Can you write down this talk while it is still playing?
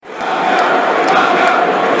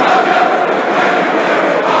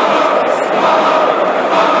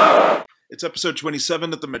It's episode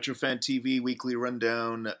 27 of the MetroFan TV Weekly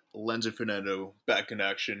Rundown. Lenzo Fernando back in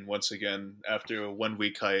action once again after a 1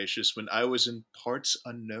 week hiatus when I was in parts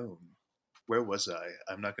unknown. Where was I?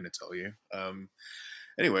 I'm not going to tell you.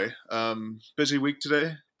 Anyway, busy week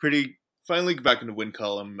today. Finally back in the win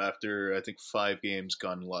column after I think 5 games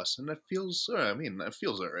gone lost, and that feels. That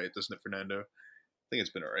feels all right, doesn't it, Fernando? I think it's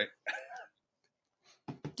been all right.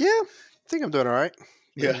 Yeah, I think I'm doing all right.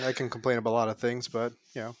 Yeah. I can complain about a lot of things, but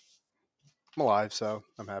I'm alive, so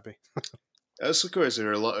I'm happy. Yes, of course,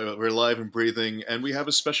 we're live and breathing, and we have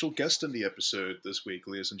a special guest in the episode this week,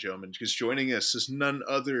 ladies and gentlemen, because joining us is none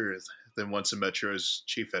other than Once a Metro's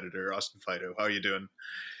chief editor, Austin Fido. How are you doing?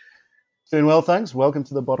 Doing well, thanks. Welcome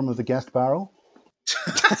to the bottom of the guest barrel.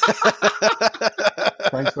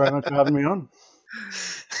 Thanks very much for having me on.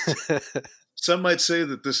 Some might say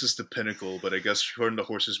that this is the pinnacle, but I guess according to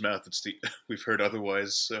horse's mouth, we've heard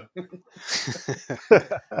otherwise. So,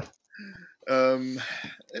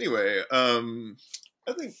 anyway,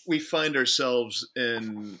 I think we find ourselves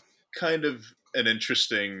in kind of an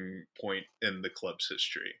interesting point in the club's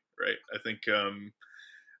history, right? I think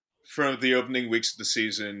from the opening weeks of the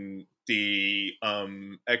season, the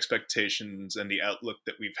expectations and the outlook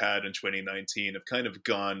that we've had in 2019 have kind of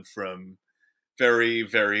gone from very,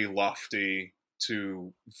 very lofty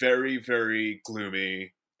to very, very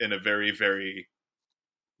gloomy in a very, very,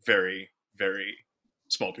 very, very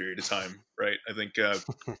small period of time, right? I think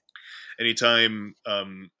anytime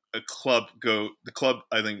the club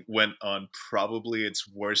I think went on probably its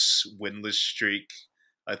worst winless streak,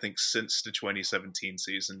 I think, since the 2017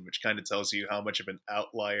 season, which kind of tells you how much of an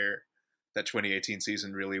outlier that 2018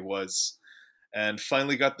 season really was. And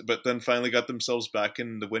finally got themselves back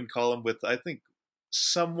in the win column with, I think,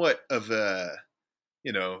 somewhat of a,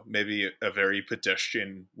 maybe a very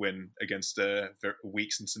pedestrian win against a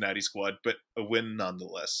weak Cincinnati squad, but a win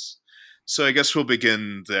nonetheless. So I guess we'll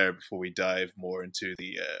begin there before we dive more into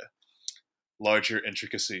the larger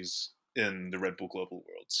intricacies in the Red Bull Global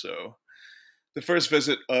world. So the first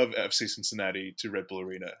visit of FC Cincinnati to Red Bull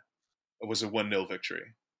Arena was a 1-0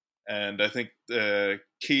 victory. And I think the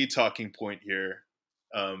key talking point here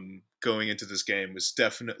going into this game was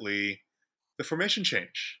definitely the formation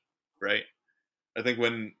change, right? I think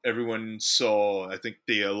when everyone saw, I think,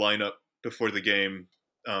 the lineup before the game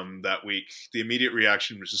that week, the immediate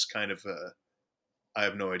reaction was just kind of, I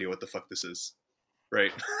have no idea what the fuck this is,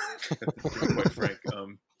 right? To be quite frank.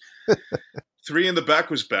 3 in the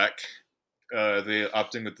back was back. They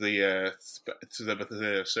opting with the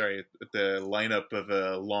lineup of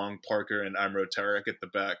Long, Parker, and Amro Tarek at the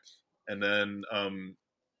back, and then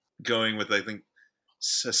going with, I think,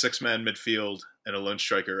 a 6-man midfield and a lone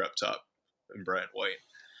striker up top in Brian White.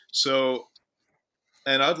 So,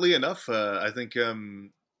 and oddly enough, I think the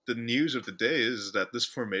news of the day is that this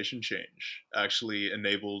formation change actually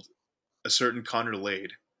enabled a certain Connor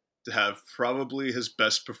Lade to have probably his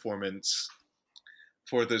best performance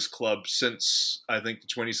for this club since, I think, the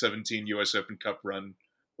 2017 US Open Cup run,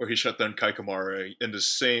 where he shut down Kai Kamara in the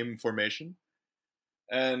same formation.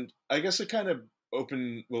 And I guess it kind of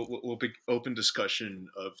will be open discussion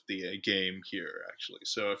of the game here, actually.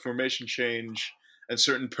 So a formation change and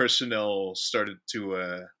certain personnel started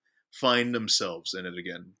to find themselves in it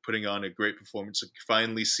again, putting on a great performance and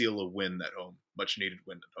finally seal a win at home, much needed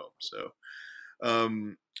win at home. So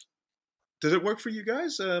did it work for you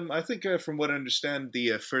guys? I think from what I understand,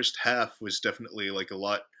 the first half was definitely like a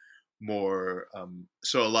lot more of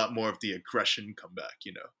the aggression come back,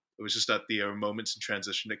 It was just at the moments in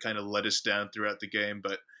transition that kind of let us down throughout the game.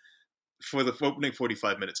 But for the opening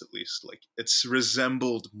 45 minutes, at least, like, it's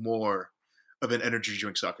resembled more of an energy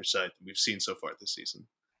drink soccer side than we've seen so far this season.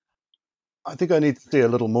 I think I need to see a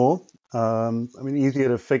little more. Easier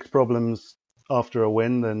to fix problems after a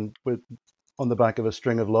win than on the back of a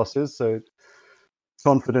string of losses. So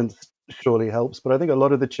confidence surely helps. But I think a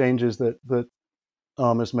lot of the changes that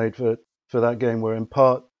Armas made for that game were in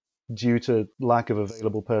part due to lack of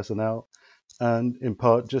available personnel, and in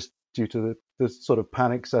part just due to the sort of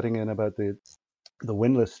panic setting in about the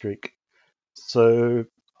winless streak. So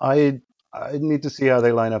I need to see how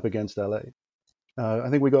they line up against LA. I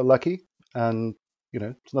think we got lucky, and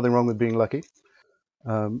there's nothing wrong with being lucky.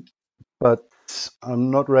 But I'm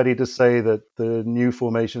not ready to say that the new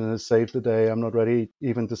formation has saved the day. I'm not ready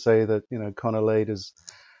even to say that Connor Lade is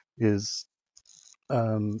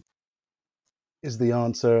the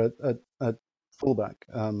answer at fullback.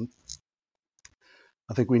 I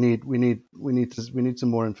think we need some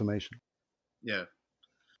more information. Yeah.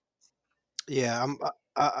 Yeah,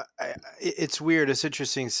 it's weird. It's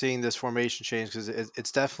interesting seeing this formation change because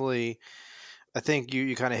it's definitely. I think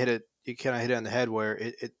you kind of hit it. You kind of hit it on the head where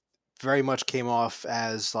it very much came off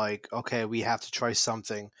as like, okay, we have to try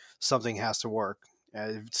something. Something has to work.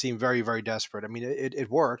 It seemed very, very desperate. I mean, it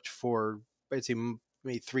worked for basically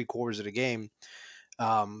maybe 3/4 of the game.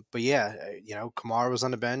 But yeah, Kamara was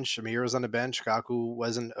on the bench. Amir was on the bench. Kaku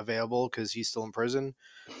wasn't available because he's still in prison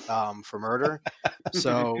for murder.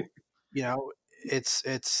 So,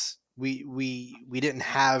 it's we didn't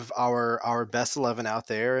have our best 11 out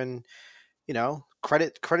there, and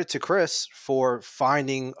credit to Chris for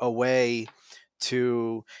finding a way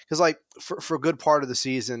to, because like for a good part of the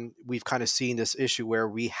season we've kind of seen this issue where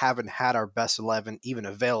we haven't had our best 11 even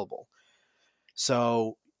available.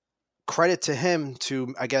 So credit to him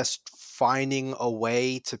to, I guess, finding a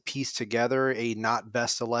way to piece together a not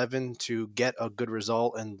best 11 to get a good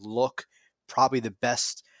result and look probably the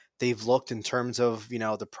best they've looked in terms of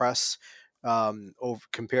the press over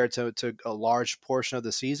compared to a large portion of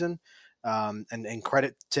the season. And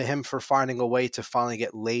credit to him for finding a way to finally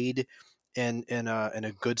get laid in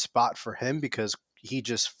a good spot for him, because he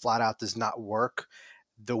just flat out does not work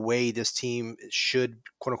the way this team should,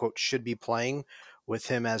 quote unquote, should be playing with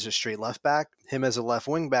him as a straight left back. Him as a left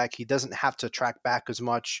wing back, he doesn't have to track back as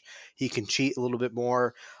much. He can cheat a little bit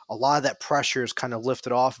more. A lot of that pressure is kind of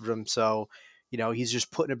lifted off of him. So, he's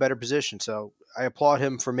just put in a better position. So I applaud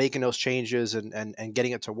him for making those changes and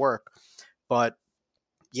getting it to work. But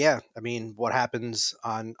yeah, I mean, what happens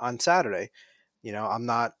on Saturday?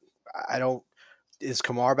 I don't, is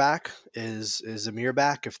Kamar back? Is Amir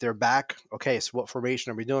back? If they're back, okay, so what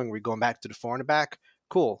formation are we doing? Are we going back to the 4 in the back?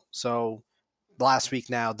 Cool. So last week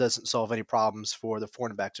now doesn't solve any problems for the 4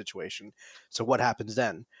 in the back situation. So what happens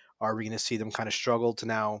then? Are we going to see them kind of struggle to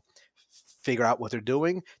now figure out what they're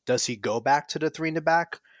doing? Does he go back to the 3 in the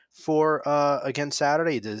back for against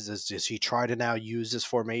Saturday? Does he try to now use this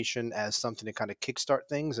formation as something to kind of kickstart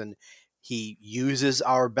things, and he uses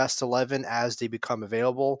our best 11 as they become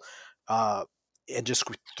available, and just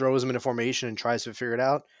throws them in a formation and tries to figure it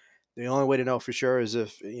out? The only way to know for sure is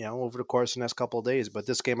if, over the course of the next couple of days. But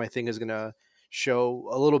this game, I think, is going to show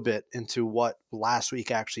a little bit into what last week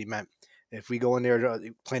actually meant. If we go in there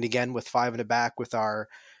playing again with 5 in the back with our,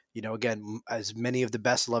 again, as many of the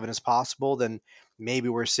best 11 as possible, then maybe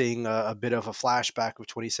we're seeing a bit of a flashback of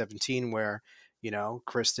 2017 where,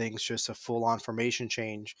 Chris thinks just a full-on formation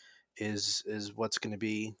change is what's going to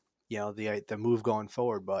be, the move going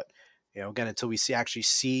forward. But, again, until we actually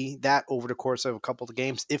see that over the course of a couple of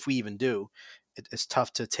games, if we even do, it's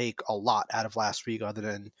tough to take a lot out of last week other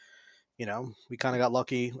than, we kind of got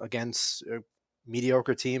lucky against a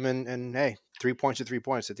mediocre team, and hey, 3 points are 3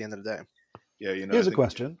 points at the end of the day. Yeah, Here's a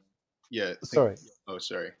question. Yeah. Sorry. Oh,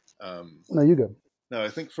 sorry. No, you go. No, I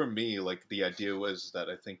think for me, like, the idea was that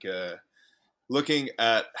I think looking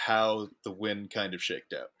at how the win kind of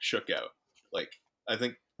shook out, like, I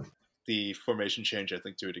think the formation change, I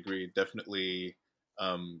think to a degree, definitely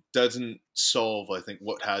doesn't solve, I think,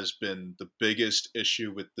 what has been the biggest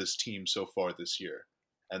issue with this team so far this year.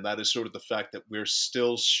 And that is sort of the fact that we're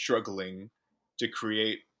still struggling to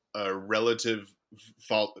create a relative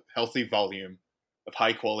healthy volume of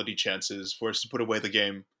high quality chances for us to put away the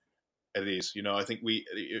game at ease. I think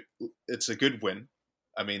it's a good win.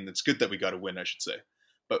 I mean, it's good that we got a win, I should say.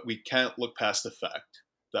 But we can't look past the fact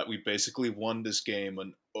that we basically won this game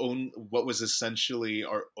on what was essentially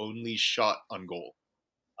our only shot on goal,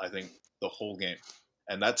 I think, the whole game.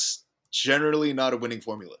 And that's generally not a winning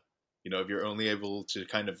formula. If you're only able to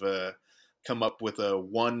kind of come up with a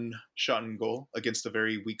one shot on goal against a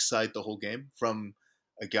very weak side the whole game from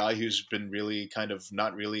a guy who's been really kind of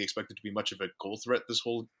not really expected to be much of a goal threat this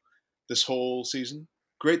whole season.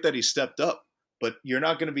 Great that he stepped up, but you're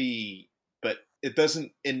not going to be. But it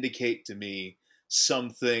doesn't indicate to me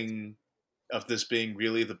something of this being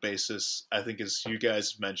really the basis. I think, as you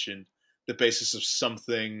guys mentioned, the basis of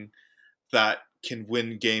something that can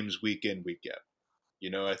win games week in, week out.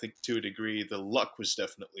 I think to a degree the luck was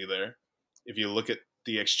definitely there. If you look at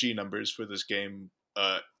the XG numbers for this game,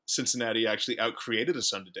 Cincinnati actually outcreated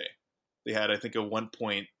us on today. They had, I think, a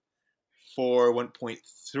 1.4,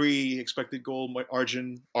 1.3 expected goal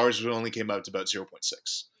margin. Ours only came out to about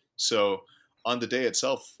 0.6. So on the day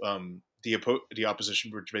itself, the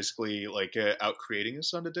opposition were basically like out creating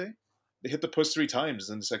us on the day. They hit the post 3 times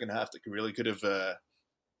in the second half. That really could have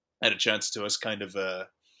had a chance to us kind of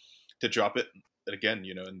to drop it again,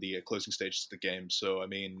 in the closing stages of the game. So, I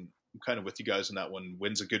mean, I'm kind of with you guys on that one.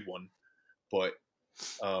 Win's a good one. But,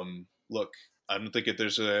 look, I don't think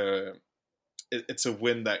it's a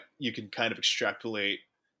win that you can kind of extrapolate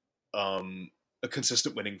a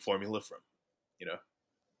consistent winning formula from, Yeah.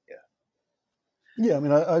 Yeah, I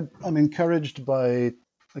mean, I'm encouraged by,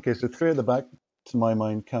 okay, so 3 at the back, to my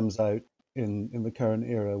mind, comes out in the current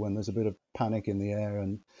era when there's a bit of panic in the air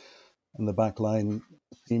and the back line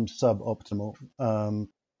seems suboptimal.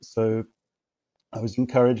 So I was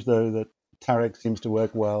encouraged, though, that Tarek seems to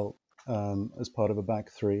work well as part of a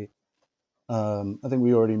back three. I think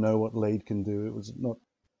we already know what Lade can do. It was not,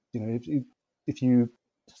 if you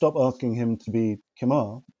stop asking him to be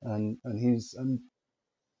Kemar, and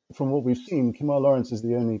from what we've seen, Kemar Lawrence is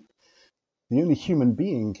the only human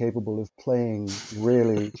being capable of playing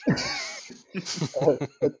really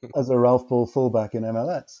as a Ralph Ball fullback in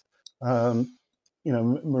MLS.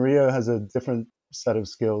 Murillo has a different set of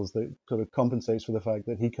skills that sort of compensates for the fact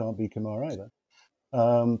that he can't be Kemar either.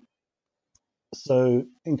 So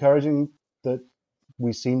encouraging that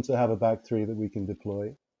we seem to have a back three that we can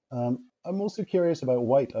deploy. I'm also curious about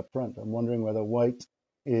White up front. I'm wondering whether White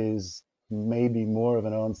is maybe more of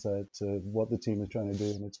an answer to what the team is trying to do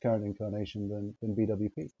in its current incarnation than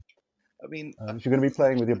BWP. I mean, if you're going to be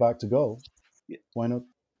playing with your back to goal, yeah, why not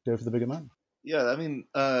go for the bigger man? Yeah, I mean,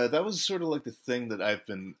 that was sort of like the thing that I've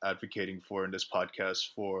been advocating for in this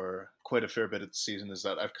podcast for quite a fair bit of the season, is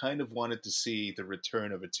that I've kind of wanted to see the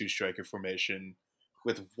return of a two-striker formation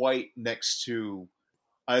with White next to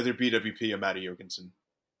either BWP or Matty Jorgensen.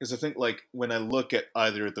 Because I think, like, when I look at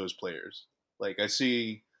either of those players, like, I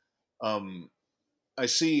see a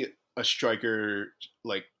striker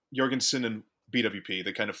like Jorgensen and BWP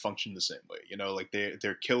that kind of function the same way. Like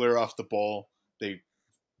they're killer off the ball. They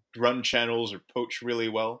run channels or poach really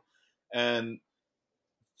well, and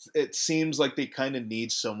it seems like they kind of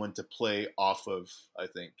need someone to play off of, I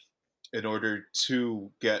think, in order to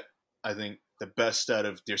get, I think, the best out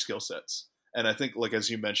of their skill sets. And I think, like as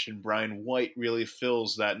you mentioned, Brian White really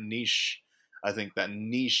fills that niche. I think that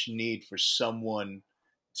niche need for someone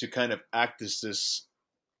to kind of act as this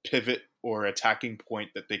pivot or attacking point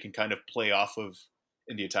that they can kind of play off of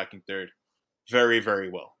in the attacking third very, very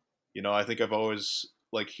well. I think I've always,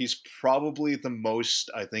 like, he's probably the most,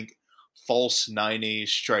 I think, false 9A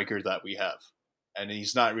striker that we have. And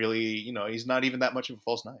he's not really, he's not even that much of a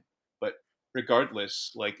false 9. But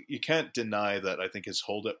regardless, like, you can't deny that I think his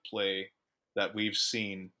hold-up play that we've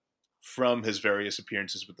seen from his various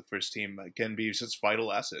appearances with the first team can be such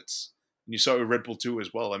vital assets. And you saw it with Red Bull 2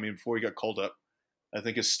 as well. I mean, before he got called up, I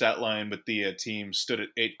think his stat line with the team stood at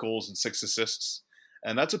 8 goals and 6 assists.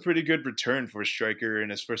 And that's a pretty good return for a striker in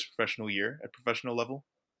his first professional year at professional level,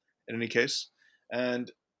 in any case.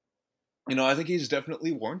 And, I think he's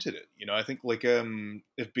definitely warranted it. I think, like,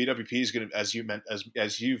 if BWP is going to, as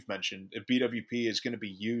you've mentioned, if BWP is going to be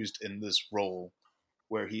used in this role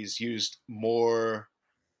where he's used more,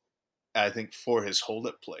 I think, for his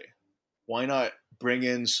hold-up play, why not bring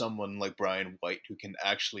in someone like Brian White who can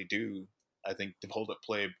actually do, I think, the hold-up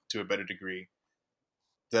play to a better degree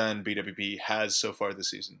than BWP has so far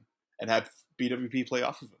this season, and have BWP play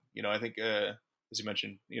off of him. I think, as you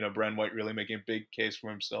mentioned, Brian White really making a big case for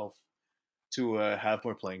himself to have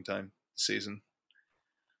more playing time this season.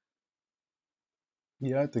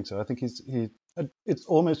 Yeah, I think so. I think it's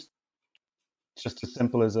almost just as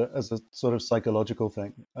simple as a sort of psychological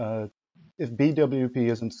thing. If BWP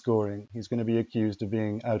isn't scoring, he's going to be accused of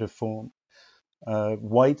being out of form.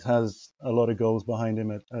 White has a lot of goals behind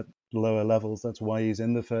him at lower levels. That's why he's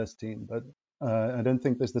in the first team. But I don't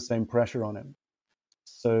think there's the same pressure on him.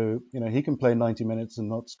 So he can play 90 minutes and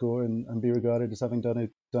not score and be regarded as having done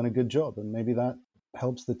a good job, and maybe that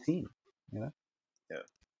helps the team. Yeah.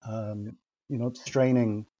 You're not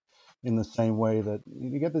straining in the same way that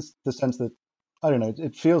you get the sense that, I don't know.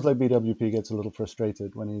 It feels like BWP gets a little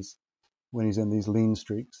frustrated when he's in these lean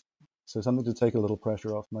streaks. So something to take a little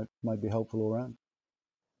pressure off might be helpful all around.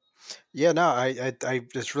 Yeah, no, I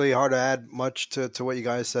it's really hard to add much to what you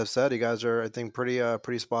guys have said. You guys are, I think,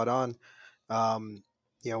 pretty spot on.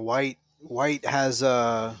 White has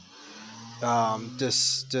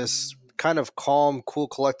this kind of calm, cool,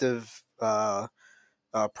 collective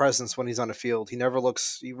presence when he's on the field.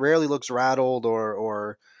 He rarely looks rattled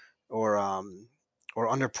or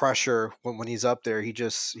under pressure when he's up there. He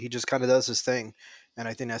just kind of does his thing, and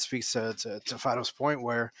I think that speaks to Fado's point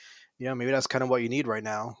where, maybe that's kind of what you need right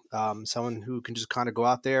now. Someone who can just kind of go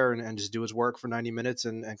out there and just do his work for 90 minutes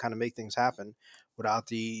and kind of make things happen without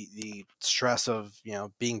the stress of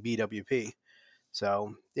being BWP.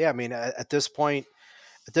 So yeah, I mean at this point,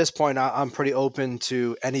 I'm pretty open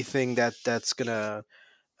to anything that's gonna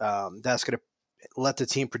let the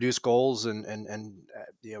team produce goals and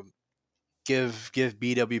give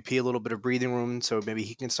BWP a little bit of breathing room so maybe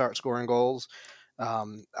he can start scoring goals.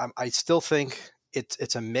 I still think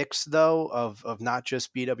it's a mix though of not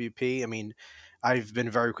just BWP. I mean, I've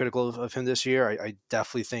been very critical of him this year. I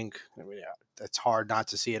definitely think, it's hard not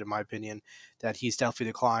to see it, in my opinion, that he's definitely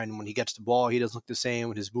declined. When he gets the ball, he doesn't look the same.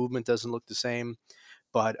 When his movement doesn't look the same.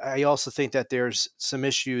 But I also think that there's some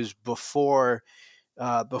issues before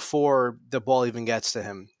the ball even gets to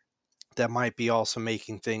him that might be also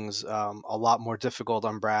making things a lot more difficult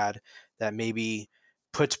on Brad, that maybe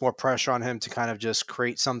puts more pressure on him to kind of just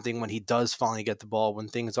create something when he does finally get the ball, when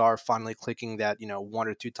things are finally clicking that, one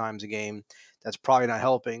or two times a game. That's probably not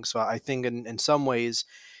helping. So I think in some ways,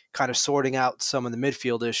 kind of sorting out some of the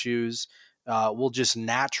midfield issues will just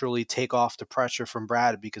naturally take off the pressure from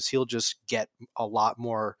Brad, because he'll just get a lot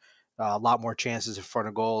more chances in front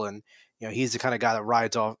of goal. And he's the kind of guy that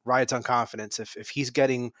rides on confidence. If he's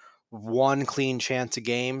getting one clean chance a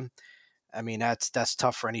game, I mean, that's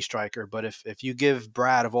tough for any striker. But if you give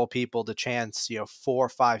Brad, of all people, the chance, 4,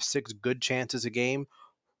 5, 6 good chances a game,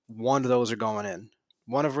 one of those are going in.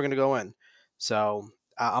 One of them are going to go in. So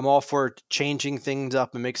I'm all for changing things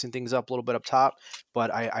up and mixing things up a little bit up top.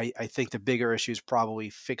 But I think the bigger issue is probably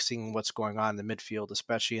fixing what's going on in the midfield,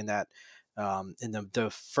 especially in that in the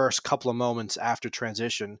first couple of moments after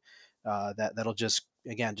transition. That'll just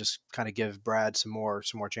kind of give Brad some more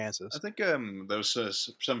chances. I think there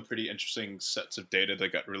was some pretty interesting sets of data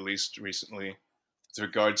that got released recently with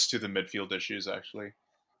regards to the midfield issues, actually.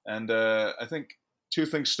 And I think two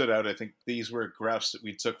things stood out. I think these were graphs that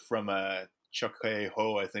we took from Chuck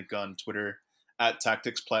Ho, I think, on Twitter at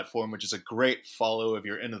Tactics Platform, which is a great follow if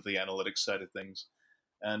you're into the analytics side of things.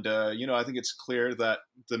 And, I think it's clear that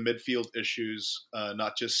the midfield issues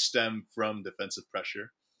not just stem from defensive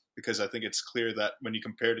pressure, because I think it's clear that when you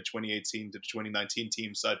compare the 2018 to the 2019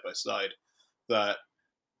 team side by side, that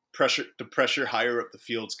the pressure higher up the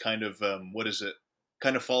field's kind of,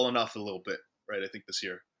 kind of fallen off a little bit, right, I think, this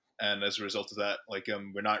year. And as a result of that,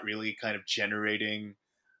 we're not really kind of generating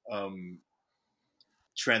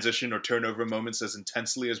transition or turnover moments as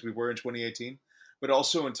intensely as we were in 2018. But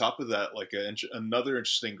also on top of that, another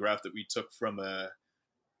interesting graph that we took from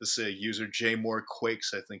this user J Moore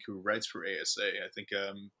Quakes, I think, who writes for ASA. I think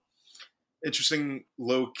interesting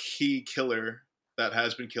low key killer that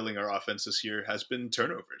has been killing our offense this year has been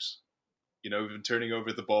turnovers. We've been turning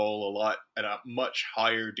over the ball a lot at a much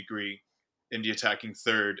higher degree in the attacking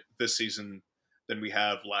third this season than we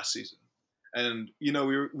have last season. And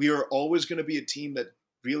we are always going to be a team that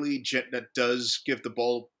really that does give the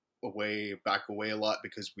ball back away a lot,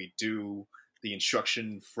 because we do the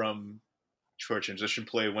instruction from short transition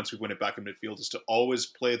play once we win it back in midfield is to always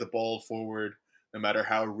play the ball forward, no matter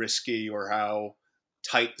how risky or how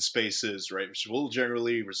tight the space is, right? Which will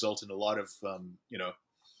generally result in a lot of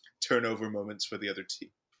turnover moments for the other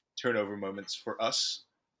team, turnover moments for us,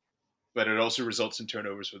 but it also results in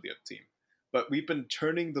turnovers for the other team. But we've been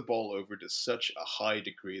turning the ball over to such a high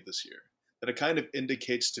degree this year that it kind of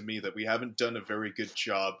indicates to me that we haven't done a very good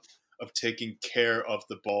job of taking care of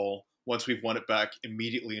the ball once we've won it back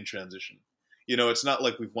immediately in transition. It's not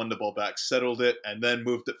like we've won the ball back, settled it, and then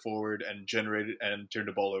moved it forward and generated and turned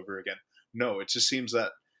the ball over again. No, it just seems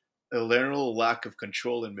that a general lack of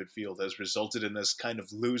control in midfield has resulted in us kind of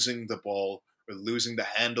losing the ball or losing the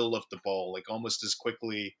handle of the ball, almost as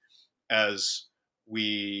quickly as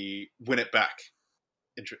we win it back.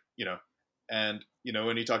 And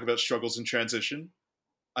when you talk about struggles in transition,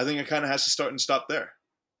 I think it kind of has to start and stop there.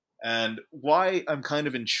 And why I'm kind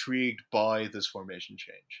of intrigued by this formation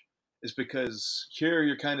change is because here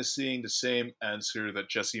you're kind of seeing the same answer that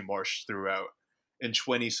Jesse Marsch threw out in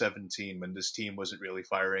 2017 when this team wasn't really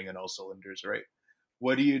firing on all cylinders, right?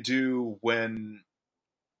 What do you do when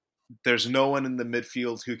there's no one in the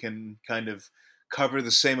midfield who can kind of cover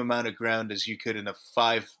the same amount of ground as you could in a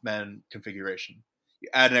 5-man configuration? You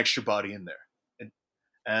add an extra body in there.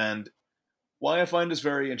 And why I find this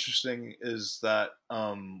very interesting is that,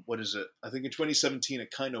 I think in 2017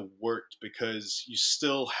 it kind of worked because you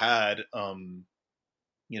still had, I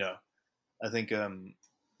think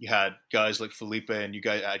you had guys like Felipe and you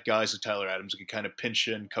had guys like Tyler Adams who could kind of pinch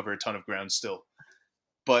in, cover a ton of ground still.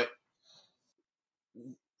 But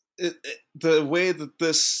the way that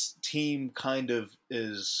this team kind of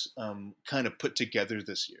is kind of put together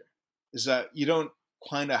this year is that you don't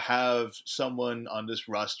kind of have someone on this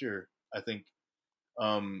roster, I think,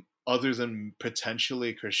 other than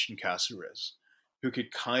potentially Christian Cáceres, who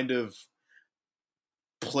could kind of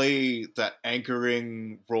play that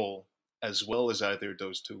anchoring role as well as either of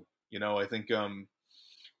those two. I think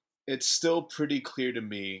it's still pretty clear to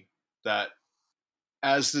me that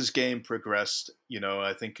as this game progressed,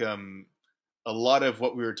 I think a lot of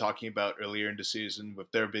what we were talking about earlier in the season,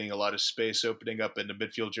 with there being a lot of space opening up and the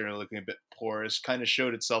midfield generally looking a bit porous, kind of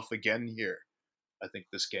showed itself again here, I think,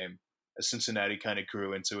 this game, as Cincinnati kind of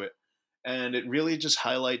grew into it. and it really just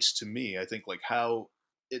highlights to me, I think, like how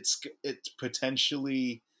it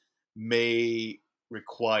potentially may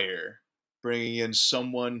require bringing in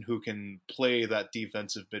someone who can play that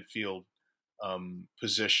defensive midfield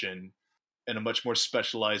position in a much more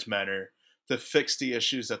specialized manner to fix the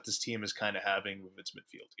issues that this team is kind of having with its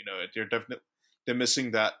midfield. You know, they're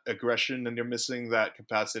missing that aggression, and they're missing that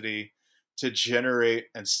capacity to generate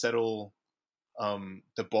and settle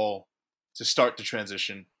the ball to start the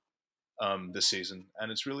transition this season,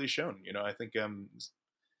 and it's really shown. You know, I think um,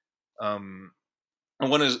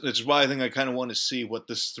 it's why I think I kind of want to see what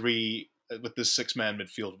this 6-man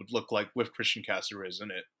midfield would look like with Christian Cáceres in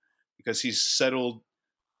it, because he's settled.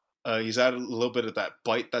 He's added a little bit of that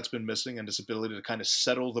bite that's been missing, and this ability to kind of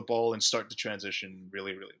settle the ball and start the transition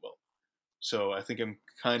really, really well. So I think I'm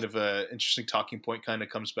kind of an interesting talking point. Kind of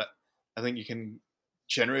comes back. I think you can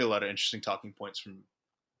generate a lot of interesting talking points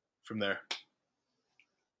from there.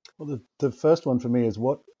 Well, the first one for me is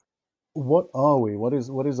what are we? What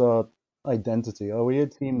is our identity? Are we a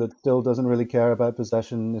team that still doesn't really care about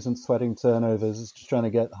possession, isn't sweating turnovers, is just trying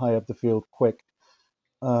to get high up the field quick,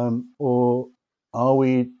 or are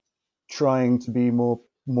we trying to be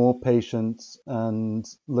more patient and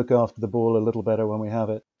look after the ball a little better when we have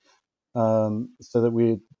it, so that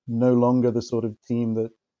we're no longer the sort of team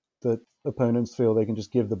that opponents feel they can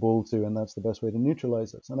just give the ball to, and that's the best way to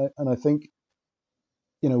neutralize us. And I think,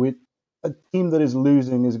 you know, a team that is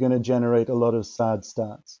losing is going to generate a lot of sad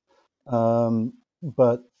stats,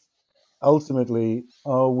 but ultimately,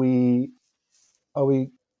 are we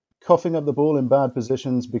coughing up the ball in bad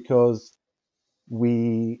positions because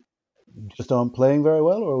we just aren't playing very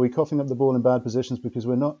well, or are we coughing up the ball in bad positions because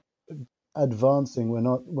we're not advancing,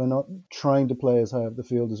 we're not trying to play as high up the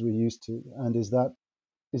field as we used to? And is that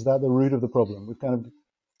the root of the problem? We've kind of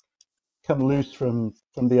come loose from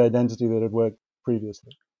the identity that had worked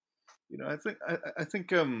previously. You know, I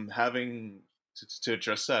think having to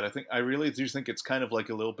address that, I really do think it's kind of like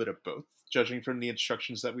a little bit of both, judging from the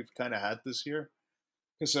instructions that we've kind of had this year.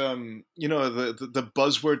 Because you know, the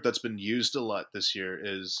buzzword that's been used a lot this year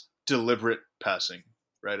is deliberate passing,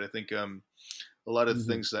 right? I think a lot of the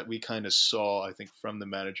things that we kind of saw, I think, from the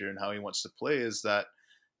manager and how he wants to play is that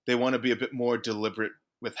they want to be a bit more deliberate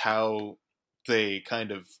with how they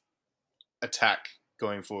kind of attack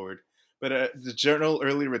going forward. But the general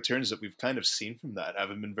early returns that we've kind of seen from that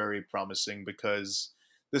haven't been very promising, because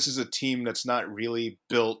this is a team that's not really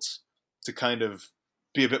built to kind of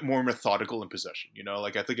be a bit more methodical in possession. You know,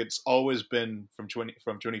 like I think it's always been from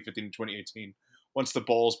 2015 to 2018. Once the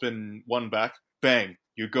ball's been won back, bang,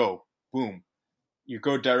 you go, boom, you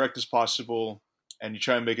go direct as possible, and you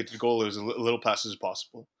try and make it to the goal as little passes as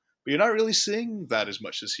possible. But you're not really seeing that as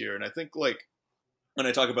much this year. And I think, like, when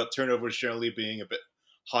I talk about turnovers generally being a bit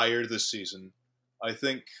higher this season, I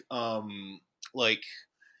think like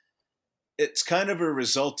it's kind of a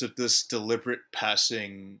result of this deliberate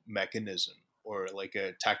passing mechanism, or like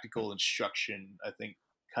a tactical instruction, I think,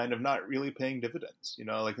 kind of not really paying dividends. You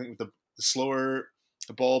know, like I think with the slower,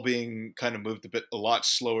 the ball being kind of moved a lot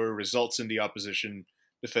slower, results in the opposition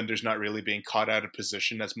defenders not really being caught out of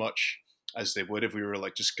position as much as they would if we were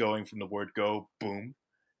like just going from the word go, boom.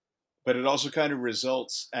 But it also kind of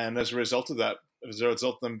results, and as a result of that, as a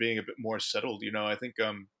result of them being a bit more settled, you know, I think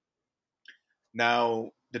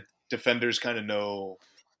now the defenders kind of know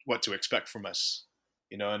what to expect from us,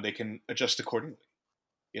 you know, and they can adjust accordingly.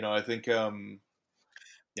 You know, I think,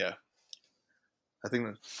 yeah, I think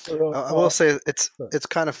that. I will say it's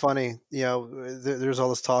kind of funny. You know, there's all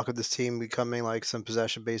this talk of this team becoming like some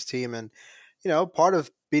possession based team, and you know, part of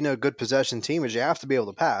being a good possession team is you have to be able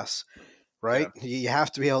to pass, right? Yeah. You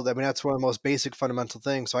have to be able to. I mean, that's one of the most basic fundamental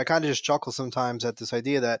things. So I kind of just chuckle sometimes at this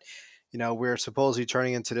idea that, you know, we're supposedly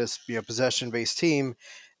turning into this, you know, possession based team,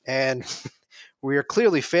 and we are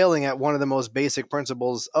clearly failing at one of the most basic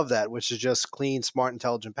principles of that, which is just clean, smart,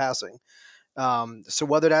 intelligent passing. So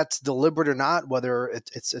whether that's deliberate or not, whether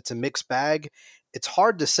it's a mixed bag, it's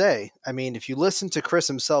hard to say. I mean, if you listen to Chris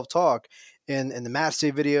himself talk in the match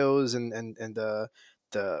day videos and the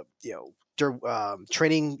you know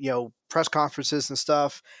training, you know, press conferences and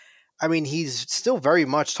stuff, I mean, he's still very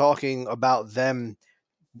much talking about them,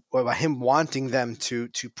 about him wanting them to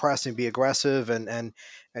press and be aggressive, and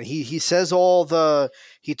he says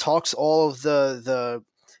he talks all of the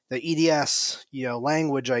EDS, you know,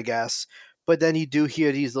 language, I guess, but then you do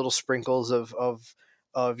hear these little sprinkles of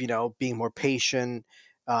you know, being more patient,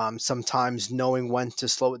 sometimes knowing when to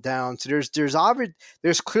slow it down. So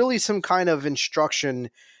there's clearly some kind of instruction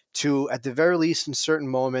to, at the very least in certain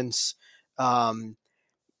moments,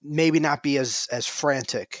 maybe not be as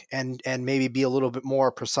frantic, and maybe be a little bit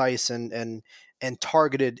more precise, and and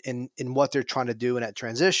targeted in what they're trying to do in that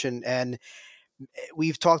transition. And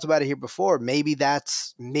we've talked about it here before. Maybe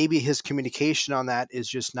his communication on that is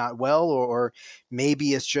just not well, or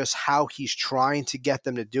maybe it's just how he's trying to get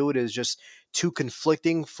them to do it is just too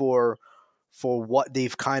conflicting for what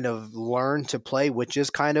they've kind of learned to play, which is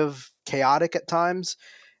kind of chaotic at times.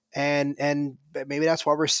 And maybe that's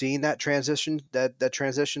why we're seeing that transition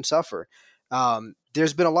suffer.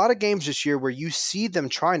 There's been a lot of games this year where you see them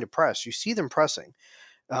trying to press, you see them pressing.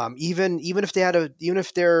 Even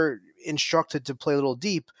if they're instructed to play a little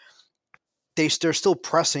deep, they're still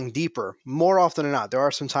pressing deeper more often than not. There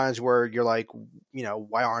are some times where you're like,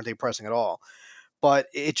 why aren't they pressing at all? But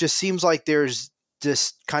it just seems like there's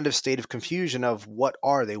this kind of state of confusion of what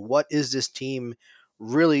are they? What is this team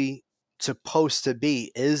really supposed to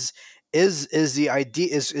be? Is the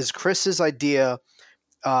idea is Chris's idea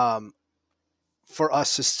for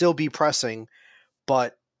us to still be pressing,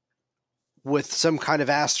 but with some kind of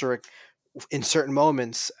asterisk in certain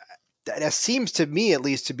moments? That seems to me, at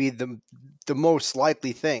least, to be the most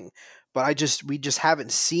likely thing. But we just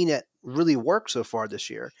haven't seen it really work so far this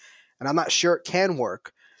year, and I'm not sure it can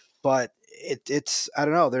work. But it's I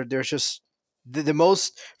don't know. There's just the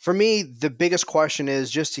most, for me, the biggest question is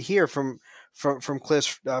just to hear from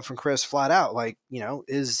Chris flat out, like,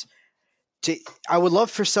 I would love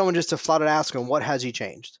for someone just to flat out ask him, what has he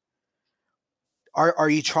changed? Are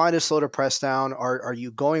you trying to slow the press down? Are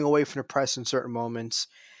you going away from the press in certain moments?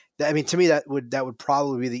 I mean, to me, that would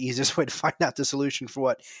probably be the easiest way to find out the solution for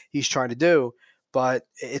what he's trying to do. But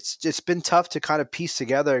it's been tough to kind of piece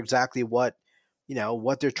together exactly what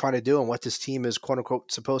they're trying to do and what this team is, quote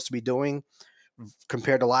unquote, supposed to be doing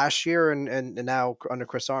compared to last year and now under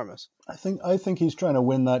Chris Armas. I think he's trying to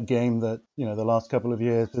win that game that the last couple of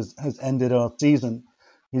years has ended our season.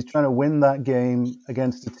 He's trying to win that game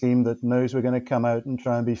against a team that knows we're going to come out and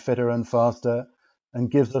try and be fitter and faster, and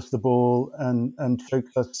gives us the ball and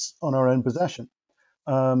chokes us on our own possession.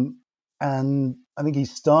 And I think he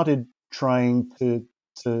started trying to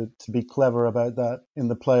be clever about that in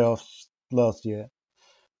the playoffs last year,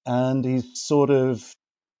 and he's sort of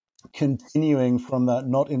continuing from that,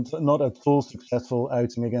 not at all successful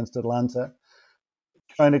outing against Atlanta,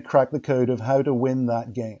 trying to crack the code of how to win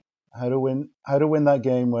that game, how to win that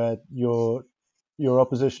game where your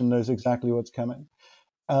opposition knows exactly what's coming.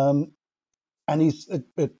 And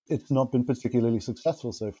it's not been particularly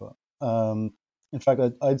successful so far. In fact,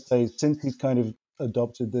 I'd say since he's kind of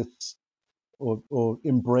adopted this or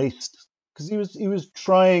embraced, because he was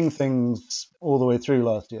trying things all the way through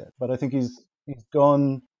last year, but I think he's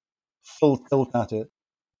gone full tilt at it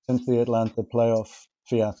since the Atlanta playoff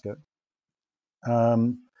fiasco.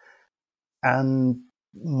 And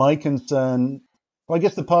my concern, well, I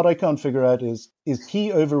guess the part I can't figure out is he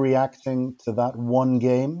overreacting to that one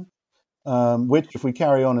game? Which, if we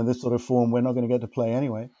carry on in this sort of form, we're not going to get to play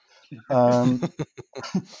anyway.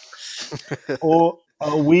 Or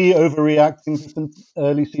are we overreacting to some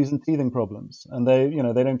early season teething problems? And they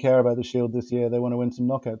don't care about the Shield this year. They want to win some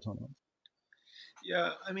knockout tournaments.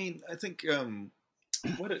 Yeah, I mean, I think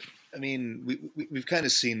we've kind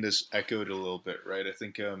of seen this echoed a little bit, right? I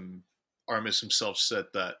think Armas himself said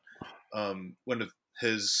that one of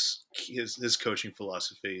his coaching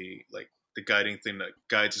philosophy, like the guiding thing that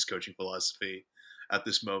guides his coaching philosophy at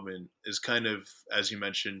this moment, is kind of, as you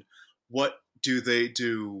mentioned, what do they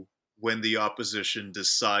do when the opposition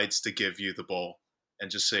decides to give you the ball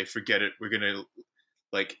and just say, forget it, we're gonna,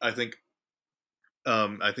 like, I think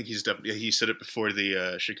he's definitely, he said it before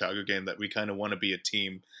the Chicago game, that we kind of want to be a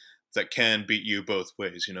team that can beat you both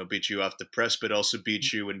ways, beat you off the press, but also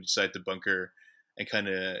beat you inside the bunker and kind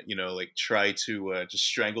of, like try to just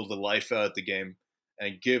strangle the life out of the game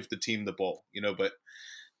and give the team the ball, but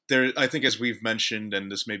there, I think, as we've mentioned,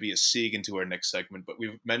 and this may be a segue into our next segment, but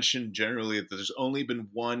we've mentioned generally that there's only been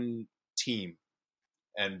one team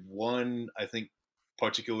and one, I think,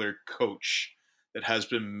 particular coach that has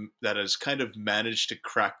kind of managed to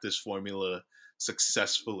crack this formula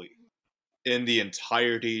successfully in the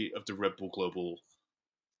entirety of the Red Bull Global,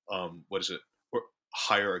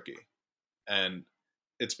 hierarchy. And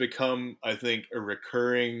it's become, I think, a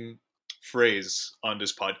recurring phrase on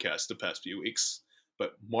this podcast the past few weeks,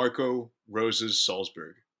 but Marco Rose's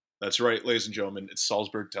Salzburg. That's right, ladies and gentlemen, it's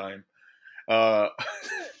Salzburg time.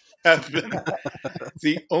 Have been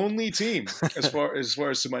the only team, as far as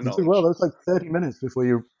to my knowledge. Well, that was like 30 minutes before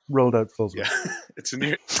you rolled out Salzburg. Yeah, it's a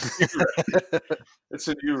new record. It's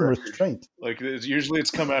a new record. Restraint. Like, usually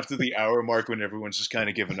it's come after the hour mark when everyone's just kind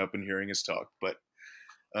of given up and hearing us talk. But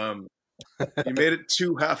You made it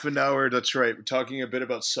to half an hour. That's right. We're talking a bit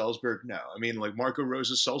about Salzburg now. I mean, like Marco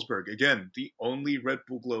Rosa's Salzburg, again, the only Red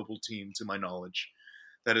Bull Global team, to my knowledge,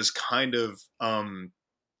 that has kind of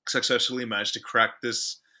successfully managed to crack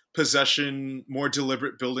this possession, more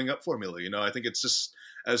deliberate building up formula. I think it's just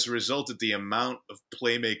as a result of the amount of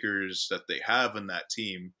playmakers that they have in that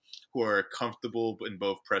team who are comfortable in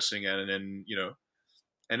both pressing and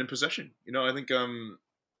in possession. I think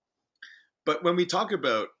but when we talk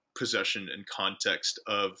about possession in context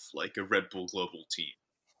of like a Red Bull Global team,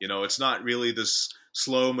 it's not really this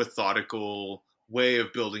slow, methodical way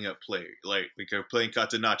of building up play, like playing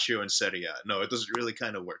Catenaccio and Serie A. No, it doesn't really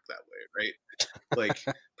kind of work that way, right? Like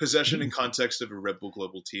possession in context of a Red Bull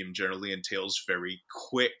Global team generally entails very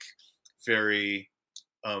quick, very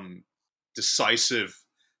decisive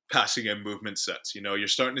passing and movement sets. You're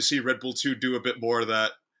starting to see Red Bull 2 do a bit more of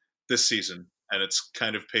that this season, and it's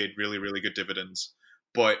kind of paid really, really good dividends.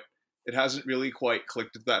 But it hasn't really quite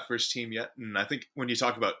clicked with that first team yet. And I think when you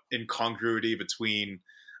talk about incongruity between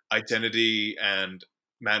identity and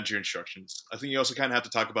manager instructions, I think you also kind of have to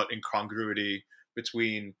talk about incongruity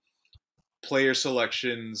between player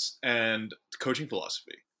selections and coaching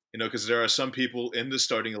philosophy. Because there are some people in the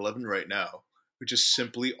starting 11 right now who just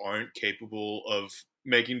simply aren't capable of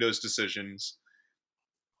making those decisions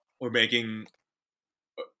or making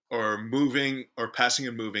or moving or passing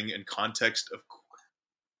and moving in context of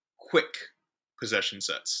quick possession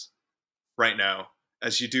sets right now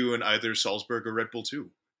as you do in either Salzburg or Red Bull 2.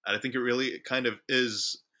 And I think it kind of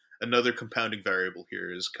is another compounding variable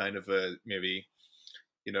here, is kind of a maybe,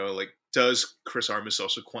 like, does Chris Armas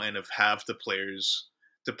also kind of have the players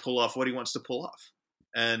to pull off what he wants to pull off?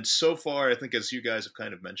 And so far, I think, as you guys have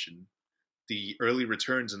kind of mentioned, the early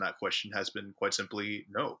returns in that question has been quite simply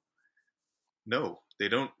no. No, they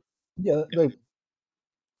don't. Yeah,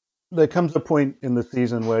 there comes a point in the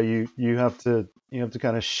season where you have to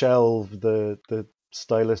kind of shelve the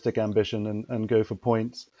stylistic ambition and go for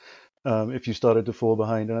points if you started to fall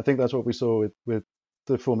behind. And I think that's what we saw with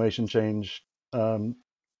the formation change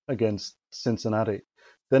against Cincinnati.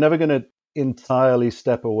 They're never going to entirely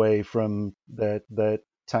step away from their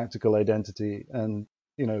tactical identity, and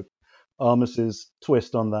Armas's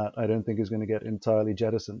twist on that I don't think is going to get entirely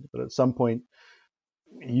jettisoned. But at some point,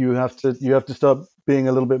 you have to start being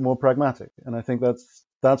a little bit more pragmatic, and I think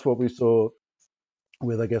that's what we saw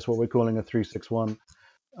with, I guess, what we're calling a 3-6-1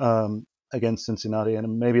 against Cincinnati,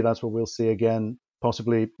 and maybe that's what we'll see again,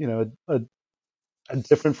 possibly a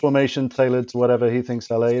different formation tailored to whatever he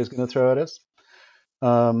thinks LA is going to throw at us.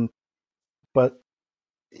 But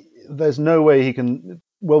there's no way he can.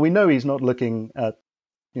 Well, we know he's not looking at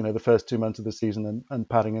the first 2 months of the season and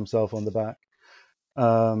patting himself on the back.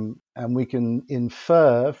 And we can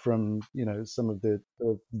infer from some of the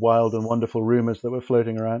wild and wonderful rumors that were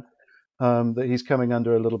floating around that he's coming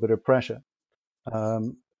under a little bit of pressure.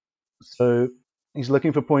 So he's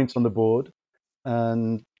looking for points on the board,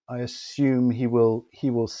 and I assume he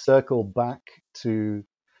will circle back to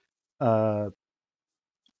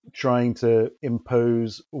trying to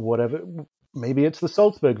impose whatever. Maybe it's the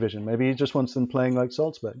Salzburg vision. Maybe he just wants them playing like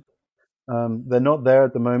Salzburg. They're not there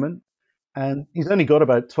at the moment. And he's only got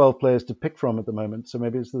about 12 players to pick from at the moment, so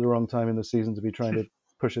maybe it's the wrong time in the season to be trying to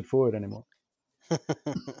push it forward anymore.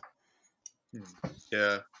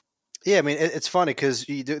 Yeah. Yeah, I mean, it's funny because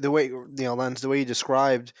the way, Lens, the way you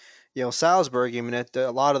described, Salzburg, I mean,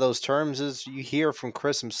 a lot of those terms is you hear from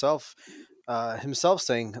Chris himself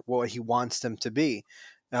saying what he wants them to be.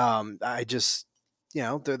 I just,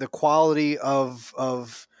 the quality of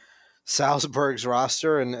Salzburg's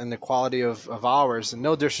roster and the quality of ours, and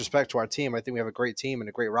no disrespect to our team. I think we have a great team and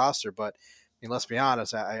a great roster, but I mean, let's be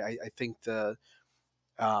honest. I think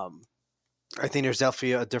I think there's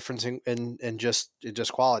definitely a difference in just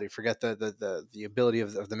quality. Forget the ability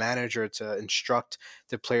of the manager to instruct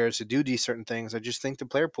the players to do these certain things. I just think the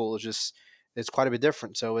player pool it's quite a bit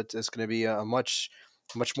different. So it's going to be a much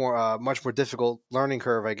more difficult learning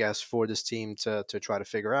curve, I guess, for this team to try to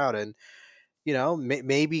figure out. And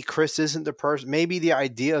maybe Chris isn't the person. Maybe the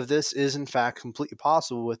idea of this is in fact completely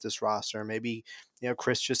possible with this roster. Maybe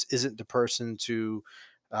Chris just isn't the person to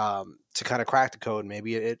kind of crack the code.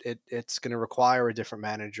 Maybe it's going to require a different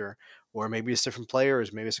manager, or maybe it's different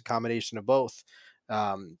players. Maybe it's a combination of both.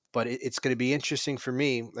 But it's going to be interesting for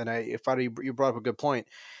me. And you brought up a good point.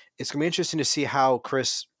 It's going to be interesting to see how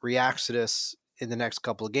Chris reacts to this in the next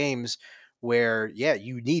couple of games, where,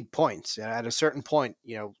 you need points. At a certain point,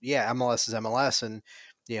 MLS is MLS, and,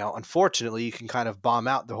 unfortunately you can kind of bomb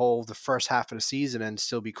out the first half of the season and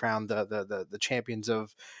still be crowned the champions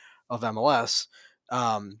of MLS.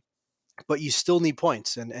 but you still need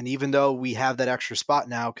points. And even though we have that extra spot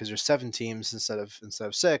now because there's 7 teams instead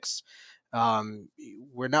of 6, um,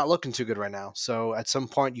 we're not looking too good right now. So at some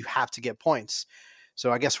point you have to get points.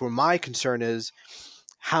 So I guess where my concern is,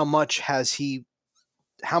 how much has he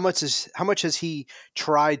how much has he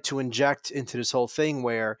tried to inject into this whole thing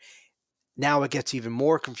where now it gets even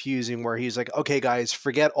more confusing, where he's like, okay guys,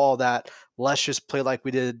 forget all that, let's just play like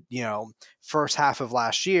we did, first half of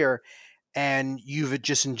last year. And you've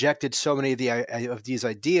just injected so many of these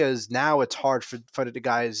ideas. Now it's hard for the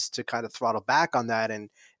guys to kind of throttle back on that and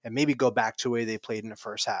maybe go back to the way they played in the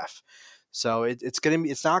first half. So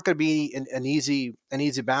it's not gonna be an easy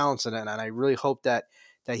balance, and I really hope that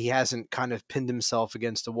he hasn't kind of pinned himself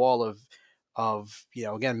against the wall of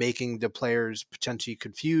again making the players potentially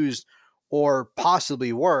confused, or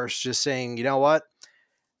possibly worse, just saying, you know what,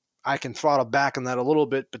 I can throttle back on that a little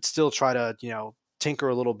bit, but still try to, tinker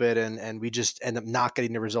a little bit, and we just end up not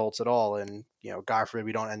getting the results at all. And, God forbid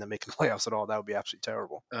we don't end up making playoffs at all. That would be absolutely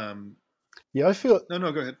terrible. Yeah, I feel.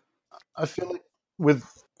 No, go ahead. I feel like with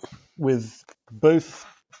both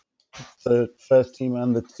the first team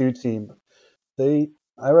and the 2 team,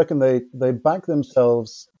 I reckon they back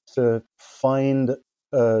themselves to find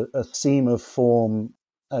a seam of form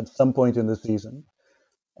at some point in the season.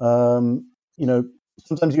 You know,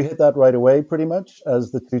 sometimes you hit that right away, pretty much,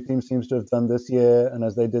 as the 2 teams seems to have done this year, and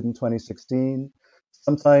as they did in 2016.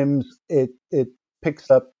 Sometimes it picks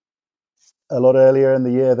up a lot earlier in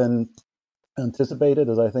the year than anticipated,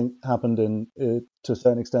 as I think happened to a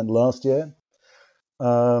certain extent last year.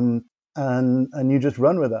 And you just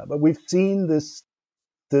run with that. But we've seen this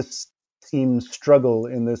team struggle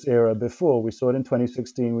in this era before. We saw it in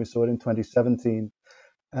 2016. We saw it in 2017.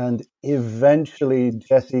 And eventually,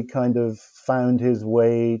 Jesse kind of found his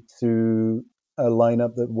way to a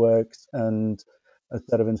lineup that works and a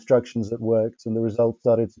set of instructions that works, and the results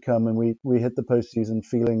started to come, and we hit the postseason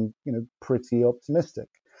feeling, pretty optimistic,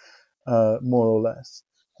 more or less.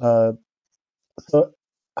 So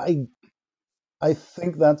I I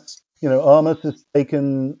think that's, Armas has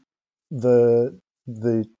taken the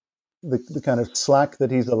the the kind of slack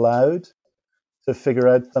that he's allowed to figure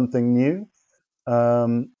out something new.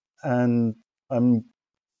 And I'm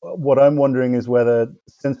what I'm wondering is whether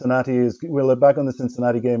we'll look back on the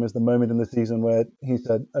Cincinnati game as the moment in the season where he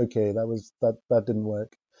said, okay, that didn't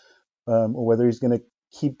work, or whether he's going to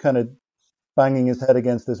keep kind of banging his head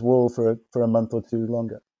against this wall for a month or 2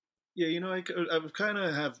 longer. Yeah, I'm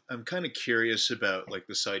kind of curious about like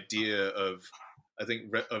this idea of, I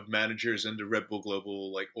think, of managers into Red Bull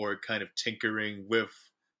Global, like, or kind of tinkering with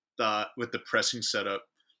the pressing setup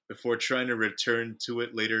before trying to return to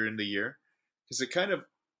it later in the year,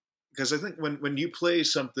 because I think when you play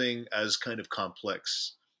something as kind of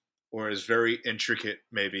complex or as very intricate,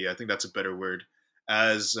 maybe I think that's a better word,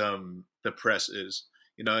 as the press is,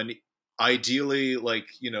 and ideally, like,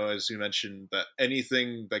 as you mentioned, that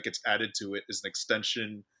anything that gets added to it is an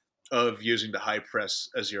extension of using the high press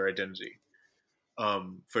as your identity,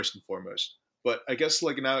 first and foremost. But I guess,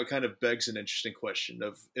 like, now it kind of begs an interesting question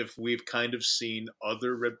of if we've kind of seen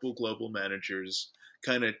other Red Bull Global managers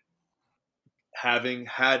kind of having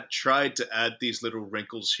had tried to add these little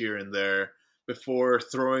wrinkles here and there before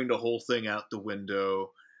throwing the whole thing out the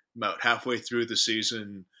window about halfway through the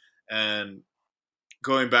season and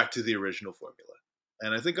going back to the original formula.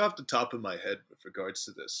 And I think off the top of my head, with regards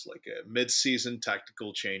to this, like, mid-season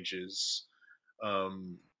tactical changes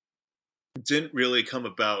um, didn't really come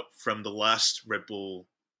about from the last Red Bull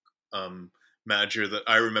manager that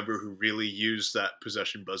I remember who really used that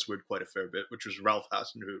possession buzzword quite a fair bit, which was Ralph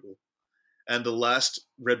Hasenhüttl. And the last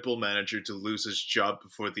Red Bull manager to lose his job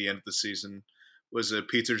before the end of the season was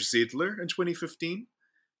Peter Ziedler in 2015,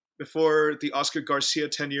 before the Oscar Garcia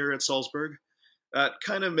tenure at Salzburg. That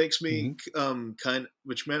kind of makes me which kind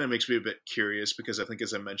of makes me a bit curious, because I think,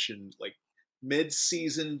 as I mentioned, like,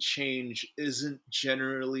 mid-season change isn't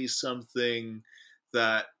generally something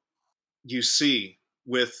that you see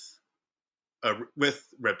with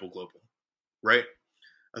Red Bull Global, right?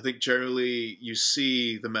 I think generally you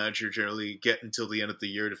see the manager generally get until the end of the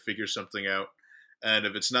year to figure something out, and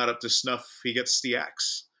if it's not up to snuff, he gets the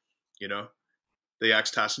axe. You know, they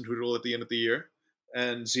axed Hasenhüttl at the end of the year,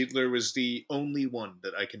 and Ziedler was the only one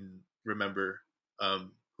that I can remember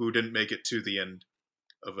who didn't make it to the end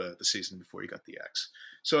of the season before he got the axe.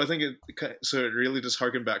 So I think it really does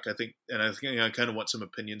harken back. I think, and I think I kind of want some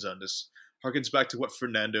opinions on this. Harkens back to what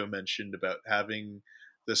Fernando mentioned about having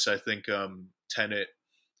this, I think, tenet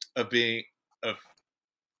of being of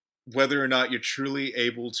whether or not you're truly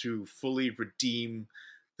able to fully redeem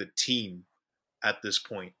the team at this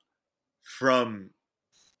point from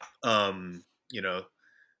you know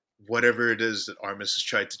whatever it is that Armis has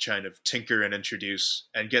tried to kind of tinker and introduce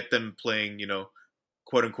and get them playing,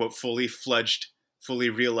 quote unquote, fully fledged, fully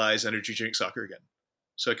realized energy drink soccer again.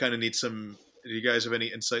 So I kind of need some. Do you guys have any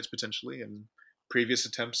insights potentially in previous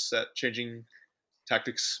attempts at changing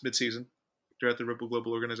tactics mid-season throughout the Red Bull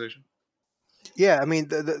Global organization? Yeah, I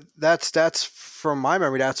mean that's from my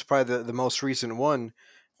memory. That's probably the most recent one.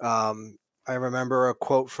 I remember a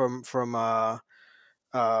quote from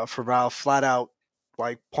Ralph flat out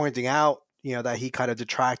like pointing out that he kind of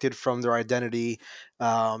detracted from their identity.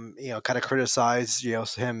 Kind of criticized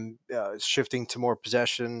him shifting to more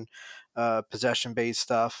possession based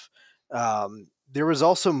stuff. There was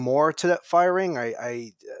also more to that firing.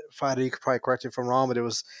 I Fadi, you could probably correct me if I'm wrong, but it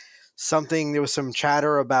was something. There was some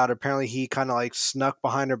chatter about apparently he kind of like snuck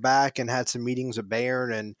behind her back and had some meetings with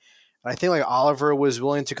Bayern, and I think like Oliver was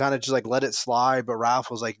willing to kind of just like let it slide, but Ralph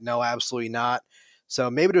was like, no, absolutely not. So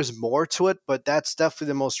maybe there's more to it, but that's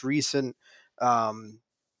definitely um,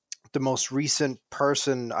 the most recent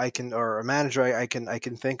person I can, or a manager I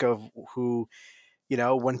can think of who,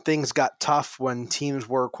 when things got tough, when teams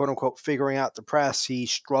were quote unquote figuring out the press, he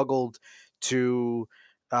struggled to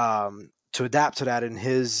to adapt to that, and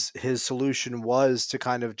his solution was to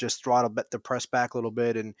kind of just throttle the press back a little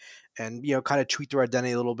bit, and kind of tweak their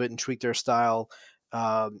identity a little bit and tweak their style,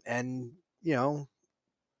 and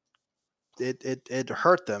it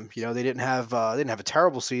hurt them. They didn't have a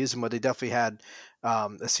terrible season, but they definitely had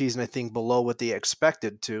a season I think below what they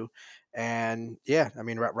expected to. And yeah, I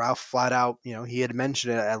mean Ralph flat out, he had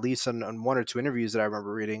mentioned it at least on one or two interviews that I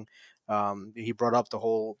remember reading. He brought up the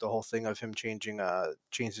whole thing of him changing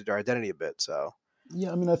their identity a bit. So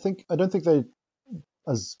Yeah, I mean, I don't think they,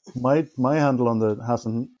 as my handle on the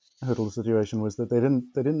Hassan Hüttl situation was that they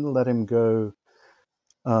didn't let him go.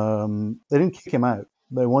 They didn't kick him out.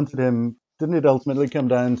 They wanted him. Didn't it ultimately come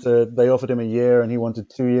down to they offered him a year and he wanted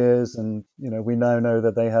 2 years? And we now know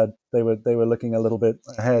that they were looking a little bit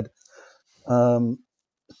ahead.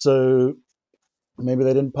 So maybe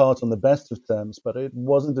they didn't part on the best of terms, but it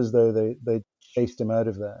wasn't as though they chased him out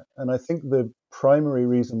of there. And I think the primary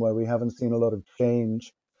reason why we haven't seen a lot of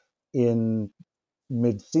change in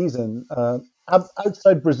mid-season,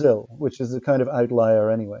 outside Brazil, which is a kind of outlier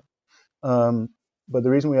anyway. But the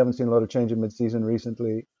reason we haven't seen a lot of change in mid-season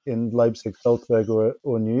recently in Leipzig, Salzburg,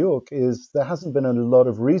 or New York is there hasn't been a lot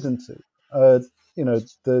of reason to.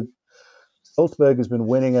 The Salzburg has been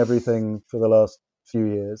winning everything for the last few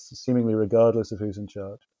years, seemingly regardless of who's in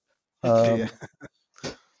charge. yeah,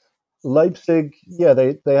 Leipzig, yeah,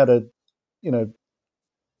 they had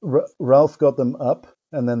Ralph got them up,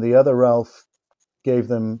 and then the other Ralph gave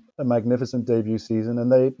them a magnificent debut season,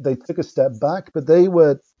 and they took a step back, but they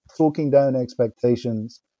were talking down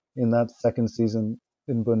expectations in that second season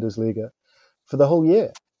in Bundesliga for the whole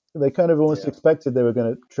year. They kind of almost expected they were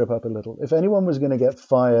going to trip up a little. If anyone was going to get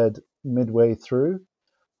fired midway through,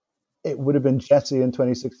 it would have been Jesse in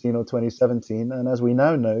 2016 or 2017. And as we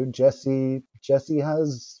now know, Jesse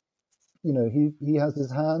has, he has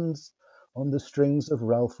his hands on the strings of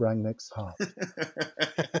Ralph Rangnick's harp.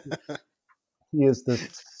 He is the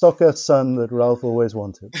soccer son that Ralph always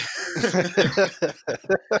wanted.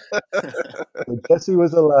 So Jesse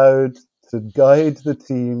was allowed to guide the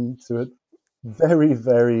team to a very,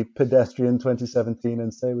 very pedestrian 2017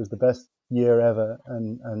 and say it was the best year ever,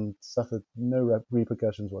 and suffered no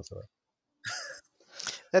repercussions whatsoever.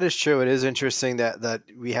 that is true. It is interesting that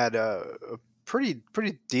we had a pretty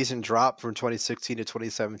decent drop from 2016 to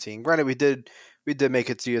 2017. Granted, we did make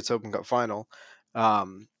it to its Open Cup final, but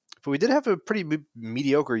we did have a pretty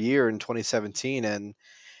mediocre year in 2017, and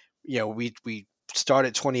we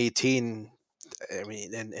started 2018. I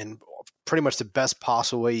mean, and pretty much the best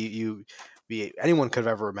possible way anyone could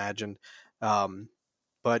have ever imagined.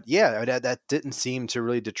 But yeah, that didn't seem to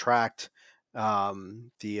really detract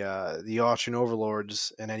the Austrian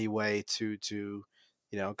overlords in any way to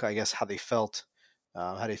I guess how they felt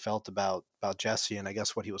about Jesse, and I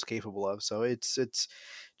guess what he was capable of. So it's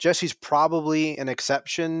Jesse's probably an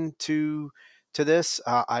exception to this.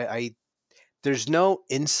 I there's no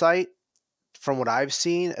insight from what I've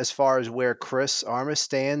seen as far as where Chris Armas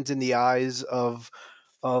stands in the eyes of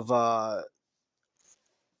uh,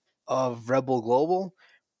 of Red Bull Global,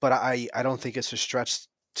 but I don't think it's a stretch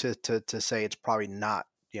to say it's probably not.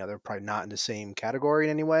 They're probably not in the same category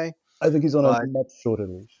in any way. I think he's on a But much shorter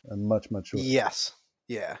leash, and much shorter. yes,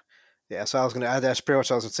 yeah, yeah. So I was gonna. That's pretty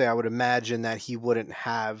much what I was gonna say. I would imagine that he wouldn't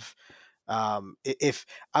have. If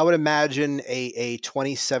I would imagine a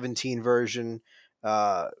 2017 version,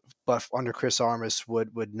 but under Chris Armas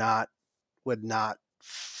would not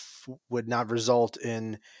result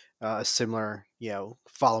in a similar,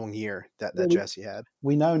 following year that Well, Jesse had.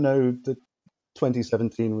 we now know that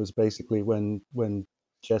 2017 was basically when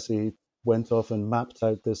Jesse went off and mapped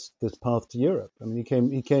out this path to Europe. I mean,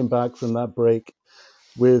 he came back from that break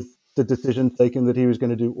with the decision taken that he was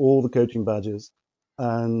going to do all the coaching badges,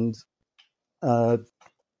 and uh,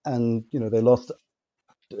 they lost.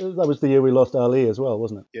 That was the year we lost Ali as well,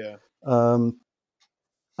 wasn't it? Yeah.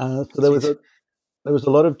 So there was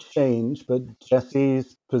a lot of change, but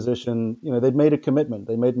Jesse's position, they'd made a commitment,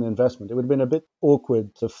 they made an investment. It would have been a bit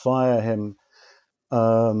awkward to fire him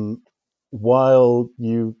while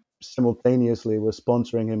you simultaneously were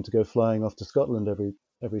sponsoring him to go flying off to Scotland every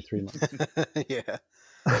 3 months. Yeah.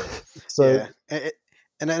 So yeah.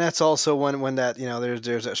 And then that's also when that,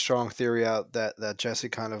 there's that strong theory out that Jesse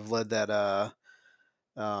kind of led that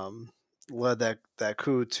that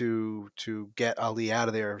coup to get Ali out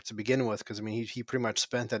of there to begin with, because I mean he pretty much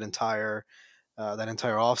spent that entire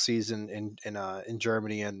off season in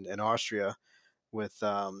Germany and Austria with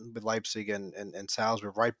Leipzig and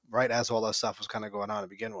Salzburg, right as all that stuff was kind of going on to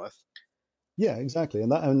begin with. yeah, exactly,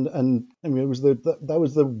 and I mean it was that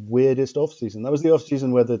was the weirdest off season. That was the off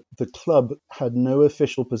season where the club had no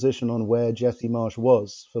official position on where Jesse Marsch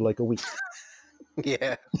was for like a week.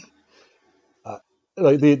 Yeah.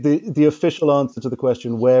 Like the official answer to the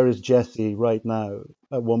question, where is Jesse right now,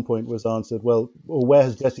 at one point was answered, well, where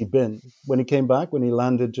has Jesse been? When he came back, when he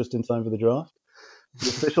landed just in time for the draft. The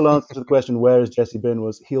official answer to the question, where has Jesse been,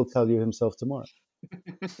 was, he'll tell you himself tomorrow.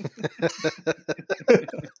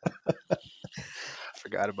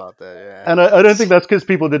 Forgot about that. Yeah. And I don't think that's because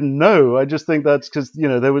people didn't know. I just think that's because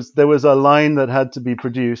there was a line that had to be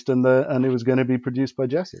produced, and it was going to be produced by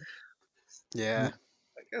Jesse. Yeah.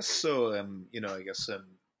 I guess so. I guess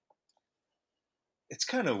it's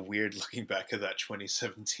kind of weird looking back at that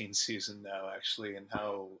 2017 season now, actually, and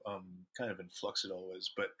how kind of in flux it all was.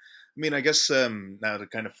 But I mean, I guess now to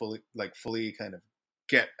kind of fully kind of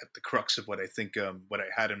get at the crux of what I think what I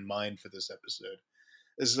had in mind for this episode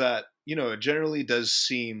is that it generally does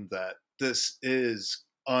seem that this is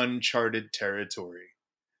uncharted territory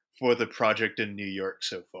for the project in New York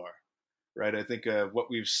so far, right? I think what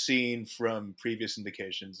we've seen from previous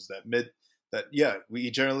indications is that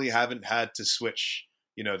we generally haven't had to switch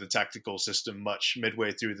the tactical system much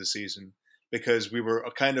midway through the season, because we were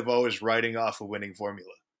kind of always riding off a winning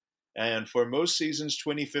formula. And for most seasons,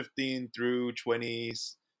 2015 through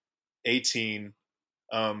 2018,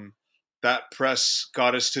 that press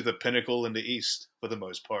got us to the pinnacle in the East for the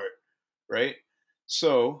most part, right?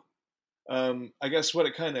 So I guess what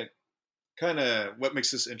it kind of what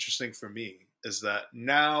makes this interesting for me is that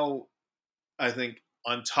now I think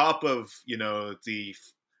on top of the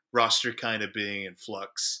roster kind of being in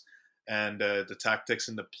flux, and the tactics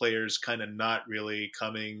and the players kind of not really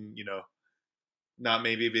coming, not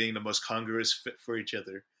maybe being the most congruous fit for each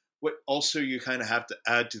other. What also you kind of have to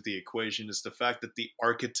add to the equation is the fact that the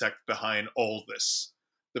architect behind all this,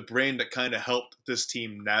 the brain that kind of helped this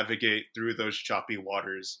team navigate through those choppy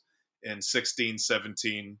waters in 16,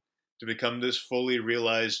 17 to become this fully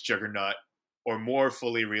realized juggernaut, or more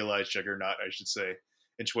fully realized juggernaut, I should say,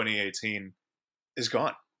 in 2018, is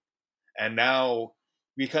gone. And now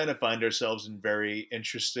we kind of find ourselves in very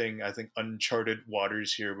interesting, I think, uncharted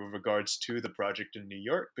waters here with regards to the project in New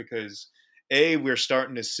York, because we're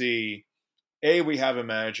starting to see, we have a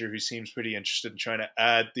manager who seems pretty interested in trying to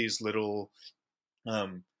add these little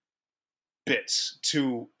um, bits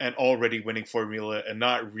to an already winning formula and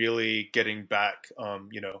not really getting back,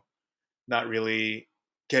 not really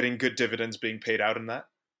getting good dividends being paid out in that.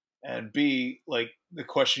 And B, like the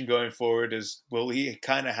question going forward is, will he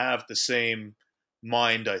kind of have the same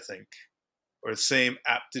mind, I think, or the same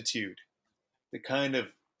aptitude to kind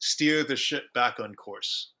of steer the ship back on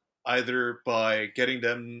course, either by getting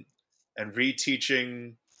them and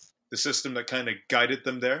reteaching the system that kind of guided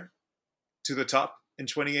them there to the top in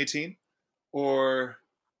 2018,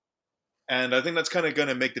 and I think that's kind of going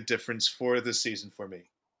to make the difference for this season for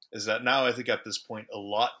me, is that now I think at this point a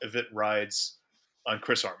lot of it rides on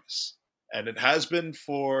Chris Armas, and it has been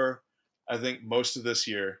for I think most of this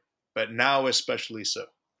year, but now especially so.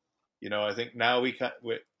 I think now I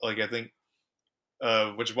think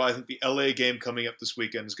which is why I think the LA game coming up this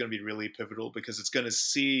weekend is going to be really pivotal, because it's going to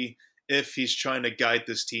see if he's trying to guide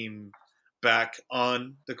this team back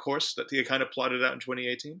on the course that he kind of plotted out in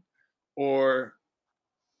 2018, or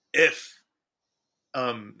if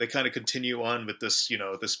they kind of continue on with this,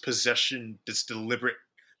 this possession, this deliberate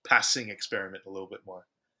passing experiment a little bit more.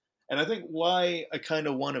 And I think why I kind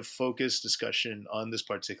of want to focus discussion on this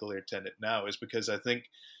particular tenet now is because I think,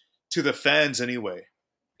 to the fans anyway,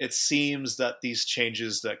 it seems that these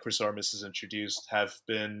changes that Chris Armas has introduced have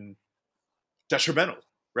been detrimental,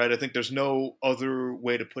 right? I think there's no other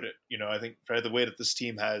way to put it. I think by the way that this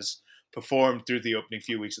team has performed through the opening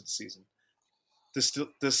few weeks of the season,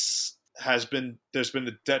 this has been there's been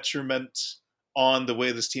a detriment on the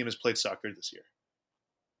way this team has played soccer this year,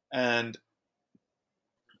 and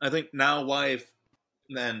I think now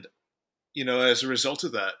and as a result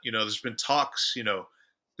of that, there's been talks.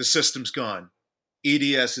 The system's gone,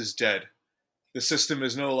 EDS is dead, the system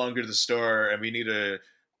is no longer the star, and we need to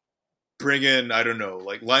bring in, I don't know,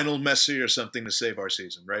 like Lionel Messi or something to save our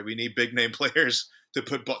season, right? We need big name players to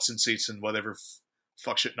put butts in seats and whatever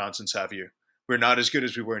fuck shit nonsense have you. We're not as good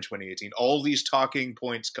as we were in 2018. All these talking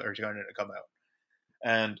points are going to come out.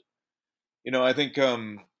 And, I think,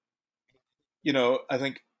 I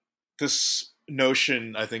think this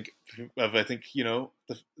notion,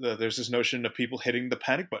 there's this notion of people hitting the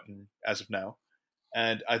panic button as of now.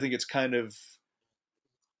 And I think it's kind of,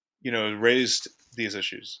 raised these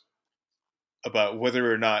issues about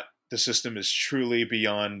whether or not the system is truly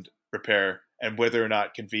beyond repair and whether or not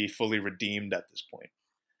it can be fully redeemed at this point.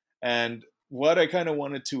 And what I kind of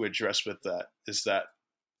wanted to address with that is that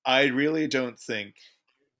I really don't think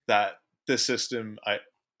that the system,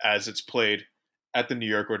 as it's played at the New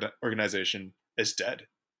York organization, is dead.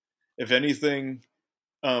 If anything,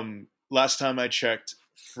 last time I checked,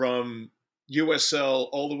 from USL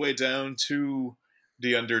all the way down to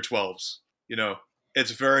the under 12s,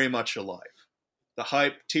 it's very much alive.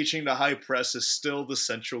 Teaching the high press is still the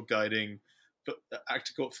central guiding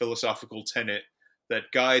tactical philosophical tenet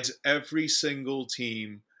that guides every single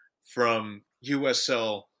team from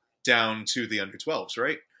USL down to the under 12s,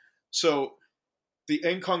 right? So the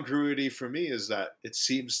incongruity for me is that it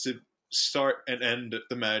seems to start and end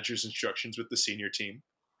the manager's instructions with the senior team,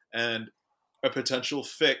 and a potential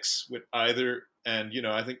fix with either. And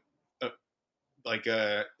I think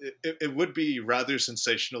it would be rather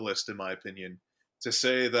sensationalist, in my opinion, to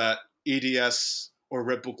say that EDS or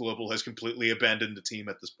Red Bull Global has completely abandoned the team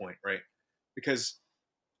at this point, right? Because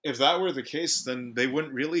if that were the case, then they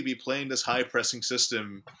wouldn't really be playing this high pressing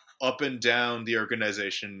system up and down the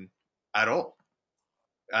organization at all.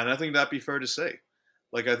 And I think that'd be fair to say.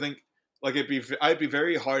 I think I'd be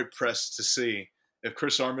very hard pressed to see if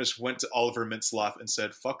Chris Armas went to Oliver Mintzlaff and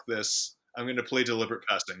said, "Fuck this, I'm going to play deliberate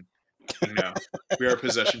passing now. We are a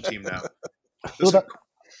possession team now."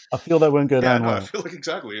 I feel that won't go down well. well. I feel like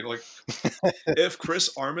exactly. If Chris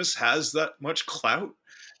Armas has that much clout,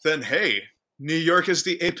 then hey, New York is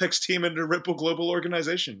the apex team in the Red Bull Global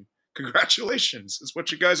organization. Congratulations. It's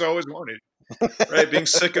what you guys always wanted. Right? Being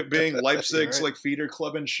sick of being Leipzig's feeder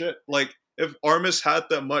club and shit. If Armas had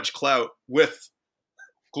that much clout with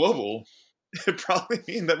Global, it'd probably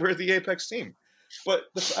mean that we're the apex team. But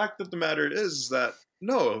the fact of the matter is that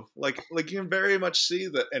no, you can very much see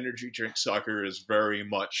that energy drink soccer is very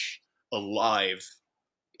much alive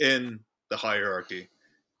in the hierarchy.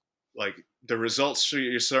 The results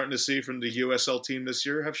you're starting to see from the USL team this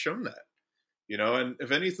year have shown that. And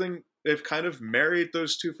if anything, they've kind of married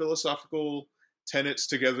those two philosophical tenets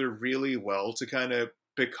together really well to kind of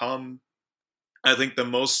become, I think, the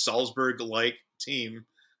most Salzburg-like team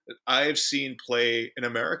that I've seen play in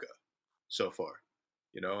America so far.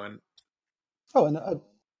 And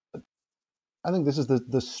I think this is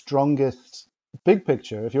the strongest big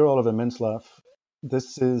picture. If you're Oliver Mintzlaff,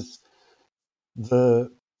 this is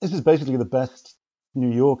basically the best New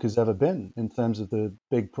York has ever been in terms of the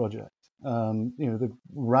big project. They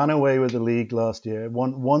ran away with the league last year,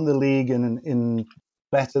 won the league in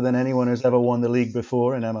better than anyone has ever won the league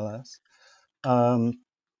before in MLS.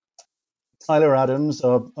 Tyler Adams,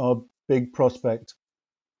 our big prospect,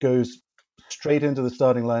 goes straight into the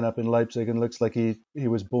starting lineup in Leipzig and looks like he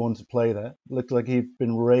was born to play there. Looked like he'd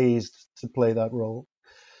been raised to play that role.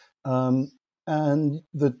 And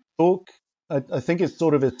the talk, I think it's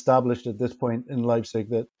sort of established at this point in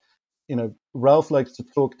Leipzig that, Ralph likes to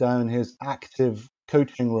talk down his active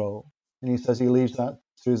coaching role. And he says he leaves that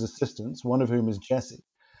to his assistants, one of whom is Jesse.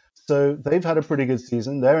 So they've had a pretty good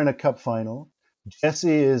season. They're in a cup final.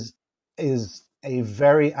 Jesse is a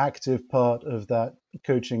very active part of that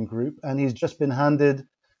coaching group, and he's just been handed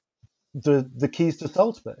the keys to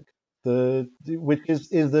Salzburg, which is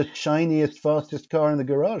the shiniest, fastest car in the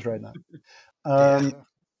garage right now.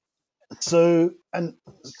 So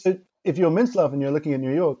if you're Mintzlaff and you're looking at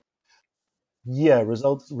New York,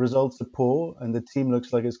 results are poor, and the team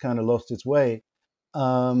looks like it's kind of lost its way.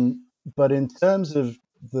 But in terms of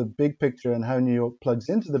the big picture and how New York plugs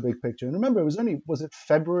into the big picture, and remember, was it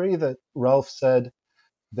February that Ralph said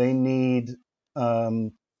they need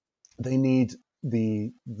the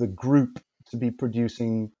group to be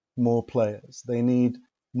producing more players. They need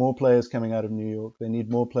more players coming out of New York. They need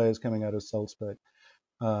more players coming out of Salzburg.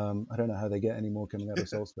 I don't know how they get any more coming out of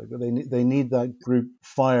Salzburg, but they need that group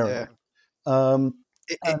firing. And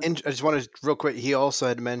I just wanted real quick. He also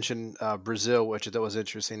had mentioned Brazil, which I thought was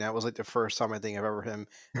interesting. That was like the first time I think I've ever heard him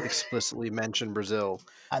explicitly mention Brazil.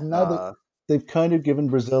 And now they've kind of given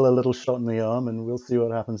Brazil a little shot in the arm, and we'll see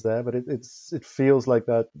what happens there. But it feels like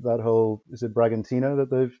that whole, is it Bragantino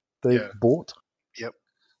that they've bought? Yep.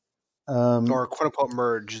 Or quote unquote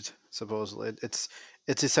merged. Supposedly, it's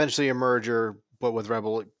essentially a merger, but with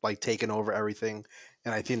Rebel like taking over everything,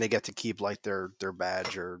 and I think they get to keep like their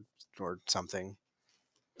badge or something.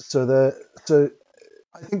 So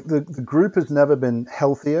I think the group has never been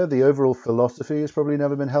healthier. The overall philosophy has probably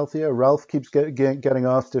never been healthier. Ralph keeps getting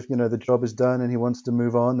asked if the job is done and he wants to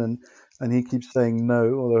move on, and he keeps saying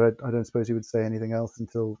no. Although I don't suppose he would say anything else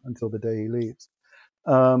until the day he leaves.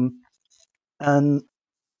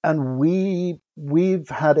 And we've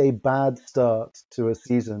had a bad start to a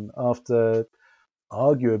season after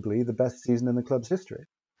arguably the best season in the club's history.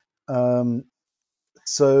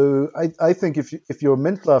 So I think if you're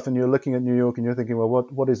Mintlaff and you're looking at New York and you're thinking, well,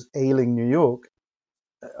 what is ailing New York?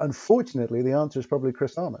 Unfortunately, the answer is probably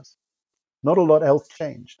Chris Armas. Not a lot else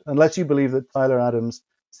changed, unless you believe that Tyler Adams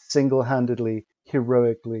single-handedly,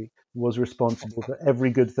 heroically was responsible for every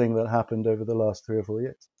good thing that happened over the last 3 or 4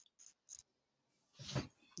 years.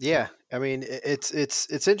 Yeah, I mean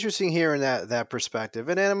it's interesting here in that perspective,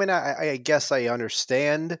 and I mean I guess I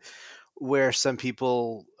understand where some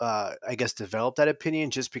people I guess develop that opinion,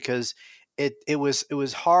 just because it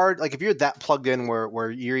was hard. Like if you're that plugged in where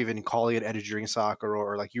you're even calling it edge soccer,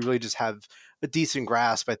 or like you really just have a decent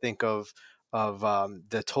grasp, I think of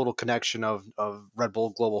the total connection of Red Bull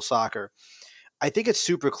Global Soccer. I think it's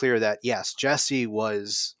super clear that yes, Jesse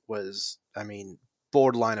was I mean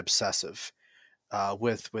borderline obsessive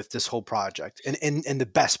with this whole project, and in the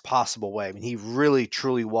best possible way. I mean, he really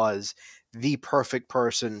truly was the perfect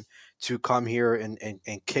person to come here and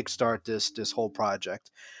kickstart this whole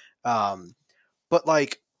project. But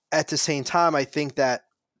like at the same time, I think that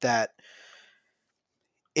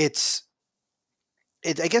it's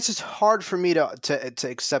I guess it's hard for me to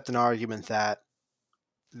accept an argument that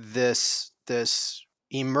this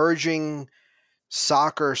emerging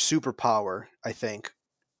soccer superpower, I think,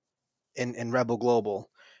 in Rebel Global.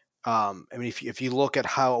 I mean, if you look at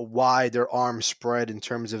how wide their arms spread in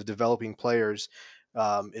terms of developing players,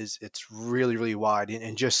 it's really, really wide.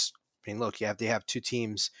 And just, I mean, look, they have 2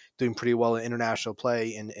 teams doing pretty well in international play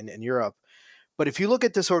in Europe. But if you look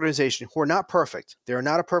at this organization, who are not perfect, they're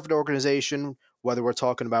not a perfect organization, whether we're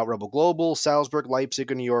talking about Rebel Global, Salzburg,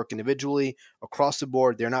 Leipzig, or New York individually, across the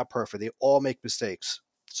board, they're not perfect. They all make mistakes.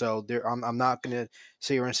 So I'm not going to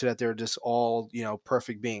say or say that they're just all,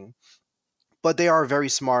 perfect being. But they are a very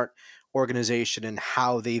smart organization in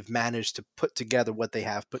how they've managed to put together what they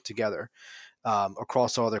have put together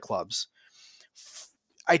across all their clubs.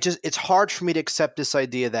 It's hard for me to accept this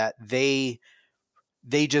idea that they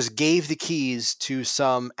just gave the keys to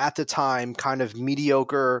some, at the time, kind of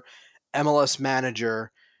mediocre MLS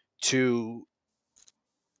manager to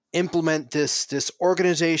implement this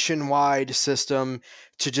organization-wide system,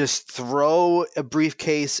 to just throw a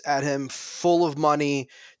briefcase at him full of money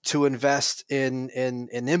to invest in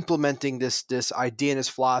implementing this idea and this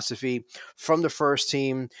philosophy, from the first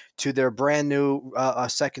team to their brand new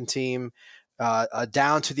second team,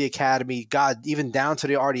 down to the academy, even down to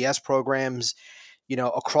the RDS programs,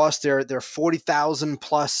 across their 40,000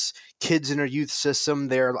 plus kids in their youth system.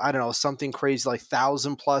 They're, I don't know, something crazy like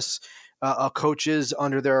 1,000 plus coaches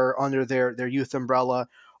under their youth umbrella,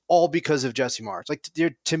 all because of Jesse Marsch. Like,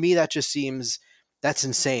 to me, that just seems, that's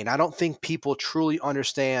insane. I don't think people truly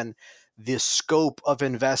understand the scope of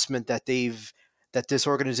investment that this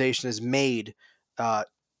organization has made,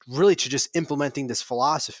 really, to just implementing this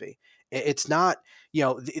philosophy. It's not,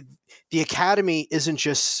 the academy isn't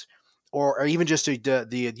just, or even just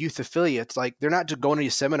the youth affiliates. Like, they're not just going to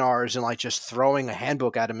these seminars and like just throwing a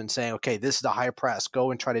handbook at them and saying, okay, this is the high press,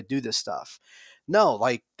 go and try to do this stuff. No,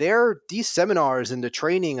 like, these seminars and the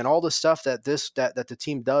training and all the stuff that the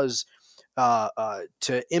team does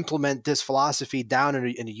to implement this philosophy down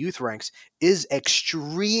in the youth ranks is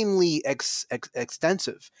extremely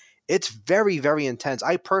extensive. It's very, very intense.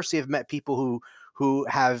 I personally have met people who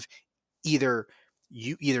have either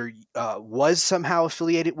was somehow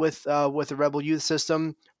affiliated with the Rebel Youth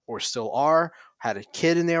System, or still are, had a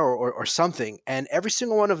kid in there, or something, and every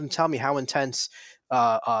single one of them tell me how intense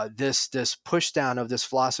this push down of this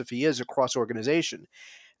philosophy is across organization.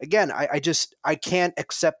 Again, I can't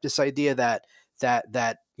accept this idea that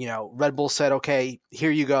Red Bull said, okay,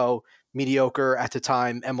 here you go, mediocre at the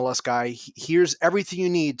time MLS guy. Here's everything you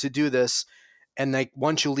need to do this. And like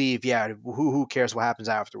once you leave, yeah, who cares what happens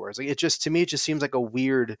afterwards? Like it just, to me, it just seems like a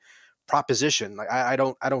weird proposition. Like I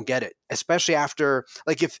don't get it. Especially after,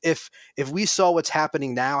 like, if we saw what's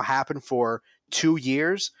happening now happen for 2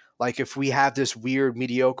 years, like if we have this weird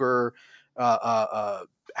mediocre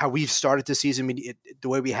how we've started the season the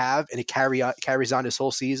way we have, and it carries on this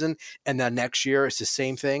whole season, and then next year it's the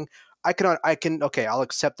same thing. I can okay, I'll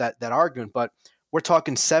accept that argument, but we're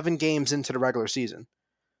talking 7 games into the regular season,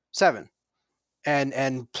 7,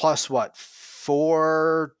 and plus what,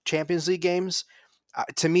 4 Champions League games.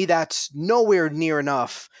 To me, that's nowhere near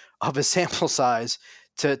enough of a sample size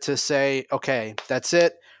to say, okay, that's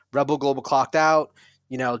it. Rebel Global clocked out.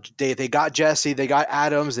 You know, they got Jesse, they got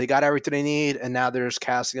Adams, they got everything they need, and now they're just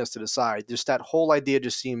casting us to the side. Just that whole idea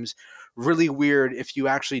just seems really weird if you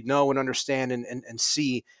actually know and understand and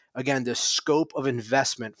see, again, the scope of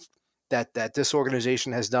investment that this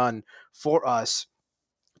organization has done for us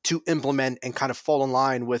to implement and kind of fall in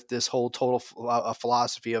line with this whole total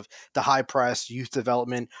philosophy of the high press, youth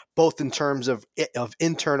development, both in terms of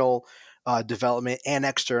internal development and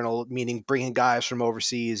external, meaning bringing guys from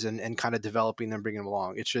overseas and kind of developing them, bringing them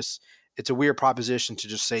along. It's a weird proposition to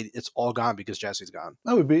just say it's all gone because Jesse's gone.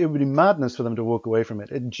 It would be madness for them to walk away from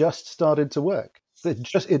it. It just started to work.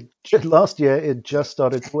 Last year it just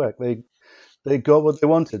started to work. They got what they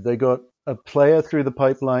wanted. They got a player through the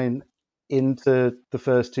pipeline into the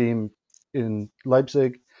first team in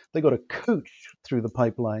Leipzig. They got a coach through the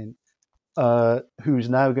pipeline who's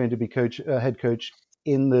now going to be head coach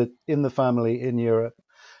in the family in Europe,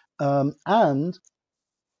 and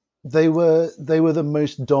they were the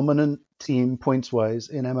most dominant team points wise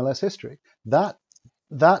in MLS history. That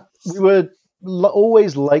we were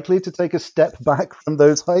always likely to take a step back from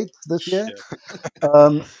those heights this year.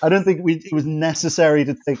 I don't think it was necessary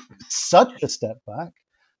to take such a step back,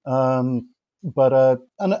 but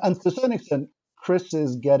and to a certain extent, Chris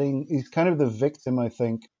he's kind of the victim, I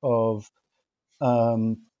think, of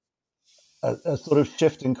a sort of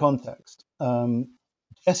shift in context.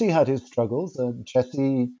 Jesse had his struggles.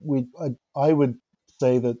 I would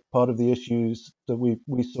say that part of the issues that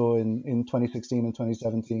we saw in 2016 and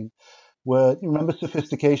 2017 were, you remember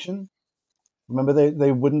sophistication? Remember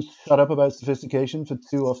they wouldn't shut up about sophistication for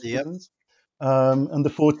 2 off seasons? And the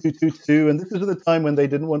 4-2-2-2, and this was at the time when they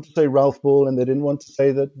didn't want to say Ralph Ball, and they didn't want to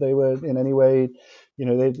say that they were in any way,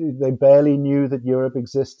 they barely knew that Europe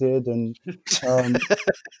existed, and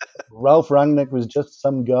Ralph Rangnick was just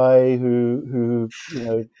some guy who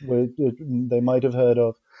they might have heard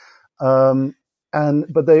of,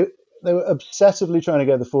 but they were obsessively trying to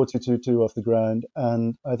get the 4-2-2-2 off the ground,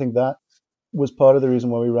 and I think that was part of the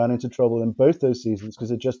reason why we ran into trouble in both those seasons,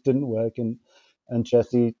 because it just didn't work, and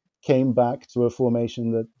Jesse came back to a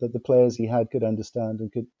formation that the players he had could understand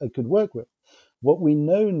and could work with. What we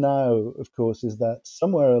know now, of course, is that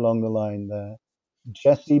somewhere along the line there,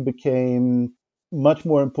 Jesse became much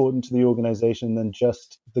more important to the organization than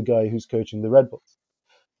just the guy who's coaching the Red Bulls.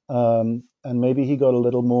 And maybe he got a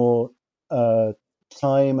little more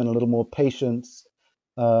time and a little more patience.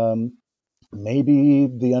 Maybe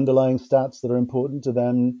the underlying stats that are important to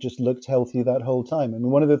them just looked healthy that whole time. I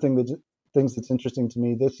mean, one of the things that's interesting to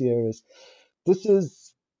me this year is this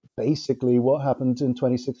is basically what happened in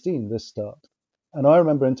 2016, this start. And I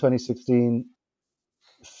remember in 2016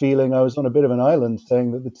 feeling I was on a bit of an island,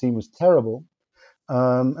 saying that the team was terrible.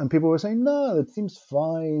 And people were saying, no, the team's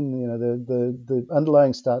fine. The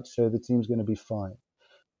underlying stats show the team's going to be fine.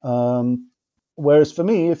 Whereas for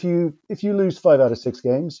me, if you lose 5 out of 6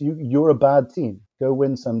 games, you're a bad team. Go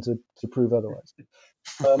win some to prove otherwise.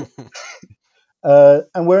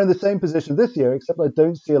 And we're in the same position this year, except I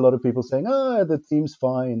don't see a lot of people saying, the team's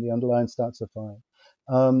fine, the underlying stats are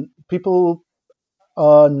fine. People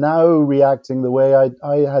are now reacting the way I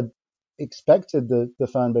had expected the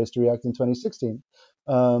fan base to react in 2016,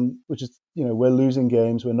 which is, we're losing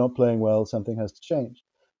games, we're not playing well, something has to change.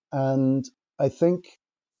 And I think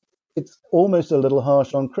it's almost a little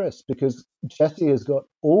harsh on Chris, because Jesse has got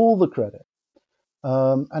all the credit.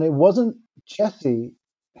 And it wasn't Jesse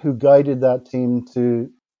who guided that team to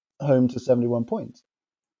home to 71 points.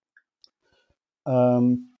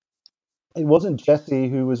 It wasn't Jesse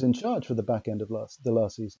who was in charge for the back end of the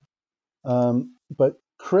last season. But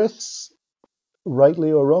Chris,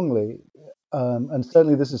 rightly or wrongly, and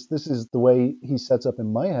certainly this is the way he sets up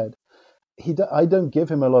in my head, I don't give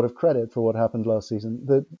him a lot of credit for what happened last season.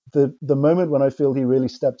 The moment when I feel he really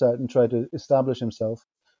stepped out and tried to establish himself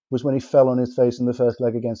was when he fell on his face in the first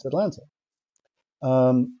leg against Atlanta.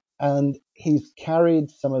 And he's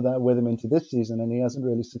carried some of that with him into this season, and he hasn't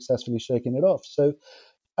really successfully shaken it off. So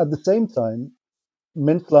at the same time,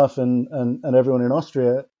 Mintzlaff and everyone in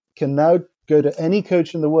Austria can now go to any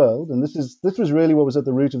coach in the world, and this was really what was at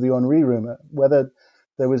the root of the Henry rumor, whether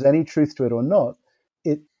there was any truth to it or not.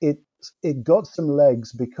 It got some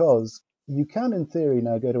legs because you can, in theory,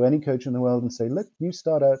 now go to any coach in the world and say, look, you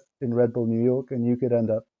start out in Red Bull New York and you could end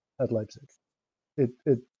up at Leipzig.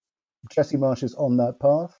 Jesse Marsch is on that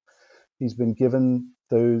path. He's been given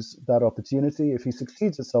that opportunity. If he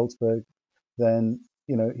succeeds at Salzburg, then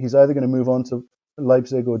he's either going to move on to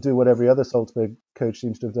Leipzig or do what every other Salzburg coach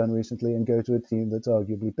seems to have done recently and go to a team that's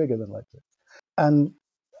arguably bigger than Leipzig. And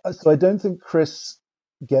so I don't think Chris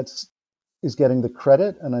is getting the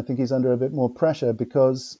credit, and I think he's under a bit more pressure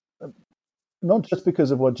because not just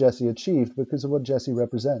because of what Jesse achieved, but because of what Jesse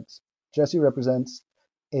represents. Jesse represents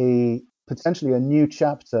potentially a new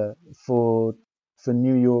chapter for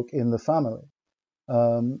New York in the family.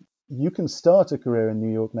 You can start a career in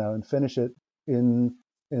New York now and finish it in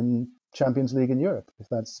Champions League in Europe if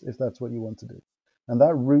that's what you want to do, and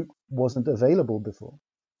that route wasn't available before.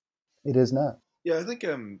 It is now. Yeah, I think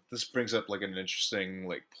this brings up like an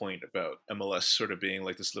interesting point about MLS sort of being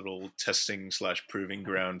like this little testing / proving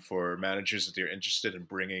ground for managers that they're interested in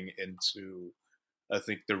bringing into, I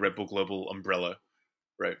think, the Red Bull Global umbrella,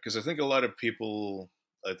 right? Because I think a lot of people,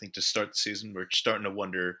 I think, to start the season, we're starting to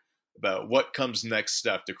wonder about what comes next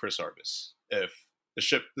after Chris Arbus. If the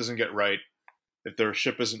ship doesn't get right, if their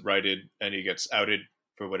ship isn't righted and he gets outed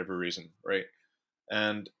for whatever reason, right?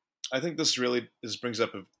 And I think this brings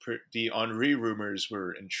up the Henry rumors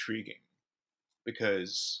were intriguing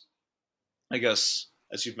because I guess,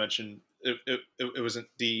 as you've mentioned, it wasn't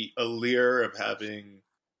the allure of having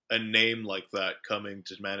a name like that coming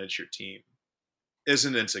to manage your team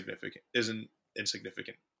isn't insignificant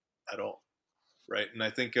at all, right? And I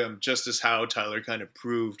think just as how Tyler kind of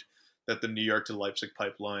proved that the New York to Leipzig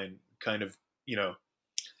pipeline kind of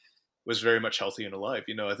was very much healthy and alive.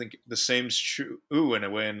 I think the same's true. In a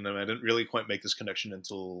way, and I didn't really quite make this connection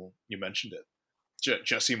until you mentioned it.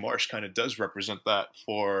 Jesse Marsch kind of does represent that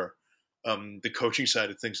for the coaching side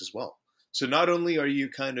of things as well. So not only are you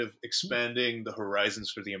kind of expanding the horizons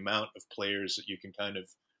for the amount of players that you can kind of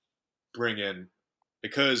bring in,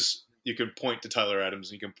 because you can point to Tyler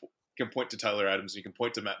Adams, and you can point to Tyler Adams, and you can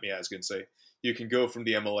point to Matt Miazga and say, you can go from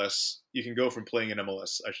the MLS, you can go from playing in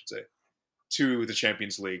MLS, I should say, to the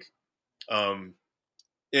Champions League.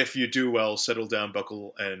 If you do well, settle down,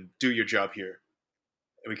 buckle, and do your job here,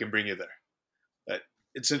 and we can bring you there.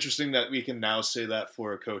 It's interesting that we can now say that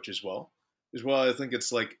for a coach as well. I think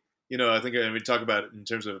it's I think when we talk about it in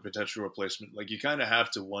terms of a potential replacement, you kind of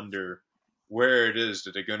have to wonder where it is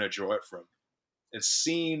that they're going to draw it from. It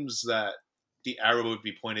seems that the arrow would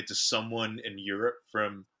be pointed to someone in Europe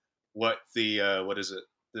from what the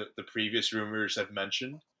previous rumors have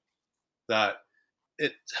mentioned, that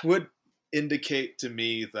it would indicate to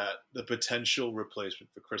me that the potential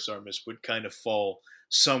replacement for Chris Armas would kind of fall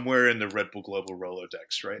somewhere in the Red Bull Global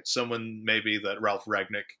Rolodex, right? Someone maybe that Ralf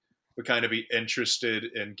Rangnick would kind of be interested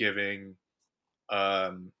in giving,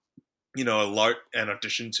 an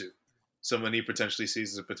audition to. Someone he potentially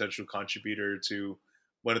sees as a potential contributor to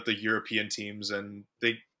one of the European teams, and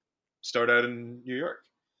they start out in New York.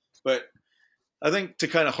 But I think to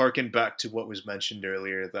kind of harken back to what was mentioned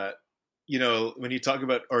earlier, that when you talk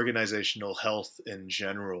about organizational health in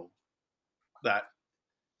general, that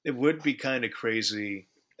it would be kind of crazy,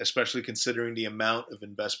 especially considering the amount of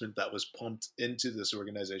investment that was pumped into this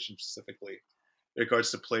organization specifically in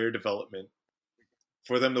regards to player development,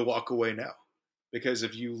 for them to walk away now. Because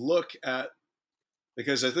if you look at,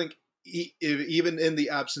 because I think even in the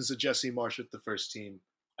absence of Jesse Marsch with the first team,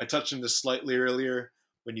 I touched on this slightly earlier,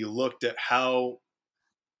 when you looked at how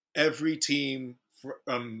every team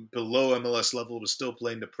from below MLS level was still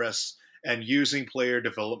playing the press and using player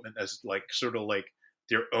development as sort of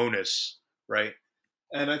their onus, right?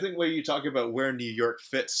 And I think when you talk about where New York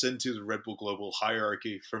fits into the Red Bull Global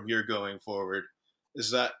hierarchy from here going forward,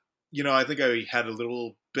 is that, I think I had a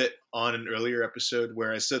little bit on an earlier episode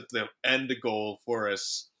where I said the end goal for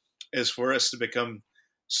us is for us to become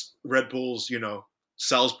Red Bull's,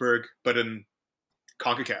 Salzburg, but in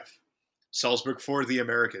CONCACAF. Salzburg for the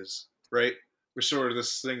Americas, right? We're sort of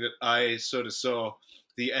this thing that I sort of saw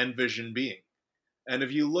the end vision being. And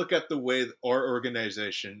if you look at the way that our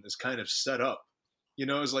organization is kind of set up,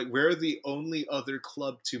 it's we're the only other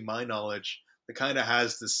club, to my knowledge, that kind of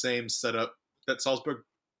has the same setup that Salzburg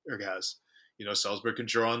has. Salzburg can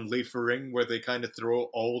draw on Liefering, where they kind of throw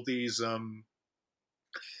all these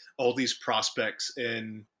prospects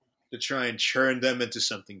in to try and churn them into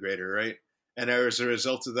something greater, right? And as a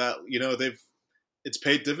result of that, it's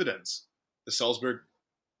paid dividends. The Salzburg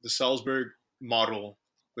model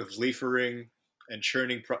with Liefering and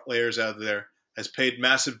churning players out of there has paid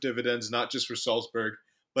massive dividends, not just for Salzburg,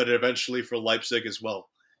 but eventually for Leipzig as well.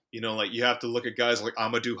 Like you have to look at guys like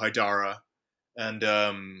Amadou Haidara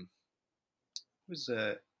and who's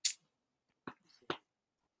that?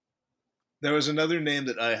 There was another name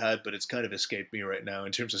that I had, but it's kind of escaped me right now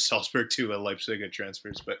in terms of Salzburg to Leipzig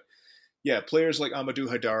transfers. But yeah, players like Amadou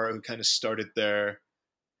Haidara, who kind of started there,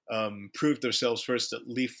 proved themselves first at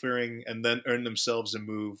Liefering, and then earned themselves a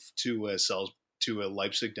move to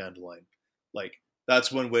Leipzig down the line. Like,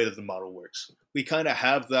 that's one way that the model works. We kind of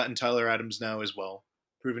have that in Tyler Adams now as well,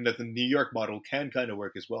 proving that the New York model can kind of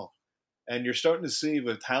work as well. And you're starting to see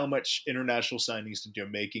with how much international signings that you're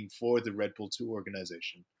making for the Red Bull 2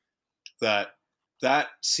 organization, that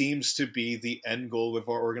seems to be the end goal of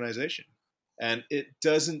our organization. And it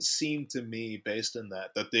doesn't seem to me, based on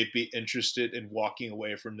that they'd be interested in walking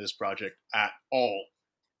away from this project at all,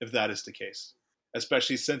 if that is the case.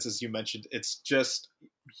 Especially since, as you mentioned, it's just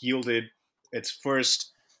yielded its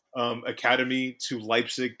first academy to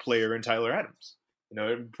Leipzig player in Tyler Adams.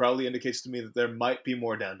 It probably indicates to me that there might be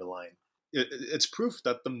more down the line. It's proof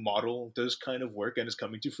that the model does kind of work and is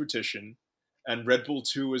coming to fruition. And Red Bull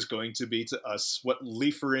 2 is going to be to us what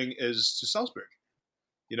Liefering is to Salzburg.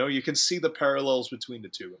 You can see the parallels between the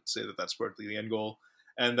two and say that that's partly the end goal.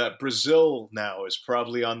 And that Brazil now is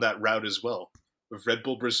probably on that route as well, with Red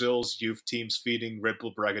Bull Brazil's youth teams feeding Red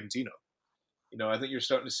Bull Bragantino. I think you're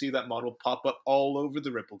starting to see that model pop up all over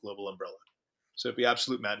the Red Bull global umbrella. So it'd be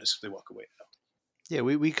absolute madness if they walk away now. Yeah,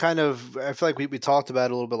 we kind of, I feel like we talked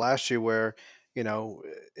about it a little bit last year where,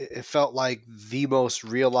 it felt like the most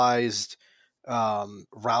realized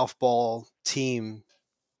Ralph Ball team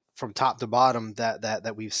from top to bottom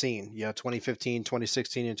that we've seen. 2015,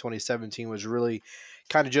 2016, and 2017 was really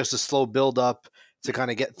kind of just a slow build up to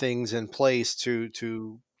kind of get things in place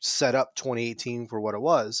to set up 2018 for what it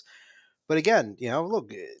was. But again,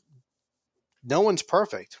 look, no one's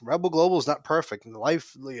perfect. Red Bull Global is not perfect.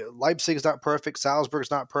 Leipzig is not perfect. Salzburg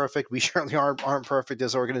is not perfect. We certainly aren't perfect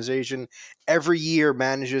as an organization. Every year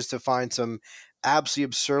manages to find some absolutely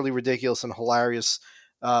absurdly ridiculous and hilarious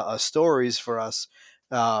stories for us.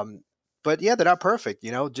 But yeah, they're not perfect.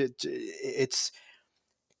 It's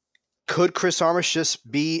could Chris Armish just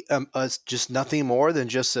be just nothing more than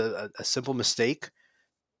just a simple mistake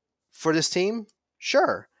for this team?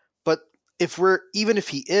 Sure, but even if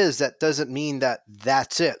he is, that doesn't mean that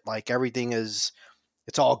that's it. Like everything is,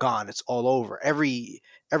 it's all gone. It's all over. Every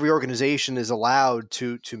organization is allowed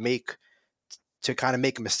to kind of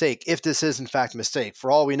make a mistake. If this is in fact a mistake, for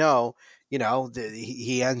all we know,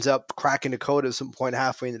 he ends up cracking the code at some point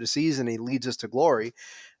halfway into the season. And he leads us to glory.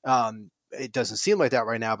 It doesn't seem like that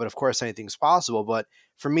right now, but of course anything's possible. But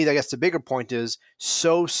for me, I guess the bigger point is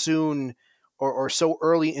so soon or so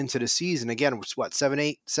early into the season. Again, it's what,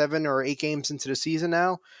 7 or 8 games into the season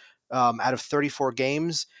now. Out of 34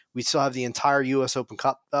 games, we still have the entire U.S. Open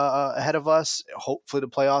Cup ahead of us. Hopefully the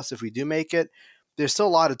playoffs if we do make it. There's still a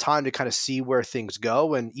lot of time to kind of see where things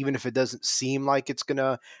go. And even if it doesn't seem like it's going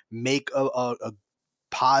to make a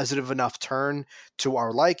positive enough turn to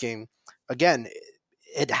our liking, again,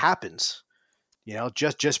 it happens.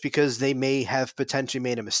 Just because they may have potentially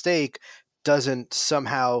made a mistake doesn't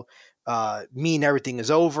somehow mean everything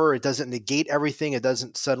is over. It doesn't negate everything. It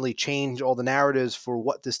doesn't suddenly change all the narratives for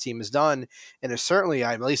what this team has done. And it certainly,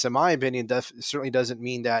 at least in my opinion, certainly doesn't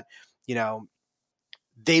mean that,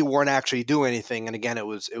 they weren't actually doing anything. And again, it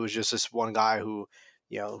was just this one guy who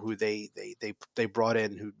they brought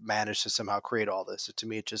in who managed to somehow create all this. So to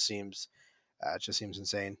me, it just seems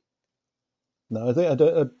insane. No,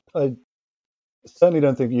 I certainly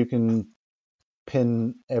don't think you can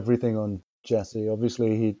pin everything on Jesse.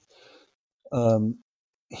 Obviously,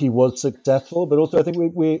 he was successful, but also I think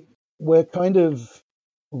we're kind of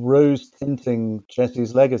rose tinting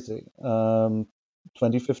Jesse's legacy.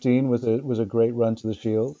 2015 was a great run to the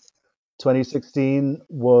Shield. 2016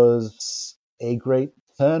 was a great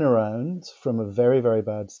turnaround from a very, very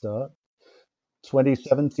bad start.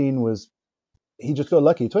 2017 he just got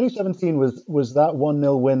lucky. 2017 was that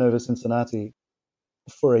 1-0 win over Cincinnati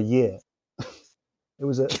for a year. It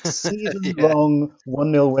was a season-long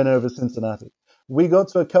 1-0 win over Cincinnati. We got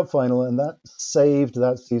to a cup final, and that saved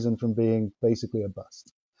that season from being basically a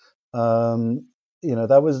bust.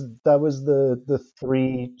 That was the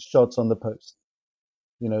 3 shots on the post.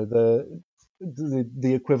 The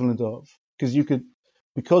equivalent of,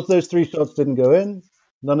 because those 3 shots didn't go in,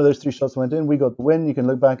 none of those 3 shots went in. We got the win. You can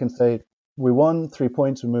look back and say we won, 3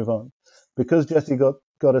 points, we move on. Because Jesse got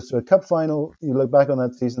us to a cup final, you look back on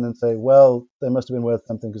that season and say, well, they must have been worth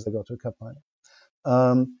something because they got to a cup final.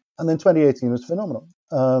 And then 2018 was phenomenal.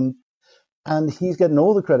 and he's getting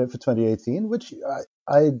all the credit for 2018, which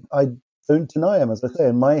I don't deny him. As I say,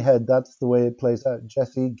 in my head, that's the way it plays out.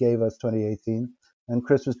 Jesse gave us 2018, and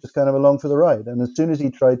Chris was just kind of along for the ride. And as soon as he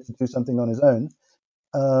tried to do something on his own,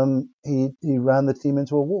 he ran the team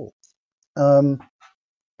into a wall.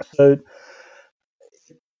 So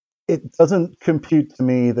it doesn't compute to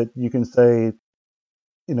me that you can say,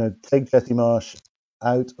 take Jesse Marsch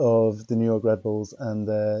out of the New York Red Bulls and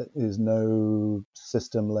there is no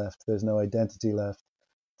system left. There's no identity left.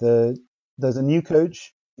 There's a new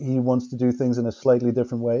coach. He wants to do things in a slightly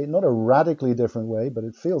different way, not a radically different way, but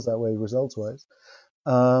it feels that way results-wise.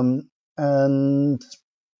 And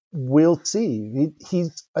we'll see.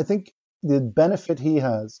 I think the benefit he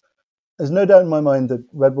has, there's no doubt in my mind that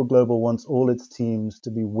Red Bull Global wants all its teams to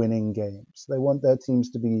be winning games. They want their teams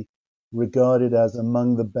to be regarded as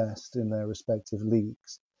among the best in their respective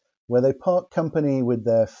leagues. Where they part company with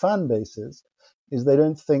their fan bases is they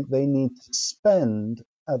don't think they need to spend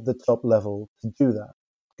at the top level to do that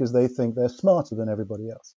because they think they're smarter than everybody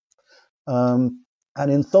else. And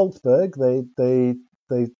in Salzburg, they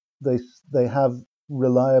have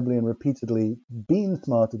reliably and repeatedly been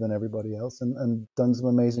smarter than everybody else and done some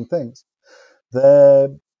amazing things. They're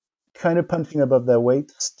kind of punching above their weight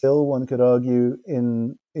still, one could argue,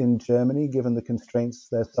 in Germany, given the constraints,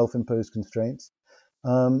 their self-imposed constraints.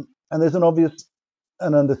 And there's an obvious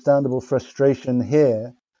and understandable frustration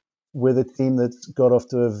here with a team that's got off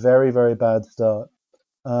to a very, very bad start.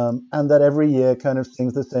 And that every year kind of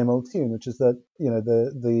sings the same old tune, which is that,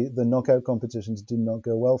 the knockout competitions do not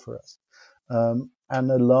go well for us. And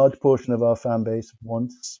a large portion of our fan base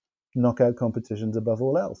wants knockout competitions above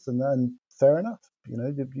all else. And then fair enough.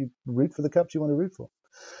 You root for the cups you want to root for.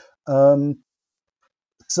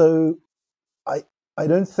 So I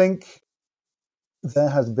don't think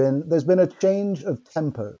there's been a change of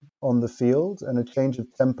tempo on the field and a change of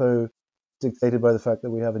tempo dictated by the fact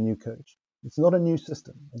that we have a new coach. It's not a new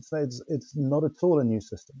system. It's not at all a new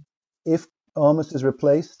system. If Armas is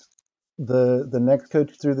replaced, the next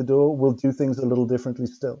coach through the door will do things a little differently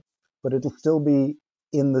still, but it'll still be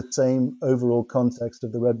in the same overall context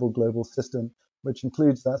of the Red Bull Global system, which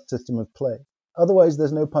includes that system of play. Otherwise,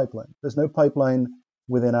 there's no pipeline. There's no pipeline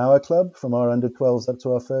within our club from our under 12s up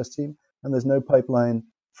to our first team, and there's no pipeline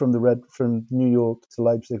from New York to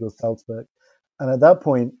Leipzig or Salzburg. And at that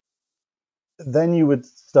point, then you would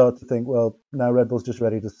start to think, well, now Red Bull's just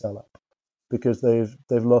ready to sell up because they've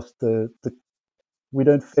lost we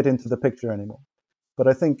don't fit into the picture anymore. But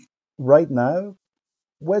I think right now,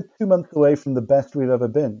 we're 2 months away from the best we've ever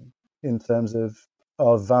been in terms of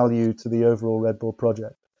our value to the overall Red Bull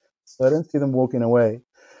project. So I don't see them walking away,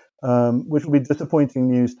 which will be disappointing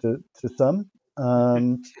news to some.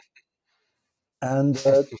 And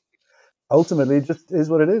ultimately, it just is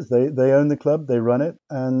what it is. They own the club, they run it,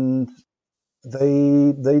 and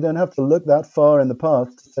they don't have to look that far in the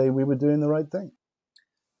past to say we were doing the right thing.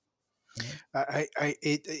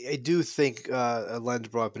 I do think Len's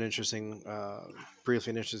brought up an interesting,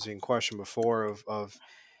 briefly an interesting question before of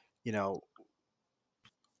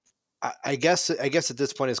I guess at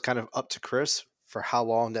this point it's kind of up to Chris for how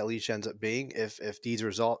long that leash ends up being. If these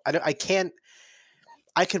result, I can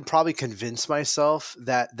probably convince myself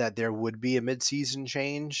that there would be a midseason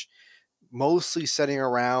change, mostly centered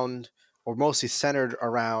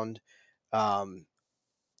around,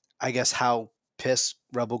 I guess how pissed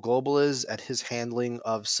Rebel Global is at his handling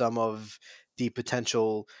of some of the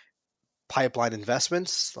potential pipeline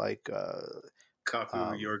investments, like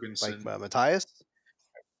Kaku, Jorgensen, like Matthias,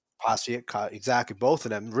 possibly exactly both of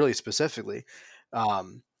them, really specifically.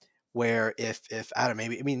 Where if Adam,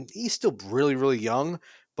 maybe, I mean, he's still really, really young,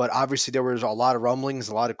 but obviously there was a lot of rumblings,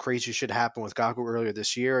 a lot of crazy shit happened with Kaku earlier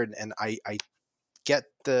this year, and I get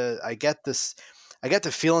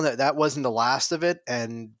the feeling that wasn't the last of it,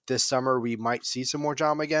 and this summer we might see some more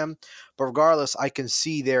Jam again. But regardless, I could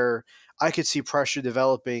see pressure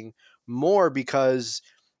developing more because,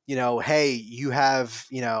 hey, you have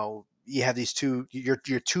these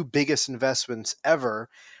your two biggest investments ever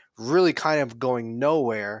really kind of going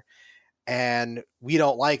nowhere, and we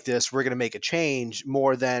don't like this. We're going to make a change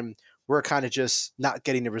more than we're kind of just not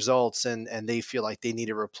getting the results, and they feel like they need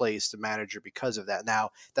to replace the manager because of that. Now,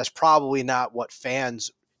 that's probably not what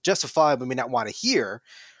fans justifiably may not want to hear,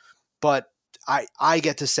 but I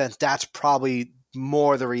get the sense that's probably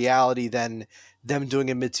more the reality than them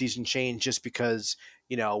doing a midseason change just because,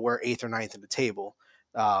 we're 8th or 9th in the table.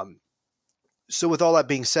 So with all that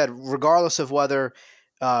being said, regardless of whether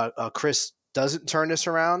Chris doesn't turn this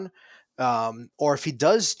around, or if he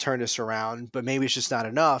does turn this around, but maybe it's just not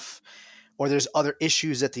enough, or there's other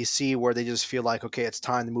issues that they see where they just feel like, okay, it's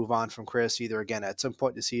time to move on from Chris, either again at some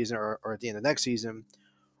point in the season or at the end of next season,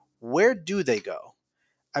 where do they go?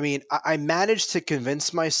 I mean, I managed to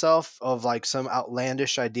convince myself of like some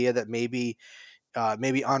outlandish idea that maybe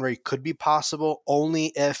Henry could be possible, only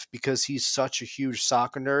if, because he's such a huge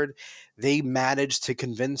soccer nerd, they managed to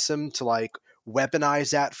convince him to like weaponize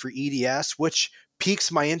that for EDS, which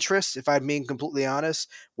piques my interest. If I'm being completely honest,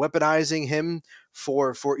 weaponizing him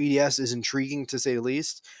for EDS is intriguing to say the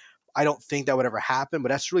least. I don't think that would ever happen, but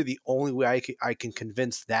that's really the only way I can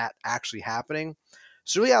convince that actually happening.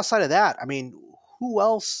 So really, outside of that, I mean, who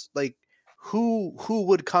else? Like, who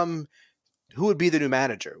would come? Who would be the new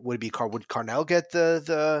manager? Would it be would Carnell get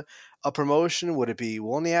the a promotion? Would it be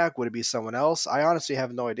Wozniak? Would it be someone else? I honestly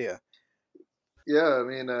have no idea. Yeah, I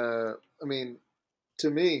mean, to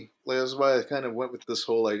me, like, that's why I kind of went with this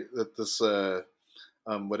whole like that this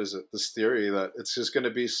what is it? This theory that it's just going to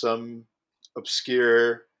be some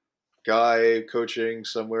obscure guy coaching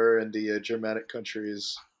somewhere in the Germanic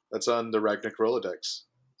countries that's on the Ragnick Rolodex.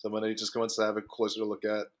 Someone he just wants to have a closer look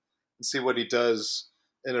at and see what he does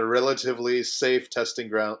in a relatively safe testing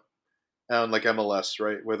ground like MLS,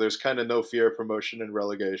 right? Where there's kind of no fear of promotion and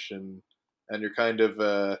relegation, and you're kind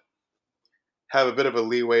of have a bit of a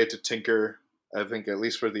leeway to tinker. I think at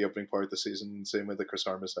least for the opening part of the season, same way that Chris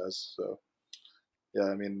Armas has. So yeah,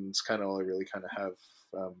 I mean it's kind of all I really kind of have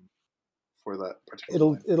for that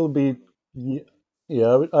particular. It'll be yeah.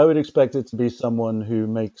 I would expect it to be someone who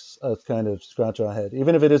makes us kind of scratch our head,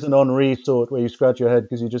 even if it is an Henri sort where you scratch your head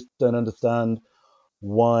because you just don't understand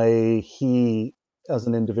why he, as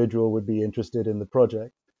an individual, would be interested in the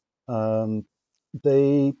project.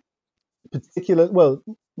 They well,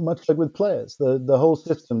 much like with players, the whole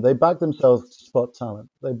system, they back themselves to spot talent.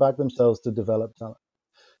 They back themselves to develop talent.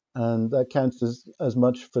 And that counts as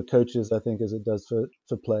much for coaches, I think, as it does for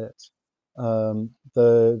players.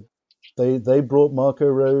 They brought Marco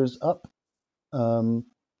Rose up and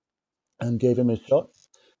gave him his shots,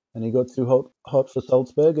 and he got too hot for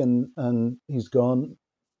Salzburg, and he's gone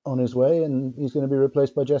on his way, and he's going to be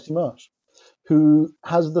replaced by Jesse Marsch, who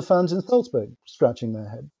has the fans in Salzburg scratching their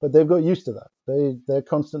head, but they've got used to that. They're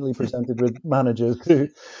constantly presented with managers who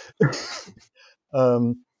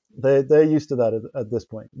they're used to that at this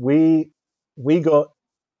point. We got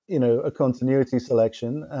a continuity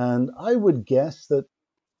selection, and I would guess that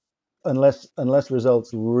unless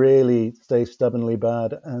results really stay stubbornly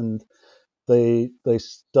bad and they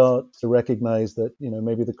start to recognize that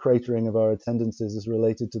maybe the cratering of our attendances is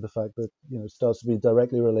related to the fact that it starts to be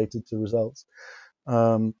directly related to results,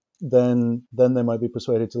 then they might be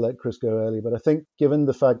persuaded to let Chris go early. But I think given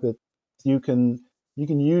the fact that you can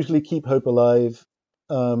usually keep hope alive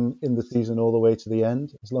in the season all the way to the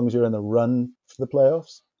end, as long as you're in the run for the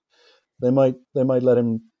playoffs, they might let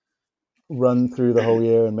him run through the whole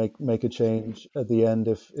year and make a change at the end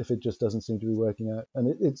if it just doesn't seem to be working out.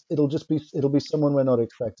 And it'll be someone we're not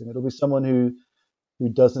expecting. It'll be someone who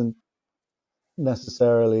doesn't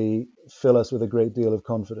necessarily fill us with a great deal of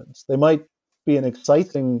confidence. They might be an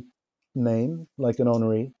exciting name like an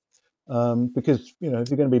Henri, because if you're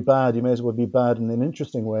going to be bad, you may as well be bad in an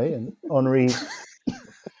interesting way. And Henri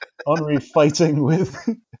fighting with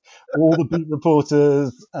all the beat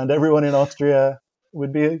reporters and everyone in Austria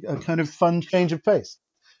would be a kind of fun change of pace.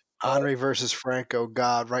 Henri versus Franco,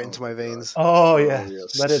 God, right into my veins. Oh,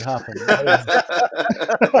 yes. Let it happen.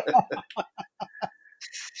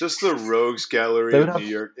 Just the rogues gallery in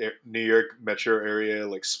New York metro area,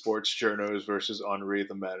 like sports journos versus Henri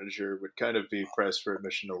the manager, would kind of be priced for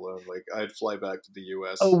admission alone. Like I'd fly back to the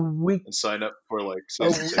US and sign up for like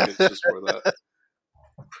season tickets just for that.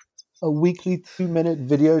 A weekly 2-minute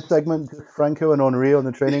video segment with Franco and Henri on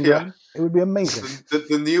the training ground. It would be amazing.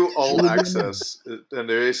 The new all access, and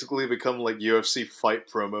they basically become like UFC fight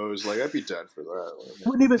promos. Like I'd be down for that.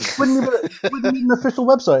 Wouldn't need an official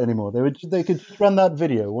website anymore. They could just run that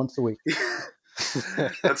video once a week.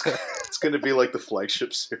 It's going to be like the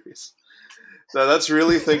flagship series. Now that's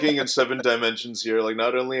really thinking in 7 dimensions here. Like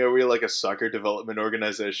not only are we like a soccer development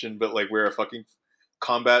organization, but like we're a fucking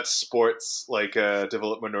combat sports like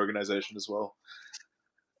development organization as well.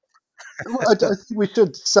 I think we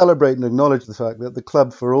should celebrate and acknowledge the fact that the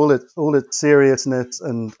club, for all its seriousness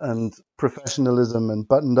and professionalism and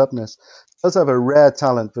buttoned upness, does have a rare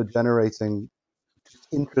talent for generating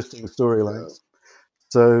interesting storylines.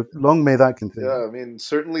 So long may that continue. Yeah, I mean,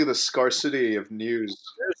 certainly the scarcity of news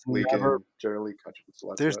leaking generally contributes a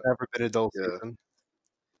lot. There's never been a dull season.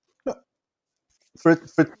 For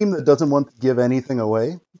a team that doesn't want to give anything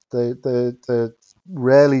away, there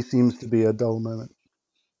rarely seems to be a dull moment.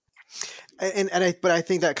 But I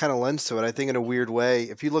think that kind of lends to it. I think in a weird way,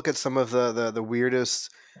 if you look at some of the weirdest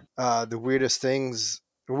things,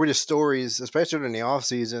 the weirdest stories, especially during the off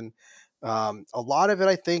season, a lot of it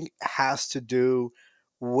I think has to do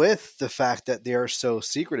with the fact that they are so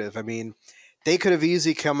secretive. I mean, they could have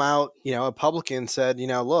easily come out, publicly and said,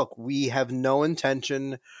 look, we have no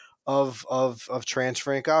intention of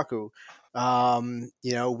transferring Kaku.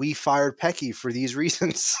 We fired Pecky for these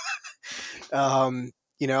reasons. um,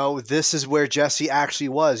 this is where Jesse actually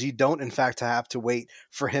was. You don't, in fact, have to wait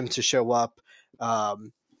for him to show up.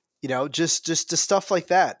 Um, just the stuff like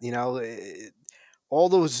that. All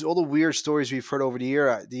the weird stories we've heard over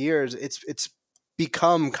the years. It's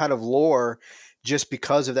become kind of lore just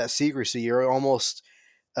because of that secrecy. You're almost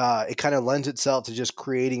it kind of lends itself to just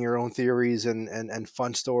creating your own theories and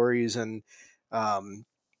fun stories and um,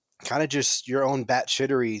 kind of just your own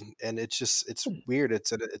batshittery, and it's weird.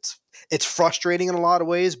 It's frustrating in a lot of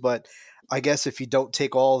ways, but I guess if you don't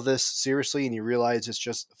take all of this seriously and you realize it's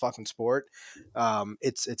just a fucking sport,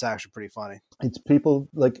 it's actually pretty funny. It's people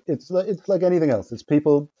it's like anything else. It's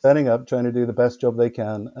people setting up, trying to do the best job they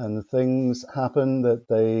can, and things happen that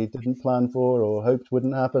they didn't plan for or hoped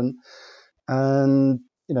wouldn't happen, and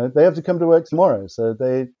they have to come to work tomorrow, so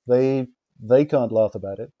they can't laugh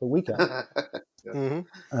about it, but we can. Yeah.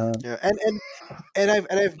 Mm-hmm. Yeah, and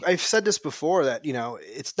I've said this before that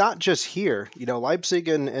it's not just here. Leipzig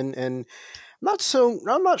and I'm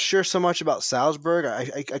not sure so much about Salzburg.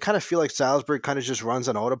 I kind of feel like Salzburg kind of just runs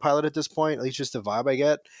on autopilot at this point. At least just the vibe I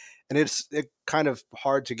get, and it's kind of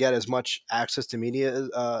hard to get as much access to media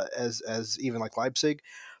as even like Leipzig.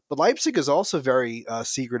 But Leipzig is also very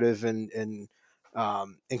secretive and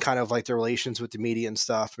kind of like the relations with the media and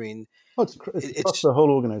stuff. I mean, it's across the whole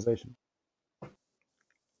organization.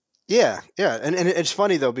 Yeah, and it's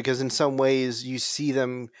funny though because in some ways you see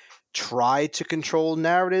them try to control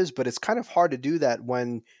narratives, but it's kind of hard to do that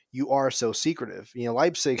when you are so secretive.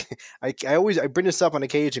 Leipzig. I bring this up on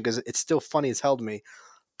occasion because it's still funny as hell to me.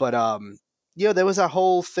 But there was a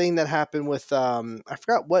whole thing that happened with I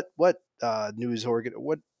forgot what news organ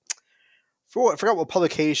I forgot what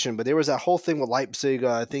publication, but there was that whole thing with Leipzig.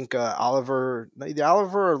 I think Oliver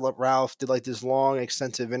or Ralph did like this long,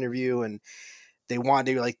 extensive interview, and they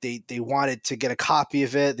wanted to get a copy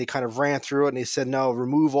of it. They kind of ran through it and they said, no,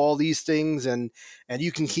 remove all these things and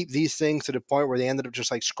you can keep these things, to the point where they ended up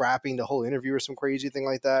just like scrapping the whole interview or some crazy thing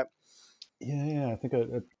like that. Yeah. I think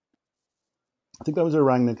that was a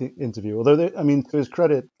Rangnick interview. Although, to his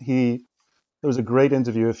credit, there was a great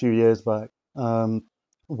interview a few years back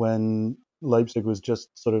when Leipzig was just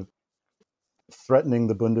sort of threatening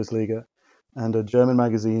the Bundesliga, and a German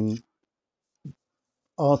magazine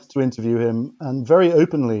asked to interview him and very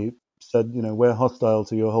openly said, we're hostile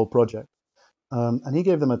to your whole project. And he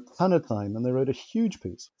gave them a ton of time, and they wrote a huge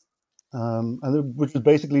piece, which was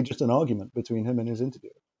basically just an argument between him and his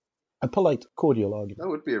interviewer. A polite, cordial argument. That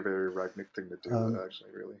would be a very Ragnick thing to do, actually,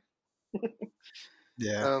 really.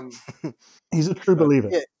 Yeah. He's a true believer.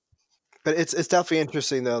 Yeah. But it's definitely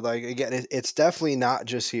interesting, though. Like, again, it's definitely not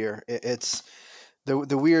just here. It's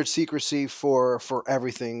the weird secrecy for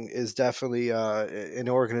everything is definitely an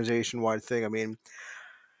organization-wide thing. I mean,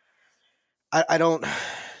 I don't.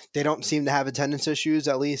 They don't seem to have attendance issues,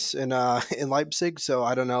 at least in Leipzig. So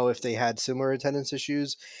I don't know if they had similar attendance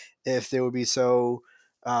issues, if they would be so,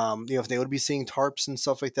 if they would be seeing tarps and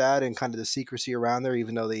stuff like that, and kind of the secrecy around there,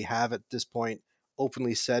 even though they have at this point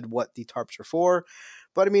openly said what the tarps are for.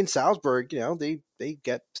 But I mean, Salzburg, they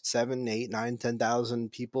get 7, 8, 9,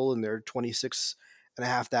 10,000 people in their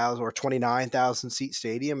 26,500 or 29,000 seat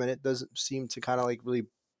stadium, and it doesn't seem to kind of like really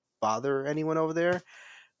bother anyone over there.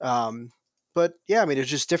 But yeah, I mean, there's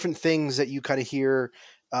just different things that you kind of hear.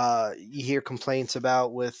 You hear complaints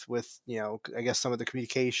about with I guess some of the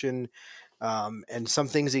communication, and some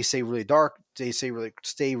things they say really dark. They say really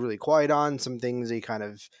stay really quiet on. Some things they kind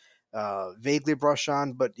of vaguely brush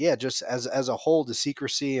on. But yeah, just as a whole, the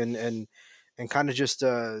secrecy and kind of just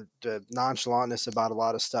the nonchalantness about a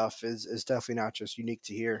lot of stuff is definitely not just unique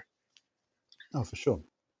to here. Oh, for sure.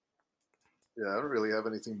 Yeah, I don't really have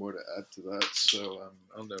anything more to add to that. So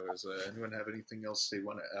I don't know. Does anyone have anything else they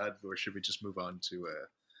want to add, or should we just move on to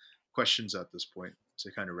questions at this point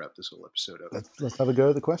to kind of wrap this whole episode up? Let's have a go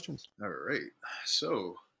at the questions. All right.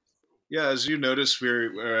 So, yeah, as you notice, we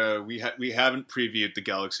haven't previewed the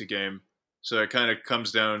Galaxy game, so it kind of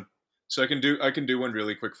comes down. So I can do one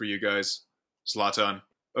really quick for you guys. Zlatan.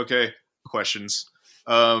 Okay. Questions.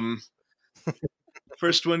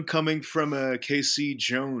 First one coming from KC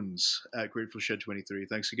Jones at Grateful Shed 23.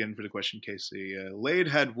 Thanks again for the question, KC. Lade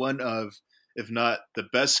had one of, if not the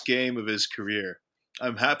best game of his career.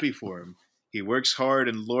 I'm happy for him. He works hard,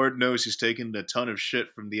 and Lord knows he's taken a ton of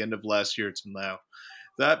shit from the end of last year till now.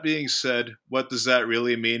 That being said, what does that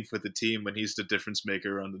really mean for the team when he's the difference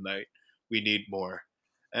maker on the night? We need more.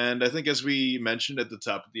 And I think, as we mentioned at the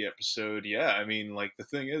top of the episode, yeah, I mean, like, the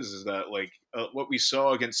thing is that, like, what we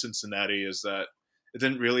saw against Cincinnati is that it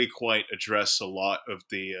didn't really quite address a lot of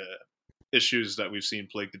the issues that we've seen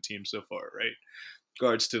plague the team so far, right?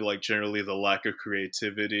 Regards to, like, generally the lack of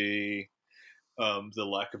creativity, the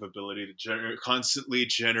lack of ability to constantly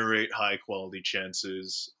generate high quality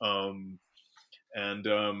chances, and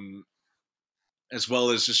as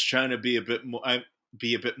well as just trying to be a bit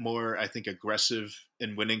more, I think, aggressive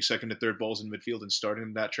in winning second and third balls in midfield and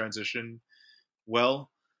starting that transition well.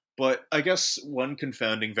 But I guess one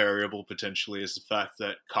confounding variable potentially is the fact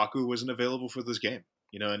that Kaku wasn't available for this game.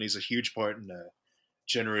 And he's a huge part in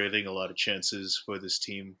generating a lot of chances for this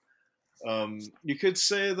team. You could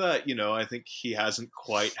say that, I think he hasn't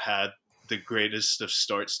quite had the greatest of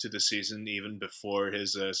starts to the season, even before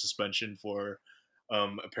his suspension for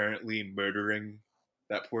apparently murdering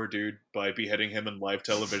that poor dude by beheading him on live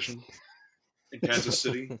television in Kansas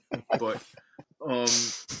City. But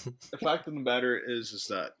the fact of the matter is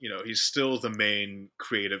that he's still the main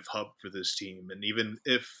creative hub for this team, and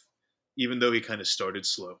even though he kind of started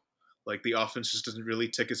slow, like, the offense just doesn't really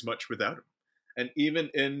tick as much without him. And even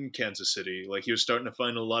in Kansas City, like, he was starting to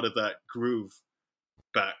find a lot of that groove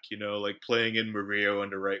back, like playing in Murillo on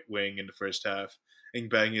the right wing in the first half and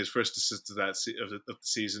banging his first assist of the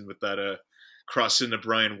season with that cross into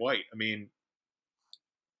Brian White. I mean,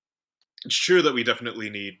 it's true that we definitely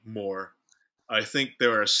need more. I think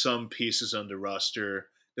there are some pieces on the roster,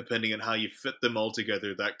 depending on how you fit them all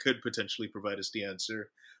together, that could potentially provide us the answer.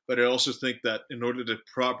 But I also think that in order to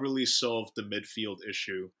properly solve the midfield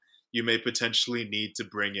issue, you may potentially need to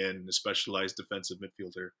bring in a specialized defensive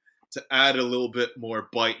midfielder to add a little bit more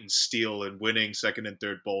bite and steel in winning second and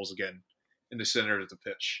third balls again in the center of the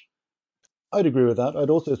pitch. I'd agree with that. I'd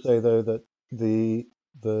also say, though, that the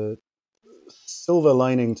silver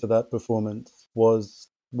lining to that performance was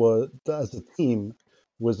as a team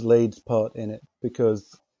was Lade's part in it,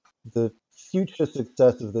 because the future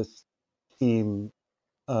success of this team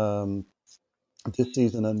this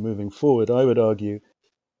season and moving forward, I would argue,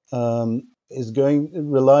 relies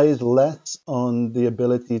less on the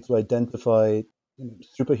ability to identify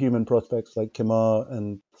superhuman prospects like Kemar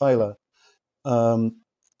and Tyler, and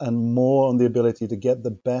more on the ability to get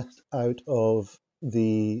the best out of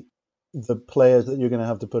the players that you're going to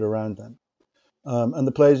have to put around them, and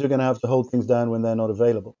the players you're going to have to hold things down when they're not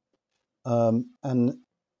available. And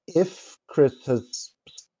if Chris has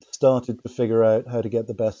started to figure out how to get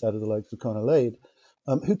the best out of the likes of Connor Lade,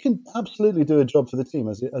 who can absolutely do a job for the team,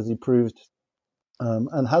 as he proved,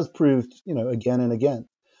 and has proved, again and again.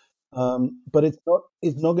 But it's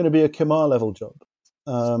not going to be a Kemar level job.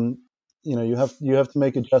 You have to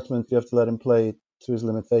make adjustments. You have to let him play to his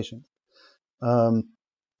limitations.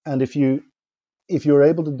 And if you're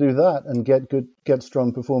able to do that and get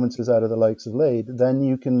strong performances out of the likes of Lade, then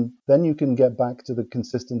you can get back to the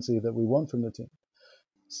consistency that we want from the team.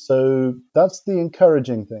 So that's the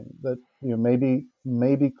encouraging thing, that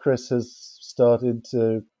maybe Chris has started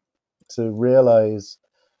to realize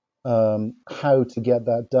how to get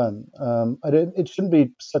that done. It shouldn't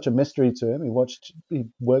be such a mystery to him. He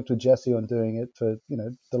worked with Jesse on doing it for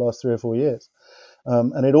the last 3 or 4 years,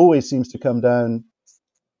 and it always seems to come down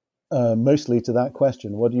mostly to that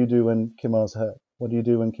question: what do you do when Kimar's hurt? What do you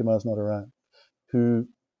do when Kimar's not around? Who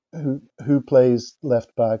plays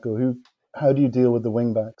left back, or how do you deal with the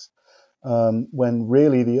wing backs? When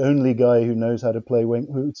really the only guy who knows how to play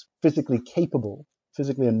who's physically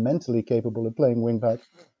and mentally capable of playing wing back,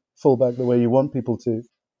 full back the way you want people to,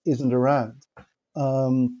 isn't around.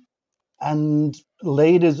 And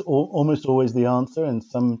Lade is almost always the answer in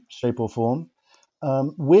some shape or form.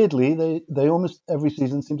 Weirdly, they almost every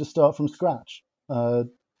season seem to start from scratch,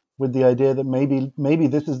 with the idea that maybe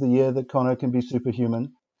this is the year that Connor can be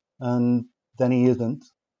superhuman, and then he isn't,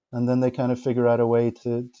 and then they kind of figure out a way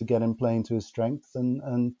to get him playing to his strengths,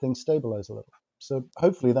 and things stabilize a little. So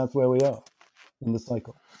hopefully that's where we are in the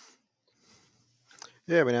cycle.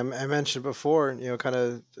 Yeah, I mean, I mentioned before, kind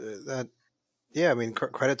of that. Yeah, I mean,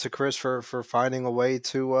 credit to Chris for finding a way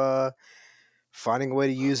to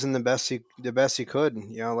use him the best he could.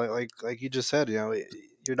 Like you just said,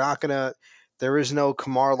 you're not gonna. There is no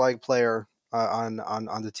Kamar like player on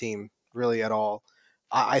the team really at all.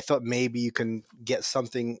 I thought maybe you can get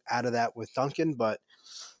something out of that with Duncan, but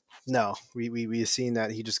no, we've seen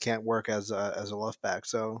that he just can't work as a left back.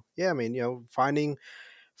 So yeah, I mean,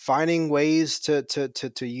 finding ways to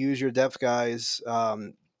use your depth guys,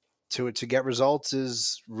 to get results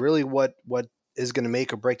is really what is going to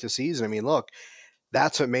make or break the season. I mean, look,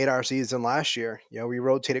 that's what made our season last year. You know, we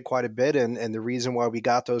rotated quite a bit, and the reason why we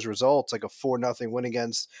got those results, like a 4-0 win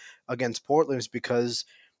against Portland, is because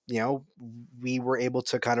we were able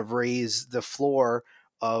to kind of raise the floor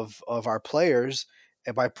of our players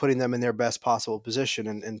by putting them in their best possible position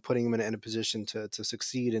and putting them in a position to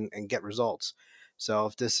succeed and get results. So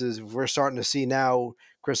if we're starting to see now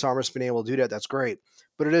Chris Armas been able to do that, that's great.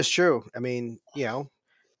 But it is true. I mean,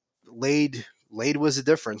 Lade was the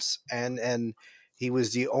difference, and he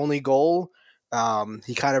was the only goal.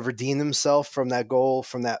 He kind of redeemed himself from that goal,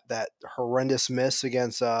 from that horrendous miss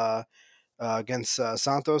against Santos,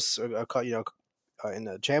 in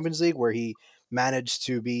the Champions League, where he managed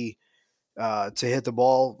to hit the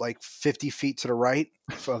ball like 50 feet to the right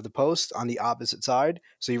of the post on the opposite side.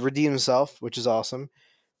 So he redeemed himself, which is awesome.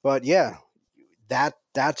 But yeah,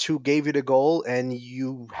 that's who gave you the goal, and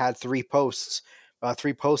you had three post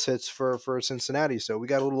hits for Cincinnati. So we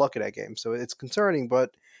got a little lucky that game. So it's concerning,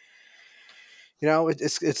 but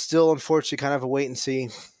it's still unfortunately kind of a wait and see.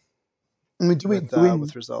 I mean,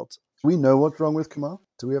 with results. Do we know what's wrong with Kamal?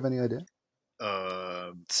 Do we have any idea?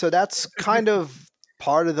 So that's kind of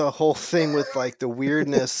part of the whole thing with like the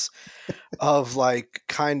weirdness of like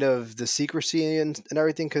kind of the secrecy and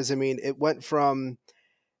everything. Because I mean, it went from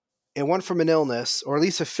an illness, or at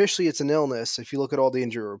least officially it's an illness if you look at all the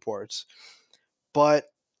injury reports. And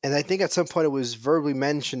I think at some point it was verbally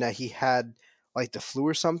mentioned that he had like the flu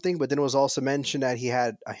or something, but then it was also mentioned that he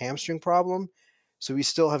had a hamstring problem. So we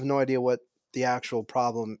still have no idea what the actual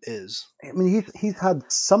problem is. I mean, he's had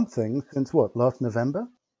something since what, last November?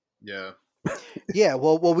 Yeah. Yeah,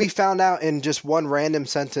 well, we found out in just one random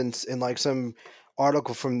sentence in like some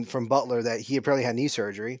article from Butler that he apparently had knee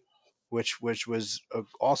surgery, which was an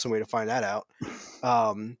awesome way to find that out.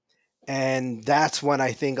 And that's when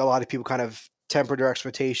I think a lot of people kind of tempered their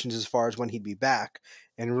expectations as far as when he'd be back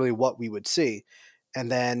and really what we would see.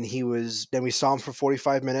 And then we saw him for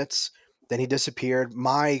 45 minutes. Then he disappeared.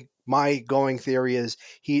 My going theory is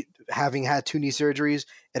he, having had 2 knee surgeries,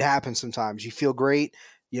 it happens sometimes. You feel great,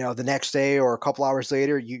 the next day or a couple hours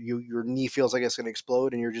later, your knee feels like it's going to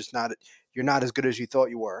explode, and you're not as good as you thought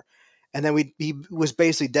you were. And then he was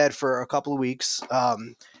basically dead for a couple of weeks.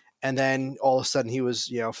 And then all of a sudden he was,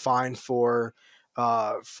 fine for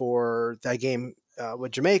that game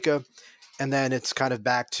with Jamaica. And then it's kind of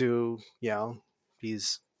back to,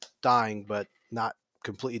 he's dying, but not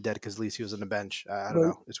completely dead, because at least he was on the bench. I don't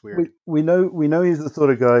know. It's weird. We know he's the sort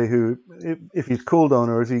of guy who, if he's called on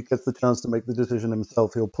or if he gets the chance to make the decision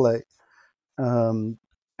himself, he'll play. And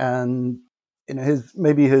his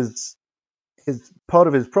part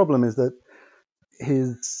of his problem is that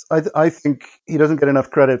I think he doesn't get enough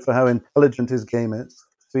credit for how intelligent his game is.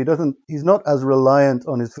 So he's not as reliant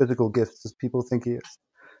on his physical gifts as people think he is.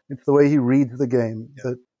 It's the way he reads the game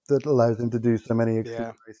that allows him to do so many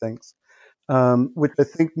extraordinary things. Which I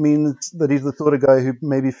think means that he's the sort of guy who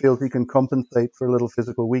maybe feels he can compensate for a little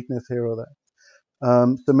physical weakness here or there.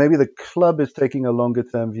 So maybe the club is taking a longer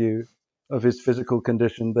term view of his physical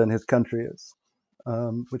condition than his country is,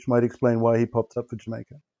 which might explain why he popped up for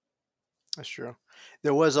Jamaica. That's true.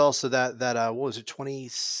 There was also that what was it,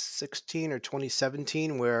 2016 or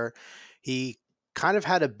 2017, where he kind of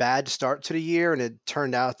had a bad start to the year, and it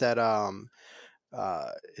turned out that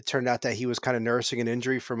he was kind of nursing an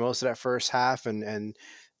injury for most of that first half, and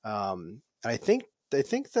I think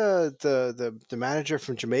the manager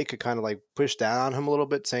from Jamaica kind of like pushed down on him a little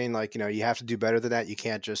bit, saying like, you have to do better than that. You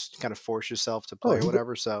can't just kind of force yourself to play or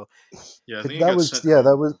whatever. So yeah, I think that was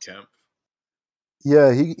camp.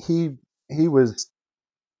 Yeah, he was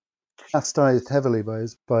chastised heavily by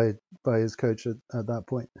his coach at that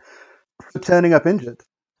point for turning up injured.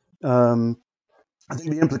 I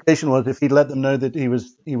think the implication was if he'd let them know that he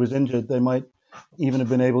was injured, they might even have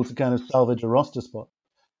been able to kind of salvage a roster spot.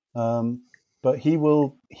 But he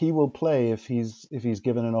will play if he's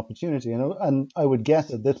given an opportunity. And I would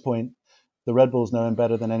guess at this point, the Red Bulls know him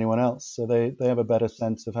better than anyone else, so they have a better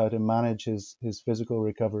sense of how to manage his physical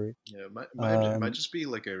recovery. Yeah, it might just be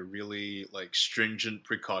like a really like stringent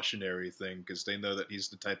precautionary thing, because they know that he's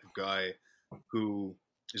the type of guy who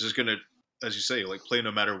is just gonna, as you say, like play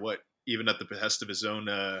no matter what, even at the behest of his own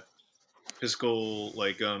physical,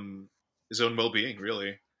 like his own well-being,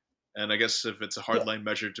 really. And I guess if it's a hardline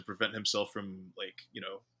measure to prevent himself from like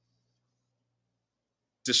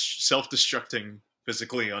self-destructing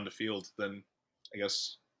physically on the field, then I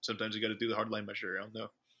guess sometimes you got to do the hardline measure. I don't know,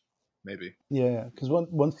 maybe. Yeah, because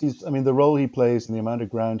once the role he plays and the amount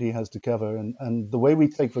of ground he has to cover, and the way we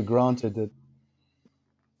take for granted that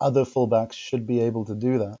other fullbacks should be able to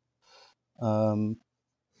do that.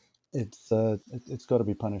 it's got to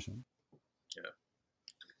be punishing.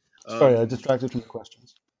 Yeah. Sorry, I distracted from the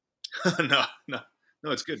questions. No, no,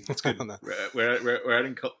 no. It's good. It's good. No. We're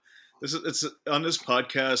adding. This is it's on this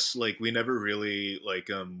podcast. Like we never really like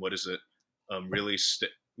what is it? Really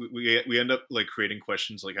we end up like creating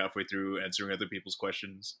questions like halfway through answering other people's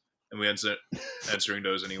questions, and we end up answering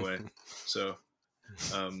those anyway. So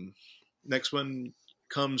next one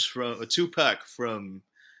comes from a 2-pack from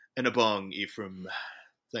Enabong Ephraim.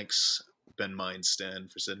 Thanks, Ben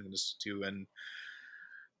Mindstan, for sending this to. And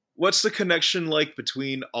what's the connection like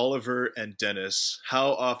between Oliver and Dennis?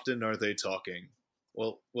 How often are they talking?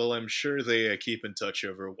 Well, I'm sure they keep in touch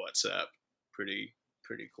over WhatsApp pretty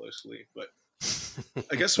closely. But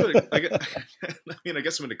I guess I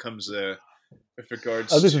guess when it comes with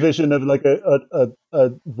regards This to vision of like a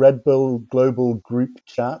Red Bull global group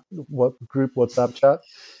chat, WhatsApp chat,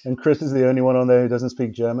 and Chris is the only one on there who doesn't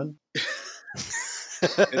speak German.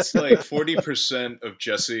 it's like 40% of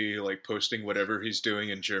Jesse like posting whatever he's doing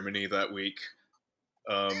in Germany that week.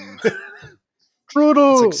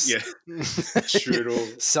 Trudel! It's like, yeah,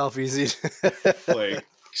 strudel. Selfies. Like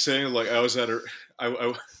saying like I was at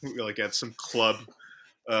I like at some club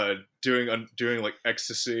doing like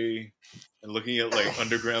ecstasy and looking at like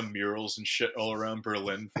underground murals and shit all around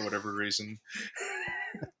Berlin for whatever reason.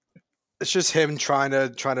 It's just him trying to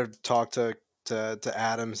talk to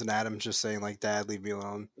Adams, and Adams just saying like, "Dad, leave me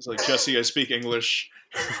alone." It's like, Jesse, I speak English.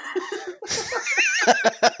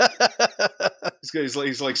 He's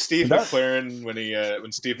like Steve McLaren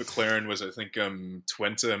when Steve McLaren was, I think,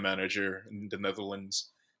 Twente manager in the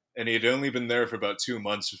Netherlands, and he had only been there for about 2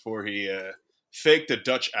 months before he faked a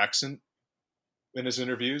Dutch accent in his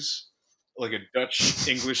interviews, like a Dutch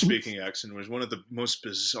English speaking accent. It was one of the most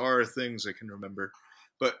bizarre things I can remember.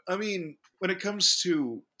 But I mean, when it comes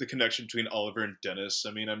to the connection between Oliver and Dennis,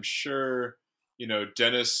 I mean, I'm sure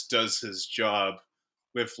Dennis does his job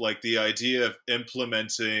with like the idea of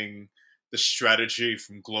implementing the strategy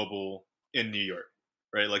from Global in New York,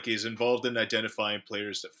 right? Like he's involved in identifying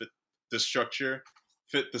players that fit the structure,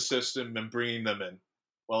 fit the system, and bringing them in,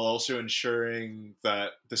 while also ensuring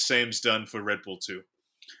that the same's done for Red Bull too.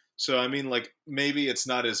 So I mean, like maybe it's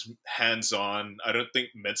not as hands-on. I don't think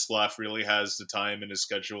Mitzlaff really has the time in his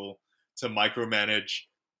schedule to micromanage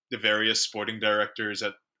the various sporting directors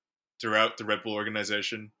throughout the Red Bull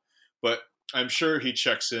organization, but I'm sure he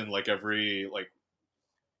checks in like every like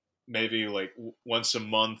maybe like once a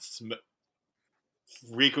month,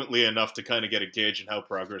 frequently enough to kind of get a gauge on how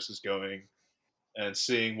progress is going and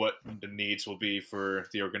seeing what the needs will be for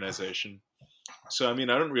the organization. So I mean,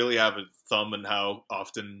 I don't really have a thumb on how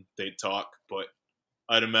often they talk, but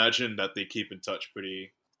I'd imagine that they keep in touch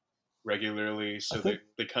pretty regularly, so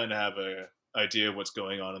they kind of have a idea of what's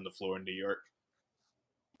going on the floor in New York.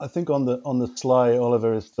 I think on the sly,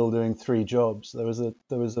 Oliver is still doing 3 jobs. There was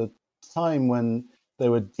a time when they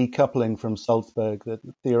were decoupling from Salzburg that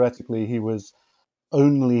theoretically he was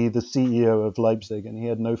only the CEO of Leipzig and he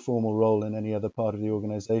had no formal role in any other part of the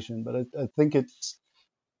organization. But I think it's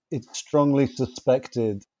strongly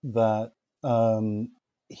suspected that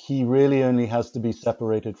he really only has to be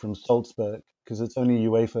separated from Salzburg because it's only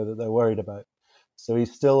UEFA that they're worried about. So he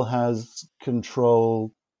still has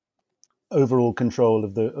overall control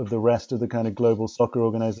of the rest of the kind of global soccer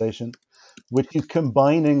organization, which he's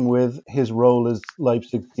combining with his role as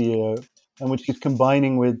Leipzig CEO, and which he's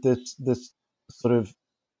combining with this sort of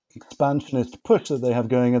expansionist push that they have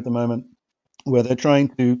going at the moment, where they're trying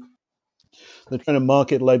to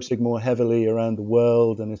market Leipzig more heavily around the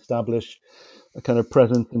world and establish a kind of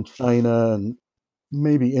presence in China and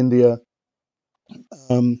maybe India.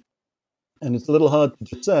 And it's a little hard to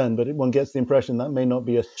discern, but one gets the impression that may not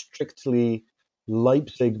be a strictly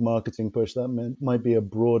Leipzig marketing push. That might be a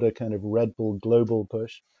broader kind of Red Bull global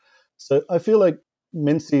push. So I feel like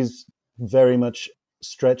Mincy's very much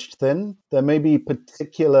stretched thin. There may be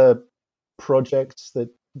particular projects that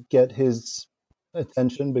get his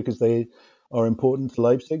attention because they are important to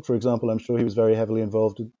Leipzig. For example, I'm sure he was very heavily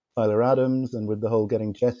involved with Tyler Adams and with the whole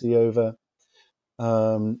getting Jesse over.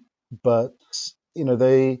 But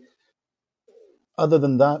other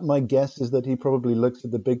than that, my guess is that he probably looks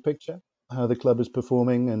at the big picture, how the club is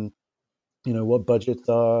performing, and what budgets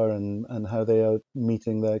are, and how they are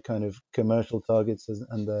meeting their kind of commercial targets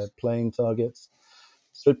and their playing targets.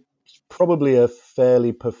 So it's probably a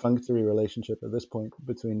fairly perfunctory relationship at this point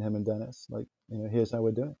between him and Dennis. Like, here's how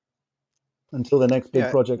we're doing until the next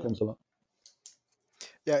big project comes along.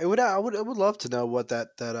 Yeah, I would love to know what that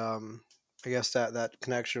I guess that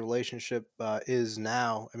connection relationship is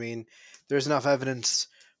now. I mean, there's enough evidence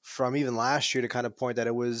from even last year to kind of point that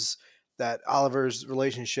that Oliver's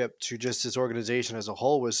relationship to just his organization as a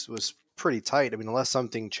whole was pretty tight. I mean, unless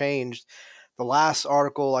something changed, the last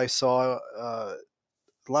article I saw,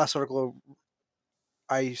 the last article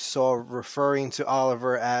I saw referring to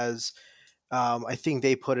Oliver as, I think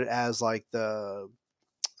they put it as like uh,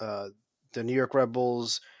 the New York Red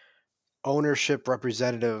Bulls ownership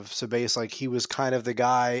representative. So basically, like, he was kind of the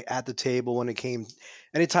guy at the table when it came.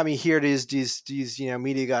 Anytime you hear these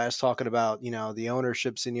media guys talking about the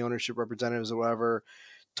ownerships and the ownership representatives or whatever,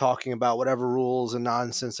 talking about whatever rules and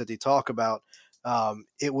nonsense that they talk about,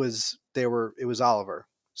 it was Oliver.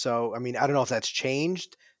 So I mean, I don't know if that's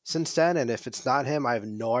changed since then, and if it's not him, I have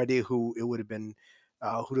no idea who it would have been,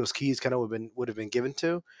 who those keys kind of would have been given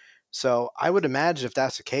to. So I would imagine if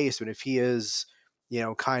that's the case, and if he is,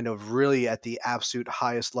 kind of really at the absolute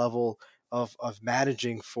highest level of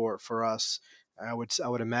managing for us, I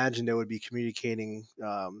would imagine they would be communicating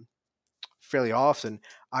fairly often.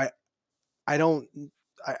 I I don't.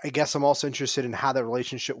 I guess I'm also interested in how that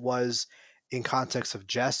relationship was in context of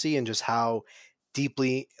Jesse and just how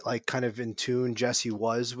deeply, like, kind of in tune Jesse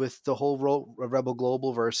was with the whole Rebel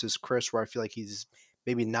Global versus Chris, where I feel like he's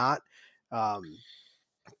maybe not. Um,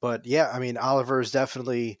 but yeah, I mean, Oliver is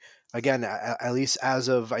definitely, again, at least as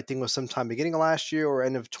of, I think it was sometime beginning of last year or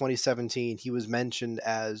end of 2017, he was mentioned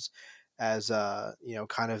as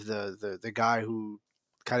kind of the guy who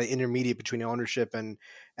kind of intermediate between the ownership and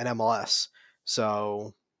MLS.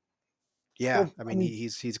 So yeah, Well, I I mean, mean,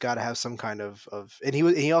 he's got to have some kind of, and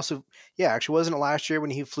he also, yeah, actually, wasn't it last year when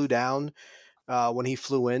he flew down, when he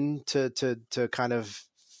flew in to kind of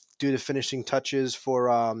do the finishing touches for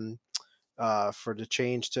the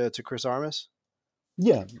change to Chris Armas?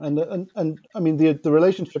 yeah, and I mean the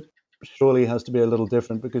relationship surely has to be a little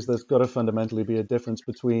different because there's got to fundamentally be a difference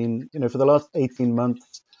between, for the last 18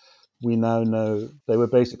 months we now know they were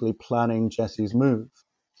basically planning Jesse's move,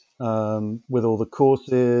 with all the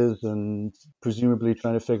courses and presumably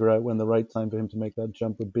trying to figure out when the right time for him to make that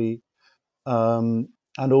jump would be. Um,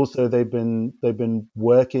 and also they've been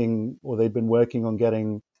working on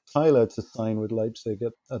getting Tyler to sign with Leipzig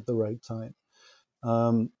at the right time.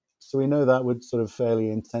 Um, so we know that would sort of fairly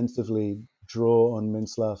intensively draw on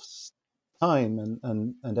Minslav's time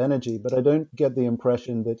and energy, but I don't get the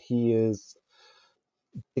impression that he is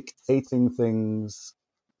dictating things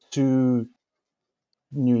to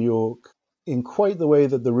New York in quite the way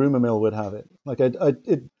that the rumor mill would have it. Like,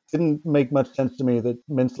 it didn't make much sense to me that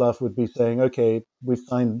Minslav would be saying, "Okay, we've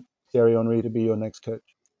signed Thierry Henry to be your next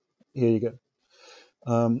coach. Here you go."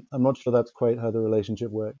 I'm not sure that's quite how the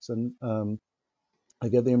relationship works, and I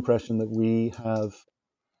get the impression that we have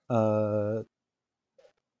uh,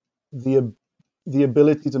 the the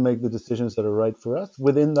ability to make the decisions that are right for us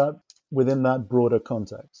within that broader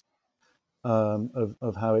context,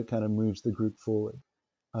 of how it kind of moves the group forward.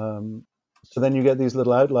 Um, so then you get these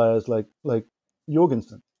little outliers like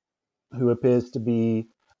Jorgensen, who appears to be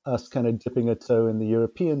us kind of dipping a toe in the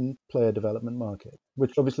European player development market,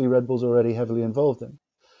 which obviously Red Bull's already heavily involved in.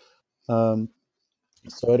 Um,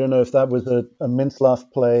 so I don't know if that was a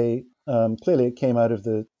Minslav play. Clearly, it came out of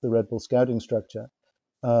the Red Bull scouting structure,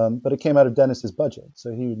 but it came out of Dennis's budget,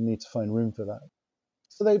 so he would need to find room for that.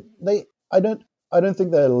 So they I don't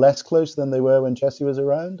think they're less close than they were when Jesse was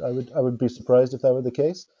around. I would be surprised if that were the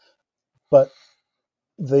case. But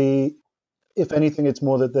the if anything, it's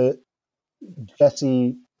more that the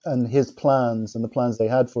Jesse and his plans and the plans they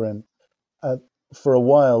had for him, uh, for a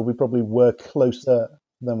while we probably were closer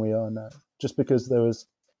than we are now, just because there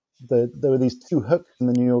were these two hooks in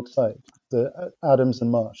the New York side, the Adams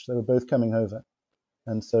and Marsh. They were both coming over,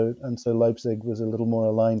 and so Leipzig was a little more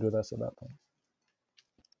aligned with us at that point.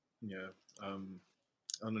 Yeah. Um,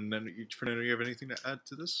 and then, Fernando, you have anything to add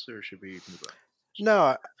to this, or should we move on?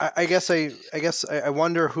 No, I guess I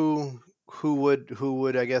wonder who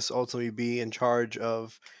would I guess ultimately be in charge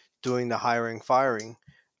of doing the hiring firing,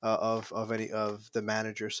 of any of the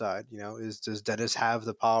manager side. Does Dennis have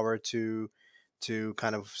the power to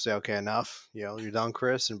kind of say, okay, enough, you're done,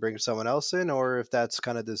 Chris, and bring someone else in, or if that's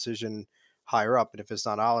kind of decision higher up, and if it's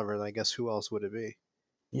not Oliver, then I guess who else would it be?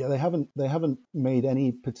 Yeah, they haven't made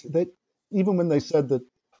any. Even when they said that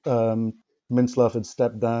Minslav had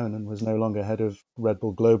stepped down and was no longer head of Red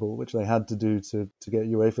Bull Global, which they had to do to get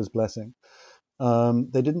UEFA's blessing,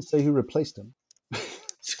 they didn't say who replaced him.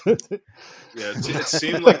 Yeah, it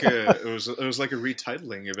seemed like it was like a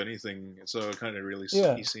retitling of anything. So it kind of really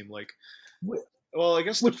Yeah, he seemed like, well, I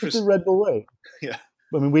guess which is the Red Bull way. yeah.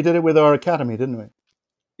 I mean, we did it with our academy, didn't we?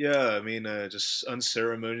 Yeah, I mean, just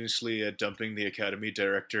unceremoniously dumping the academy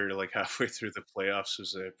director like halfway through the playoffs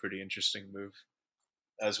was a pretty interesting move.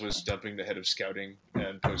 As was dumping the head of scouting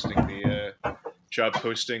and posting job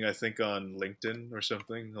posting, I think on LinkedIn or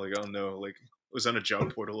something. Like I don't know, like it was on a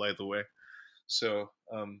job portal either way. So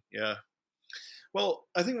yeah. Well,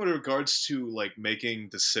 I think with regards to like making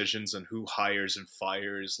decisions on who hires and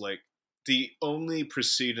fires, like the only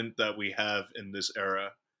precedent that we have in this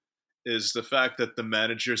era is the fact that the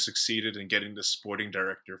manager succeeded in getting the sporting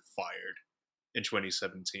director fired in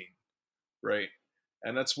 2017, right?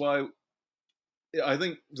 And that's why I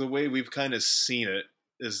think the way we've kind of seen it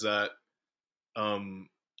is that um,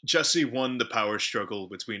 Jesse won the power struggle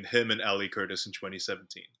between him and Ali Curtis in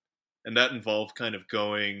 2017, and that involved kind of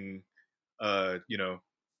going, you know,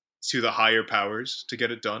 to the higher powers to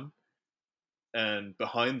get it done. And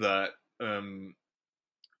behind that,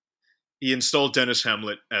 he installed Dennis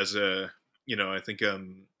Hamlet as a, I think,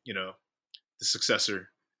 the successor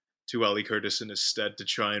to Ali Curtis in his stead to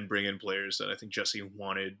try and bring in players that I think Jesse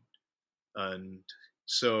wanted. And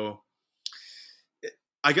so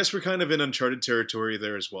I guess we're kind of in uncharted territory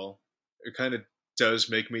there as well. It kind of does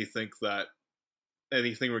make me think that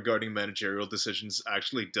anything regarding managerial decisions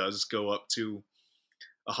actually does go up to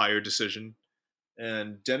a higher decision.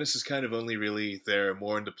 And Dennis is kind of only really there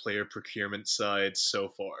more on the player procurement side so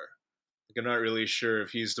far. Like, I'm not really sure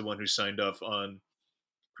if he's the one who signed off on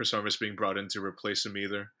Chris Armas being brought in to replace him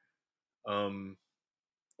either.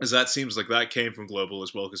 As that seems like that came from Global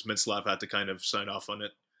as well, because Mintzlaff had to kind of sign off on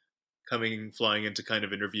it, flying in to kind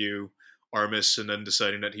of interview Armas and then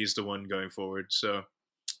deciding that he's the one going forward. So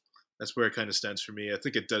that's where it kind of stands for me. I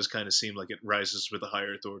think it does kind of seem like it rises with a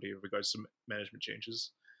higher authority in regards to management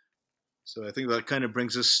changes. So I think that kind of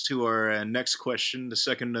brings us to our next question, the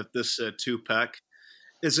second of this two-pack.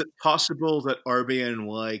 Is it possible that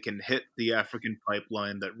RBNY can hit the African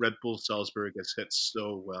pipeline that Red Bull Salzburg has hit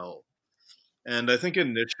so well? And I think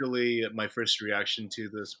initially my first reaction to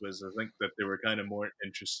this was I think that they were kind of more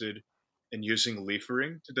interested in using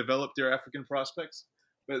Liefering to develop their African prospects.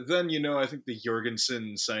 But then, I think the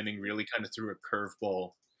Jorgensen signing really kind of threw a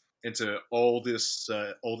curveball into all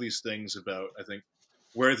these things about, I think,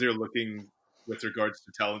 where they're looking with regards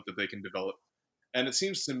to talent that they can develop. And it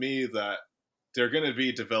seems to me that they're going to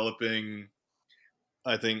be developing,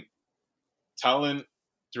 I think, talent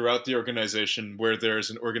throughout the organization where there's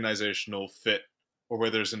an organizational fit or where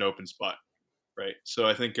there's an open spot, right? So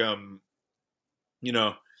I think,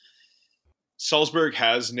 Salzburg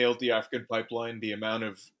has nailed the African pipeline. The amount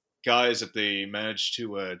of guys that they managed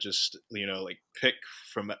to just, like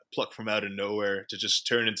pluck from out of nowhere to just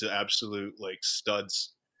turn into absolute like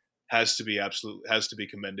studs has to be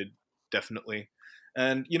commended, definitely.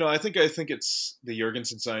 And I think it's the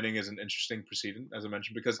Jorgensen signing is an interesting precedent, as I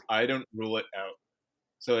mentioned, because I don't rule it out.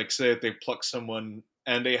 So, like, say that they pluck someone,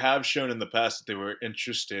 and they have shown in the past that they were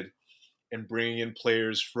interested in bringing in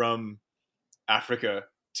players from Africa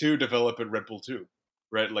to develop at Red Bull too,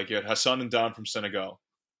 right? Like you had Hassan and Dan from Senegal,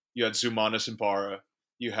 you had Zoumanis and Para,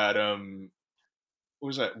 you had what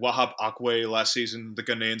was that? Wahab Akwe last season, the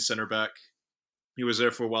Ghanaian center back. He was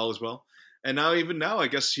there for a while as well. And even now, I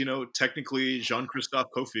guess, technically Jean-Christophe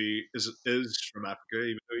Kofi is from Africa,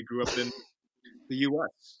 even though he grew up in the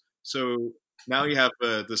U.S. So now you have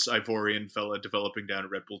this Ivorian fella developing down at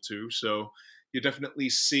Red Bull too. So you definitely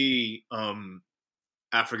see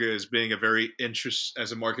Africa as being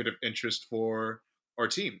as a market of interest for our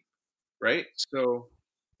team, right? So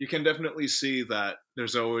you can definitely see that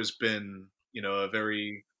there's always been,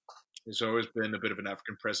 there's always been a bit of an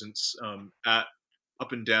African presence at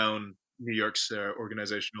up and down New York's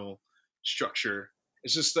organizational structure.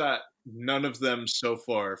 It's just that none of them so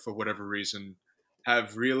far, for whatever reason,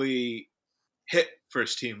 have really hit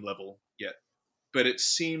first team level yet. But it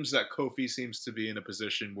seems that Kofi seems to be in a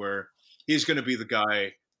position where he's going to be the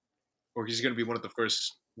guy, or he's going to be one of the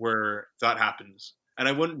first where that happens. And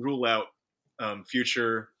I wouldn't rule out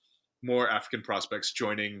future more African prospects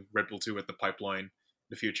joining Red Bull 2 at the pipeline in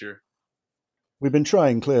the future. We've been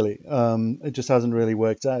trying, clearly. It just hasn't really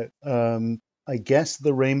worked out. I guess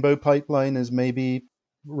the Rainbow pipeline is maybe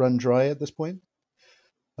run dry at this point.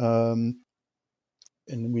 And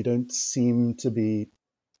we don't seem to be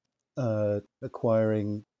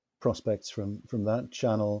acquiring prospects from that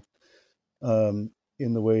channel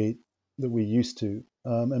in the way that we used to.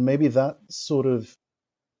 And maybe that sort of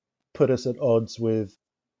put us at odds with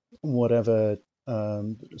whatever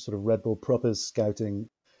sort of Red Bull proper's scouting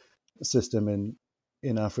system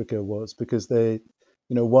in Africa was, because they,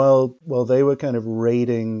 while they were kind of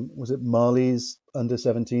raiding, was it Mali's under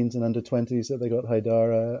 17s and under 20s that they got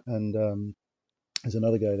Haidara, and there's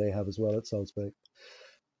another guy they have as well at Salzburg.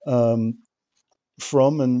 And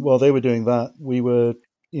while they were doing that, we were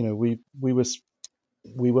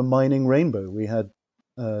mining Rainbow. We had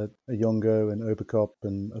a Yongo and Obakop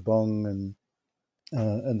and Abong and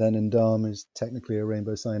and then Ndam is technically a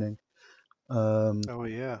Rainbow signing. Oh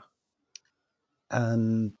yeah.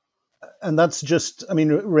 And that's just, I mean,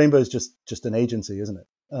 Rainbow is just an agency, isn't it?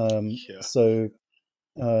 Yeah. So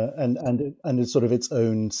and it's sort of its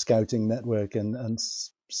own scouting network and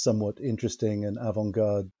somewhat interesting and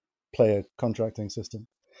avant-garde player contracting system.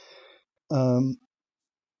 Um,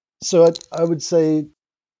 so I would say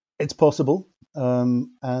it's possible,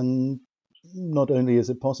 and not only is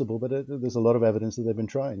it possible, but there's a lot of evidence that they've been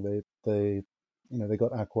trying. They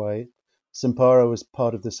got Akwai. Simpara was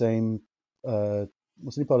part of the same. Wasn't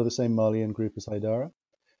he part of the same Malian group as Haidara?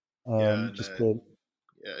 Yeah, and Just yeah,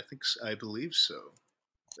 I believe so.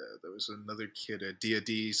 There was another kid,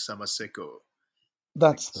 Diadi Samaseko. I think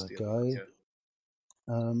That's it's the the other one. guy.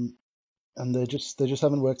 Yeah. Um, and they just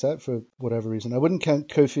haven't worked out for whatever reason. I wouldn't count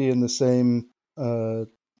Kofi in the same uh,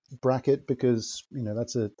 bracket because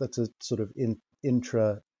that's a sort of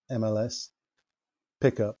intra MLS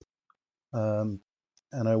pickup, um,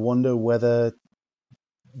 and I wonder whether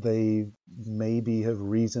they maybe have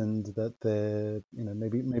reasoned that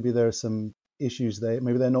maybe there are some issues there.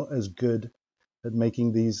 Maybe they're not as good at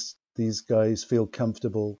making these guys feel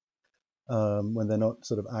comfortable when they're not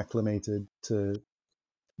sort of acclimated to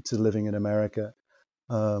living in America.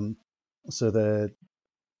 Um, so they're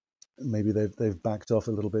maybe they've backed off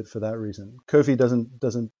a little bit for that reason. Kofi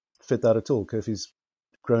doesn't fit that at all. Kofi's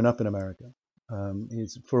grown up in America.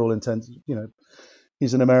 He's for all intents,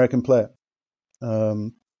 he's an American player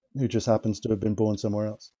who just happens to have been born somewhere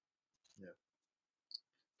else. Yeah.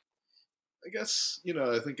 I guess,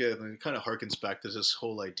 I think it kind of harkens back to this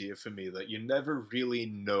whole idea for me that you never really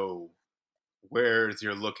know where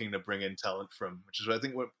you're looking to bring in talent from, which is I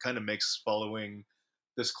think what kind of makes following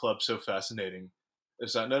this club so fascinating.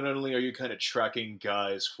 Is that not only are you kind of tracking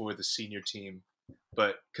guys for the senior team,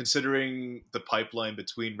 but considering the pipeline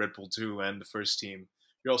between Red Bull 2 and the first team,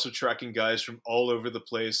 you're also tracking guys from all over the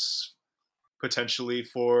place potentially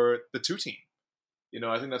for the two team.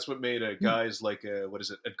 I think that's what made guys like what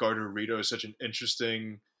is it, Edgardo Rito such an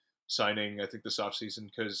interesting signing. I think this offseason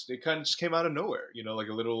because they kind of just came out of nowhere. Like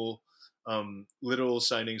a little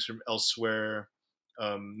signings from elsewhere,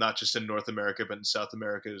 not just in North America but in South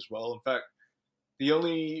America as well. In fact, the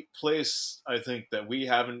only place I think that we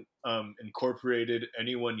haven't incorporated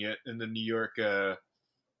anyone yet in the New York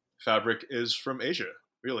fabric is from Asia,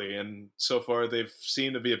 really. And so far, they've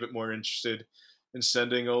seemed to be a bit more interested in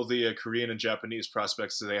sending all the Korean and Japanese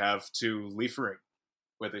prospects that they have to Liefering,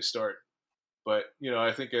 where they start. But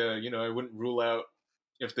I think I wouldn't rule out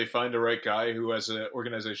if they find the right guy who has an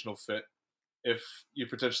organizational fit. If you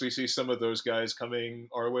potentially see some of those guys coming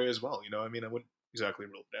our way as well, I wouldn't exactly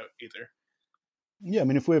rule it out either. Yeah, I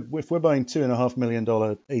mean, if we're buying $2.5 million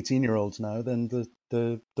 18-year-olds now, then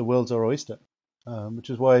the world's our oyster, which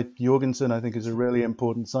is why Jorgensen I think is a really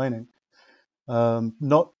important signing.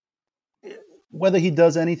 Not whether he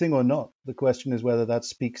does anything or not. The question is whether that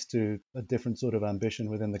speaks to a different sort of ambition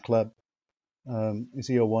within the club. Is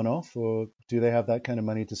he a one-off, or do they have that kind of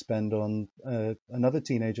money to spend on another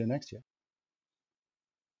teenager next year?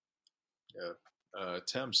 Yeah,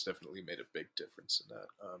 Thames definitely made a big difference in that.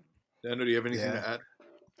 Daniel, do you have anything Yeah. to add?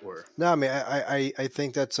 Or No, I mean, I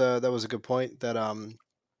think that was a good point. That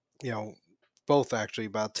you know, both actually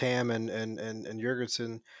about Tam and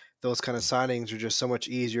Jurgensen, those kind of signings are just so much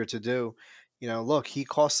easier to do. Look, he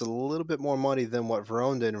costs a little bit more money than what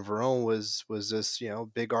Verone did, and Verone was this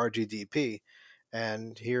big RGDP,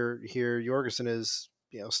 and here Jorgensen is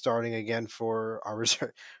starting again for our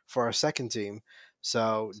reserve, for our second team.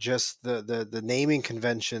 So just the naming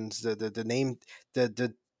conventions, the name,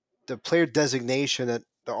 the the player designation, that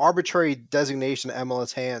the arbitrary designation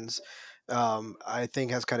MLS hands, I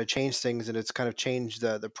think has kind of changed things, and it's kind of changed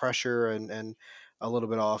the pressure and a little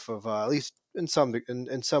bit off of at least in some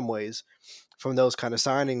ways from those kind of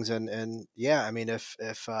signings. And yeah, I mean, if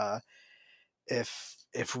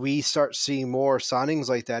we start seeing more signings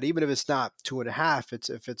like that, even if it's not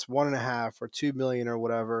 2.5, if it's 1.5 or 2 million or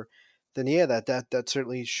whatever, then yeah, that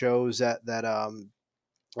certainly shows that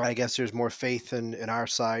I guess there's more faith in our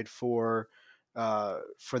side for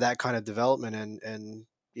that kind of development. And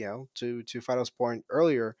to Fido's point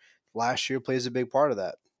earlier, last year plays a big part of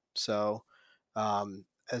that. So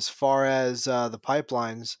as far as the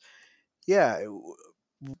pipelines, yeah,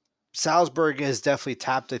 Salzburg is definitely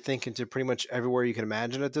tapped, I think, into pretty much everywhere you can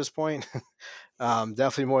imagine at this point.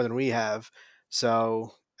 Definitely more than we have.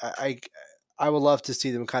 So I would love to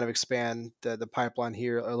see them kind of expand the pipeline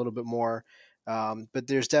here a little bit more. But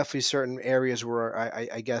there's definitely certain areas where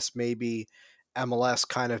I guess maybe MLS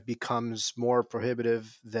kind of becomes more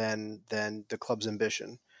prohibitive than the club's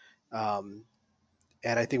ambition. Um,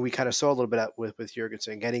 And I think we kind of saw a little bit with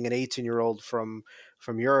Jurgensen. Getting an 18-year-old from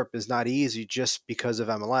Europe is not easy just because of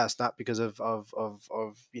MLS, not because of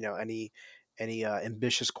any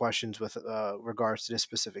ambitious questions with regards to this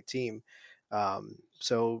specific team.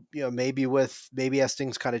 So maybe as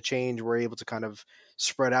things kind of change, we're able to kind of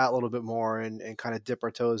spread out a little bit more and kind of dip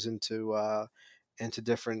our toes into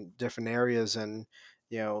different areas. And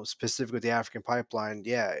specifically with the African pipeline,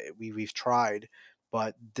 yeah, we've tried,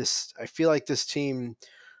 but I feel like this team,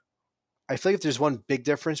 I feel like if there's one big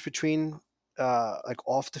difference between like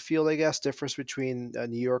off the field, I guess, difference between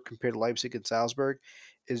New York compared to Leipzig and Salzburg,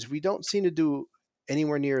 is we don't seem to do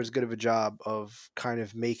anywhere near as good of a job of kind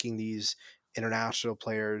of making these international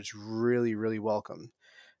players really, really welcome.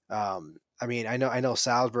 I mean, I know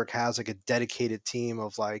Salzburg has like a dedicated team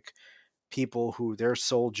of like people who their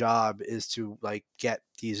sole job is to like get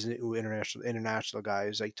these new international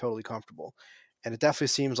guys like totally comfortable. And it definitely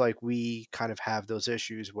seems like we kind of have those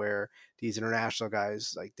issues where these international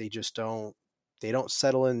guys, like, they don't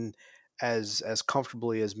settle in as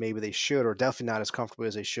comfortably as maybe they should, or definitely not as comfortably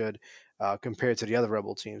as they should, compared to the other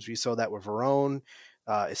Rebel teams. We saw that with Verone.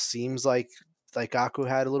 It seems like Aku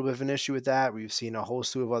had a little bit of an issue with that. We've seen a whole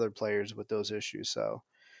slew of other players with those issues. So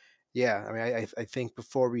yeah, I mean, I think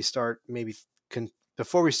before we start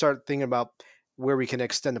thinking about where we can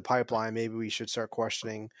extend the pipeline, maybe we should start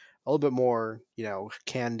questioning a little bit more. How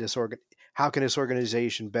can this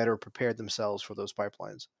organization better prepare themselves for those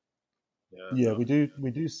pipelines? Yeah, Yeah, no.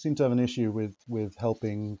 we do seem to have an issue with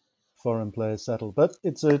helping foreign players settle, but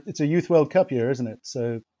it's a Youth World Cup year, isn't it?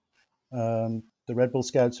 So the Red Bull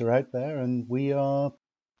Scouts are out there, and we are,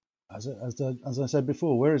 as I said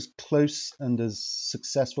before, we're as close and as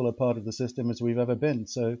successful a part of the system as we've ever been.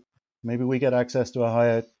 So maybe we get access to a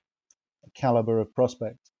higher caliber of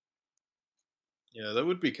prospect. Yeah, that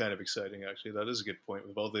would be kind of exciting, actually. That is a good point.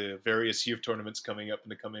 With all the various youth tournaments coming up in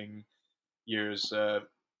the coming years, I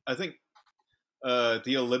think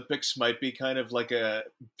the Olympics might be kind of like a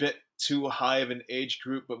bit too high of an age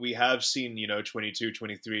group, but we have seen, 22,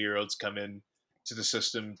 23-year-olds come in to the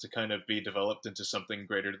system to kind of be developed into something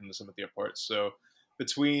greater than the sum of their parts. So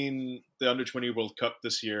between the Under 20 World Cup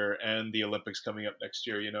this year and the Olympics coming up next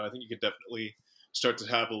year, I think you could definitely start to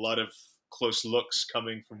have a lot of close looks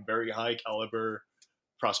coming from very high caliber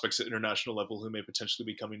prospects at international level who may potentially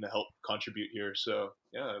be coming to help contribute here. So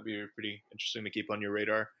yeah, it'd be pretty interesting to keep on your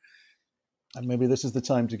radar. And maybe this is the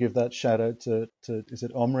time to give that shout out to is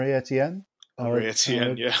it Omri Etienne? Omri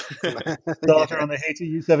Etienne, yeah. Starter on the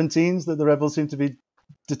Haiti U17s that the Rebels seem to be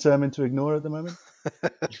determined to ignore at the moment.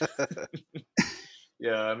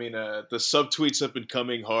 Yeah, I mean, the subtweets have been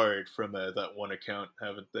coming hard from that one account,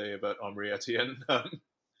 haven't they, about Omri Etienne?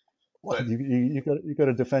 Well, but you got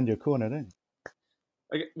to defend your corner, don't you?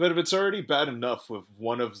 but if it's already bad enough with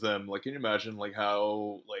one of them, like, can you imagine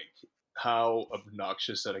how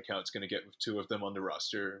obnoxious that account's going to get with two of them on the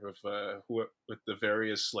roster, with the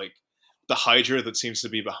various the Hydra that seems to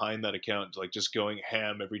be behind that account, like just going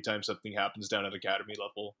ham every time something happens down at academy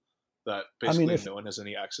level that basically no one has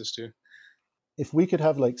any access to. If we could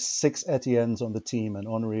have like 6 Etiennes on the team and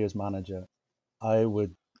Henri as manager, I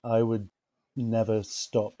would never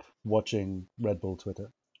stop watching Red Bull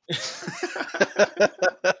Twitter.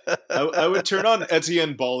 I would turn on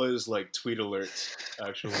Etienne Balla's tweet alerts,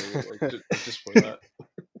 actually, just for that.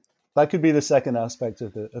 That could be the second aspect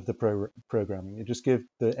of the programming. You just give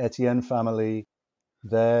the Etienne family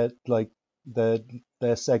their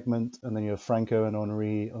their segment, and then you have Franco and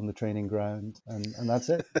Henri on the training ground, and that's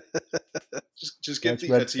it. Just give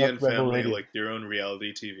the Etienne family their own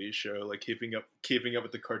reality TV show, like keeping up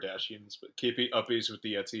with the Kardashians, but keeping uppies with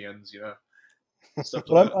the Etiennes, stuff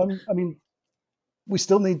like that. I mean,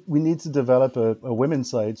 we need to develop a women's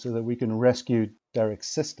side so that we can rescue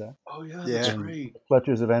Derek's sister. Oh yeah, that's right. The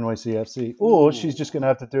clutches of NYCFC, or she's just going to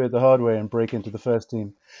have to do it the hard way and break into the first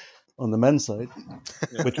team on the men's side,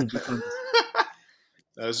 which would be fun.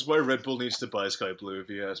 This is why Red Bull needs to buy Sky Blue, if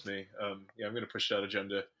you ask me. I'm going to push that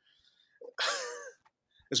agenda.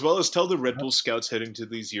 As well as tell the Red Bull scouts heading to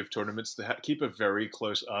these youth tournaments to keep a very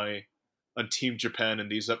close eye on Team Japan in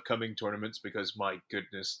these upcoming tournaments, because my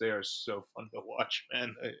goodness, they are so fun to watch,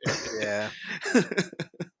 man. Yeah.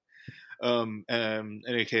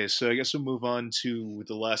 Any case, so I guess we'll move on to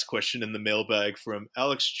the last question in the mailbag from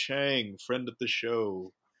Alex Chang, friend of the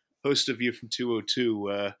show, host of You from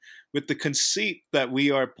 202, with the conceit that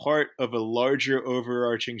we are part of a larger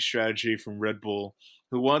overarching strategy from Red Bull,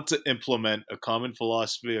 who want to implement a common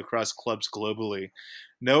philosophy across clubs globally.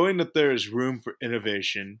 Knowing that there is room for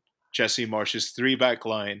innovation, Jesse Marsh's 3-back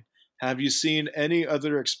line, have you seen any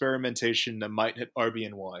other experimentation that might hit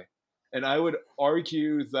RBNY? And I would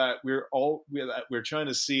argue that we're trying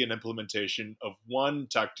to see an implementation of one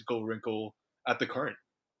tactical wrinkle at the current.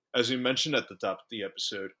 As we mentioned at the top of the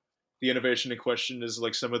episode, the innovation in question is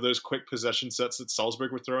like some of those quick possession sets that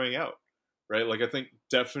Salzburg were throwing out, right? Like I think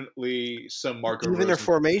definitely some Marco Even their Rose.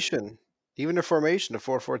 formation, the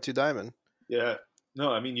 4-4-2 diamond. Yeah,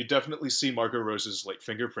 no, I mean you definitely see Marco Rose's like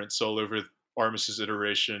fingerprints all over Armis's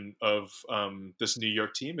iteration of this New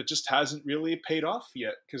York team. It just hasn't really paid off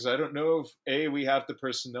yet because I don't know if A, we have the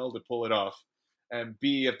personnel to pull it off, and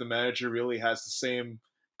B, if the manager really has the same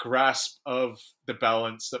grasp of the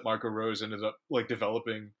balance that Marco Rose ended up like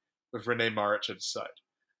developing with Rene Maric at his side.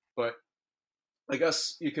 But I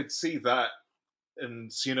guess you could see that, and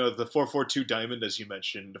the 4-4-2 diamond as you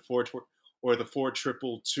mentioned, the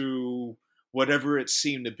 4-2, whatever it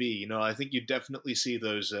seemed to be. I think you definitely see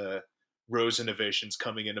those Rose innovations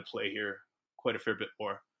coming into play here quite a fair bit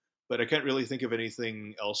more. But I can't really think of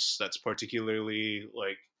anything else that's particularly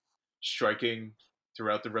like striking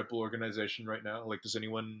throughout the Red Bull organization right now. Like, does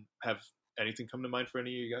anyone have anything come to mind for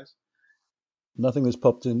any of you guys? Nothing that's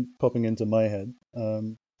popping into my head.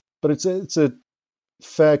 But it's a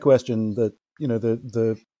fair question that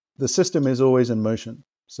the system is always in motion,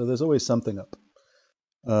 so there's always something up.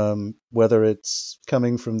 Whether it's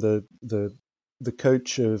coming from the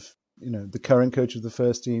coach of the current coach of the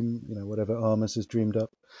first team, whatever Armis has dreamed up,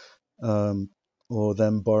 or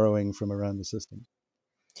them borrowing from around the system.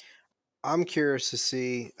 I'm curious to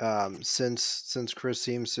see, since Chris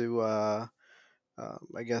seems to, I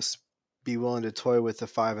guess, be willing to toy with the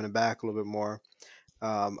 5 in the back a little bit more.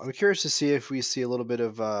 I'm curious to see if we see a little bit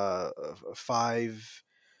of a 5.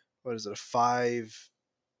 What is it? A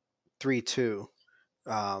 5-3-2.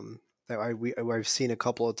 That I've seen a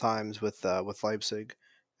couple of times with Leipzig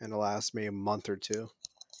in the last maybe month or two.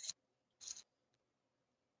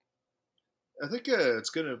 I think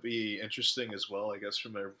it's going to be interesting as well, I guess,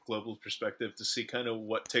 from a global perspective to see kind of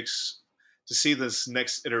what takes to see this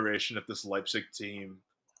next iteration of this Leipzig team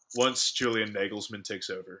once Julian Nagelsmann takes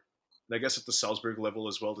over. And I guess at the Salzburg level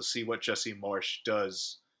as well to see what Jesse Marsch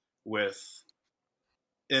does with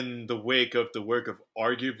in the wake of the work of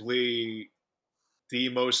arguably the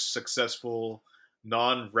most successful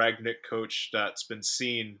non-Ragnick coach that's been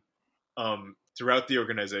seen throughout the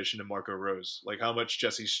organization in Marco Rose. Like how much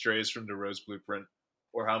Jesse strays from the Rose blueprint,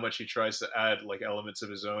 or how much he tries to add like elements of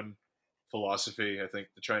his own philosophy. I think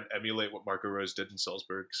to try and emulate what Marco Rose did in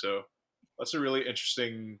Salzburg. So that's a really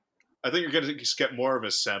interesting. I think you're going to just get more of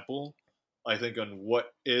a sample. I think on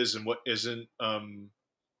what is and what isn't. On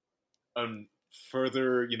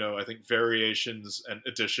further, I think variations and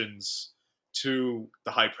additions to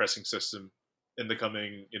the high pressing system in the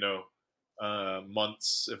coming,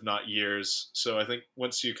 months, if not years. So I think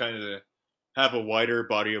once you kind of have a wider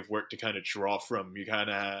body of work to kind of draw from, you kind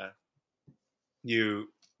of you'd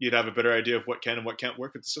have a better idea of what can and what can't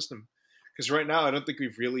work with the system. Because right now, I don't think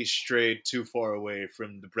we've really strayed too far away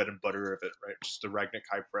from the bread and butter of it, right? Just the Ragnick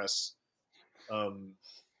high press.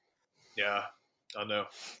 Yeah, I don't know.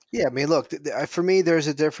 Yeah, I mean, look, for me, there's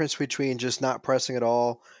a difference between just not pressing at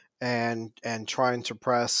all and trying to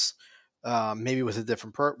press, maybe with a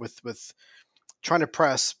different with trying to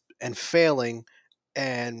press and failing,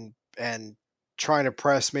 and trying to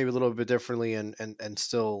press maybe a little bit differently and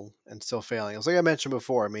still failing. It's like I mentioned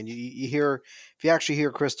before. I mean, you hear, if you actually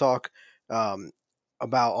hear Chris talk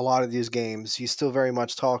about a lot of these games, he's still very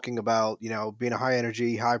much talking about being a high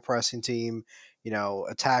energy, high pressing team,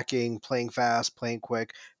 attacking, playing fast, playing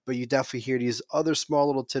quick. But you definitely hear these other small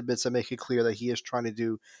little tidbits that make it clear that he is trying to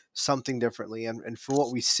do something differently. And from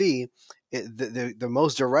what we see, the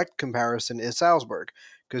most direct comparison is Salzburg,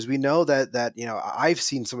 because we know that I've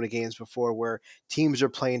seen some of the games before where teams are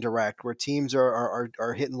playing direct, where teams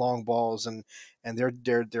are hitting long balls and they're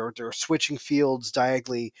switching fields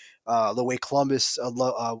diagonally, the way Columbus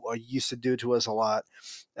used to do to us a lot.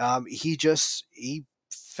 He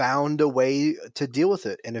found a way to deal with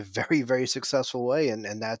it in a very, very successful way,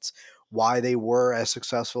 and that's why they were as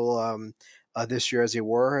successful this year as they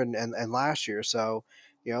were and last year. So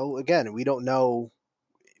again, we don't know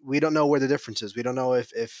where the difference is. We don't know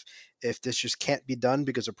if this just can't be done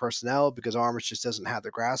because of personnel, because Armis just doesn't have the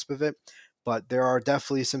grasp of it. But there are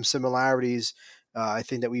definitely some similarities, I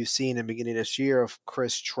think, that we've seen in the beginning of this year of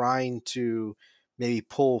Chris trying to maybe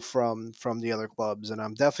pull from the other clubs. And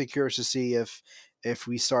I'm definitely curious to see if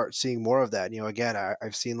we start seeing more of that. Again,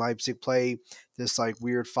 I've seen Leipzig play this like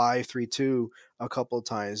weird 5-3-2 a couple of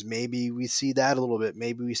times. Maybe we see that a little bit.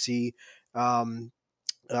 Maybe we see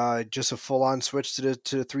just a full-on switch to the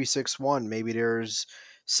 3-6-1. Maybe there's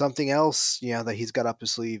something else, that he's got up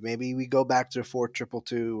his sleeve. Maybe we go back to the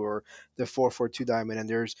 4-2-2 or the 4-4-2 diamond, and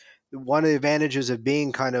one of the advantages of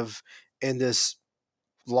being kind of in this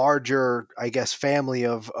larger, I guess, family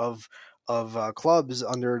of clubs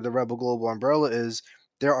under the Rebel Global umbrella is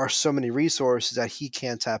there are so many resources that he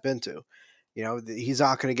can't tap into. He's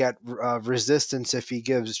not going to get resistance if he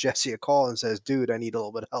gives Jesse a call and says, "Dude, I need a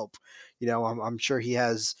little bit of help." I'm sure he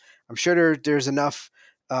has. I'm sure there's enough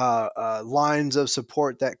lines of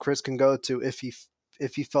support that Chris can go to if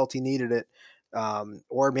he felt he needed it,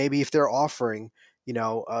 or maybe if they're offering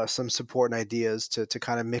some support and ideas to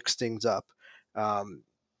kind of mix things up. Um,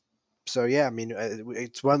 so yeah, I mean,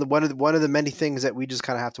 it's one of the many things that we just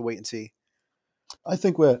kind of have to wait and see. I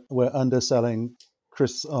think we're underselling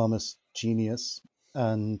Chris Armas' genius,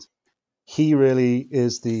 and he really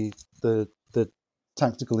is the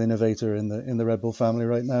tactical innovator in the Red Bull family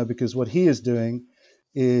right now, because what he is doing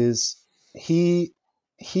is he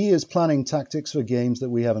is planning tactics for games that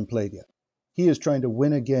we haven't played yet. He is trying to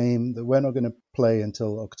win a game that we're not going to play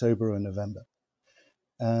until October or November,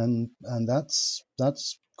 and that's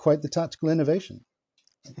quite the tactical innovation.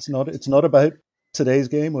 It's not about today's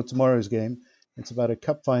game or tomorrow's game. It's about a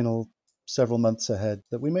cup final several months ahead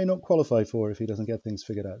that we may not qualify for if he doesn't get things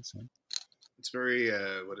figured out soon. It's very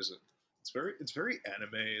what is it? It's very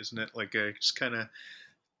anime, isn't it? Like just kind of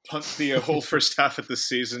punt the whole first half of the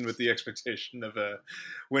season with the expectation of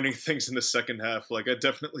winning things in the second half. Like I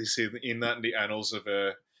definitely see that in the annals of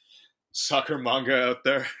soccer manga out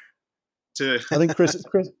there. I think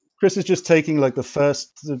Chris is just taking like the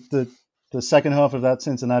second half of that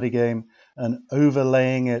Cincinnati game and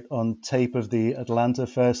overlaying it on tape of the Atlanta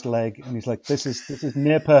first leg, and he's like, "This is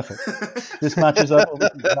near perfect. This matches up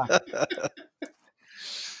almost exactly."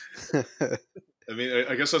 I mean,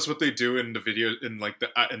 I guess that's what they do in the video, in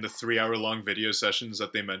the 3 hour long video sessions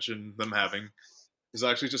that they mention them having, is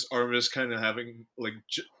actually just Armas kind of having like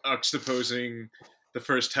juxtaposing the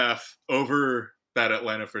first half over that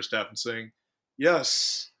Atlanta first half and saying,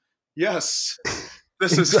 "Yes,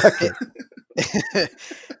 this exactly."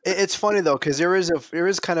 It's funny though, because there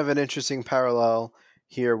is kind of an interesting parallel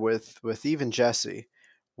here with even Jesse,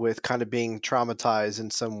 with kind of being traumatized in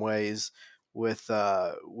some ways with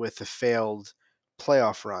a failed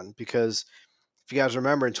playoff run. Because if you guys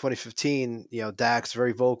remember in 2015, Dax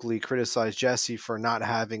very vocally criticized Jesse for not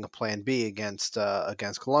having a plan B against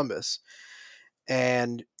Columbus,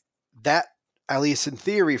 and that, at least in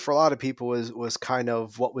theory, for a lot of people, was kind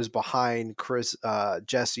of what was behind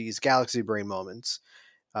Jesse's Galaxy Brain moments,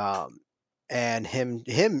 um, and him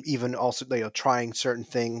even also trying certain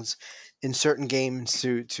things in certain games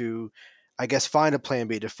to I guess find a plan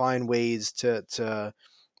B, to find ways to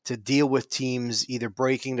deal with teams either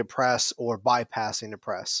breaking the press or bypassing the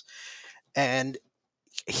press, and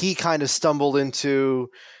he kind of stumbled into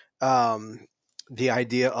the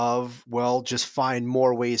idea of, well, just find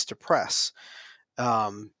more ways to press.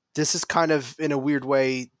 This is kind of in a weird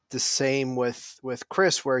way the same with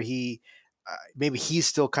Chris, where he maybe he's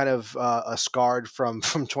still kind of scarred from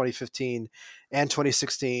 2015 and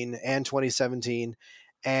 2016 and 2017,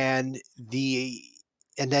 and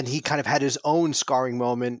then he kind of had his own scarring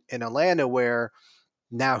moment in Atlanta, where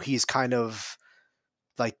now he's kind of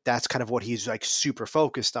like, that's kind of what he's like super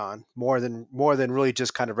focused on, more than really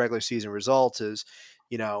just kind of regular season results. Is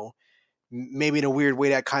maybe in a weird way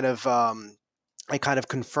that kind of I kind of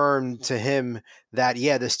confirmed to him that,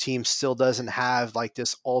 yeah, this team still doesn't have like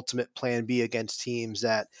this ultimate plan B against teams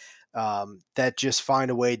that that just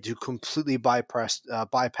find a way to completely bypass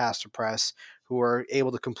the press, who are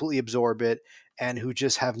able to completely absorb it, and who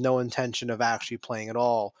just have no intention of actually playing at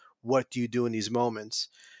all. What do you do in these moments?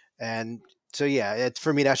 And so, yeah,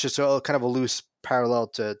 for me, that's just kind of a loose parallel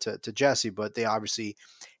to Jesse, but they obviously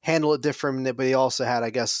handle it different. But they also had, I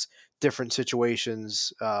guess, different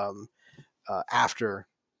situations after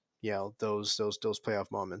those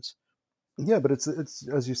playoff moments. Yeah, but it's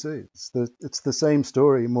as you say, it's the same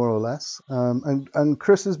story more or less. And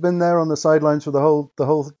Chris has been there on the sidelines for the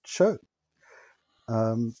whole show.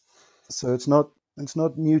 So it's not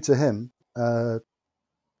new to him.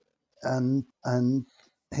 And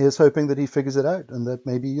here's hoping that he figures it out, and that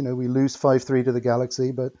maybe we lose 5-3 to the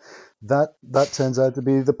Galaxy, but that turns out to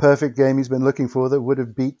be the perfect game he's been looking for, that would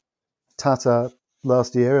have beat Tata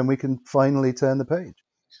last year, and we can finally turn the page.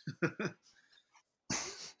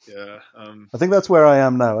 Yeah, I think that's where I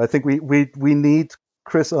am now. I think we need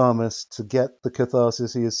Chris Armas to get the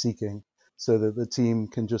catharsis he is seeking, so that the team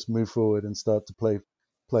can just move forward and start to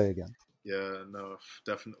play again. Yeah, no,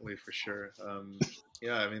 definitely, for sure.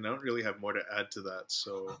 Yeah, I mean, I don't really have more to add to that.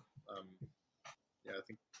 So, yeah, I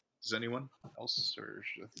think, does anyone else, or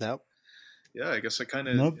Nope. Yeah, I guess that kind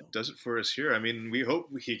of Nope. does it for us here. I mean, we hope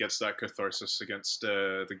he gets that catharsis against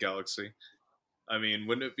the Galaxy. I mean,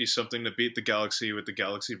 wouldn't it be something to beat the Galaxy with the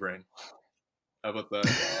Galaxy Brain? How about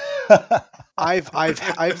that? I've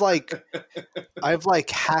like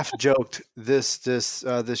half joked this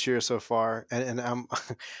year so far, and I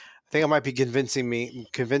think I might be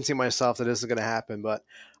convincing myself that this is going to happen, but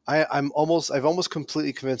I've almost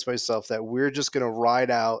completely convinced myself that we're just going to ride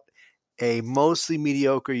out a mostly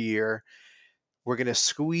mediocre year. We're going to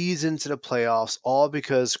squeeze into the playoffs, all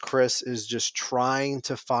because Chris is just trying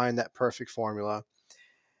to find that perfect formula.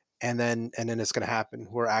 And then it's going to happen.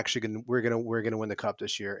 We're going to win the cup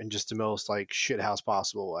this year in just the most like shithouse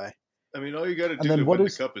possible way. I mean, all you got to do to win the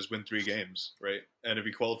cup is win 3 games, right? And if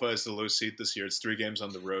he qualifies to the low seed this year, it's 3 games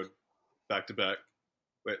on the road, back to back.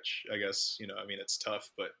 Which I guess I mean, it's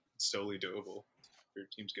tough, but it's totally doable. Your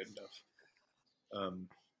team's good enough.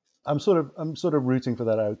 I'm sort of rooting for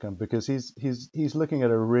that outcome because he's looking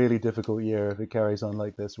at a really difficult year if it carries on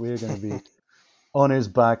like this. We're going to be on his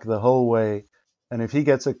back the whole way, and if he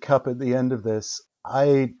gets a cup at the end of this,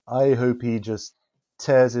 I hope he just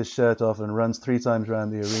tears his shirt off and runs 3 times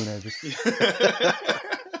around the arena, just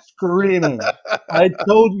screaming, "I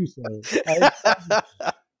told you so!"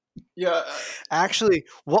 Yeah. Actually,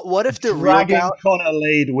 what if the dragging Connor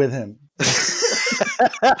Lade with him?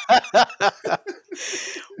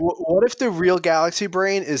 What if the real Galaxy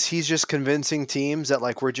Brain is he's just convincing teams that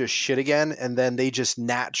like we're just shit again, and then they just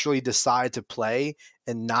naturally decide to play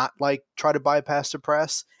and not like try to bypass the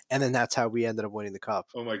press, and then that's how we ended up winning the cup.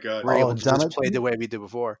 Oh my god! We're able to just play the way we did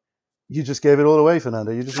before. You just gave it all away,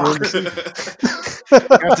 Fernando. You just I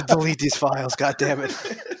have to delete these files. God damn it!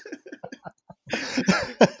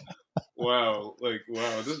 Wow,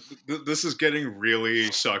 this is getting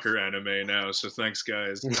really soccer anime now, so thanks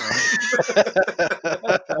guys.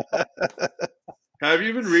 Have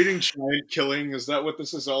you been reading Giant Killing? Is that what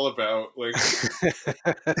this is all about? Like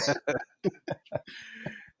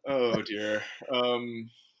oh dear.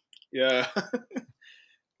 Yeah.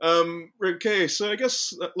 Okay, so I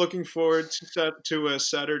guess looking forward to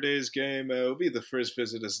Saturday's game. It'll be the first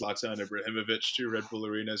visit of Zlatan Ibrahimovic to Red Bull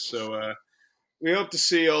Arena, so we hope to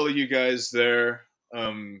see all of you guys there.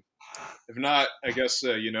 If not, I guess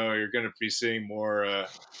you're going to be seeing more.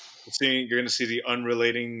 You're going to see the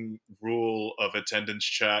unrelating rule of attendance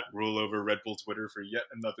chat rule over Red Bull Twitter for yet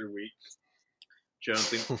another week. Which I don't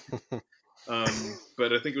think.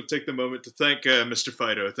 But I think we'll take the moment to thank Mr.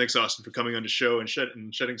 Fido. Thanks, Austin, for coming on the show and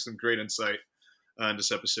shedding some great insight on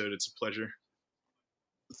this episode. It's a pleasure.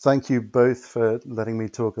 Thank you both for letting me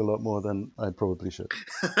talk a lot more than I probably should.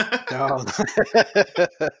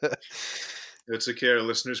 It's okay. Our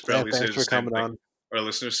listeners probably say the same thing. On. Our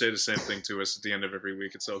listeners say the same thing to us at the end of every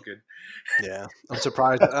week. It's all good. Yeah, I'm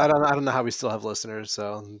surprised. I don't know how we still have listeners.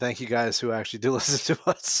 So thank you guys who actually do listen to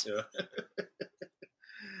us. Yeah.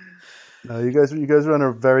 No, you guys run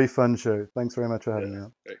a very fun show. Thanks very much for having me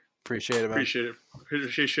on. Right. Appreciate it, man.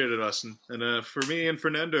 Appreciate it, Austin. And for me and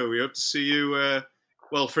Fernando, we hope to see you.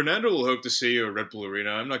 Well, Fernando will hope to see you at Red Bull Arena.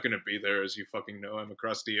 I'm not going to be there, as you fucking know. I'm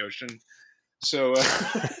across the ocean. So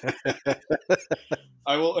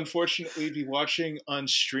I will unfortunately be watching on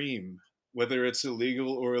stream. Whether it's a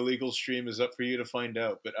legal or illegal stream is up for you to find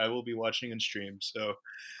out, but I will be watching on stream. So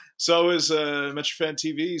always MetroFan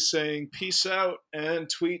TV saying peace out and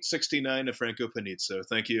tweet 69 to Franco Panizzo.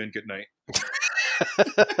 Thank you and good night.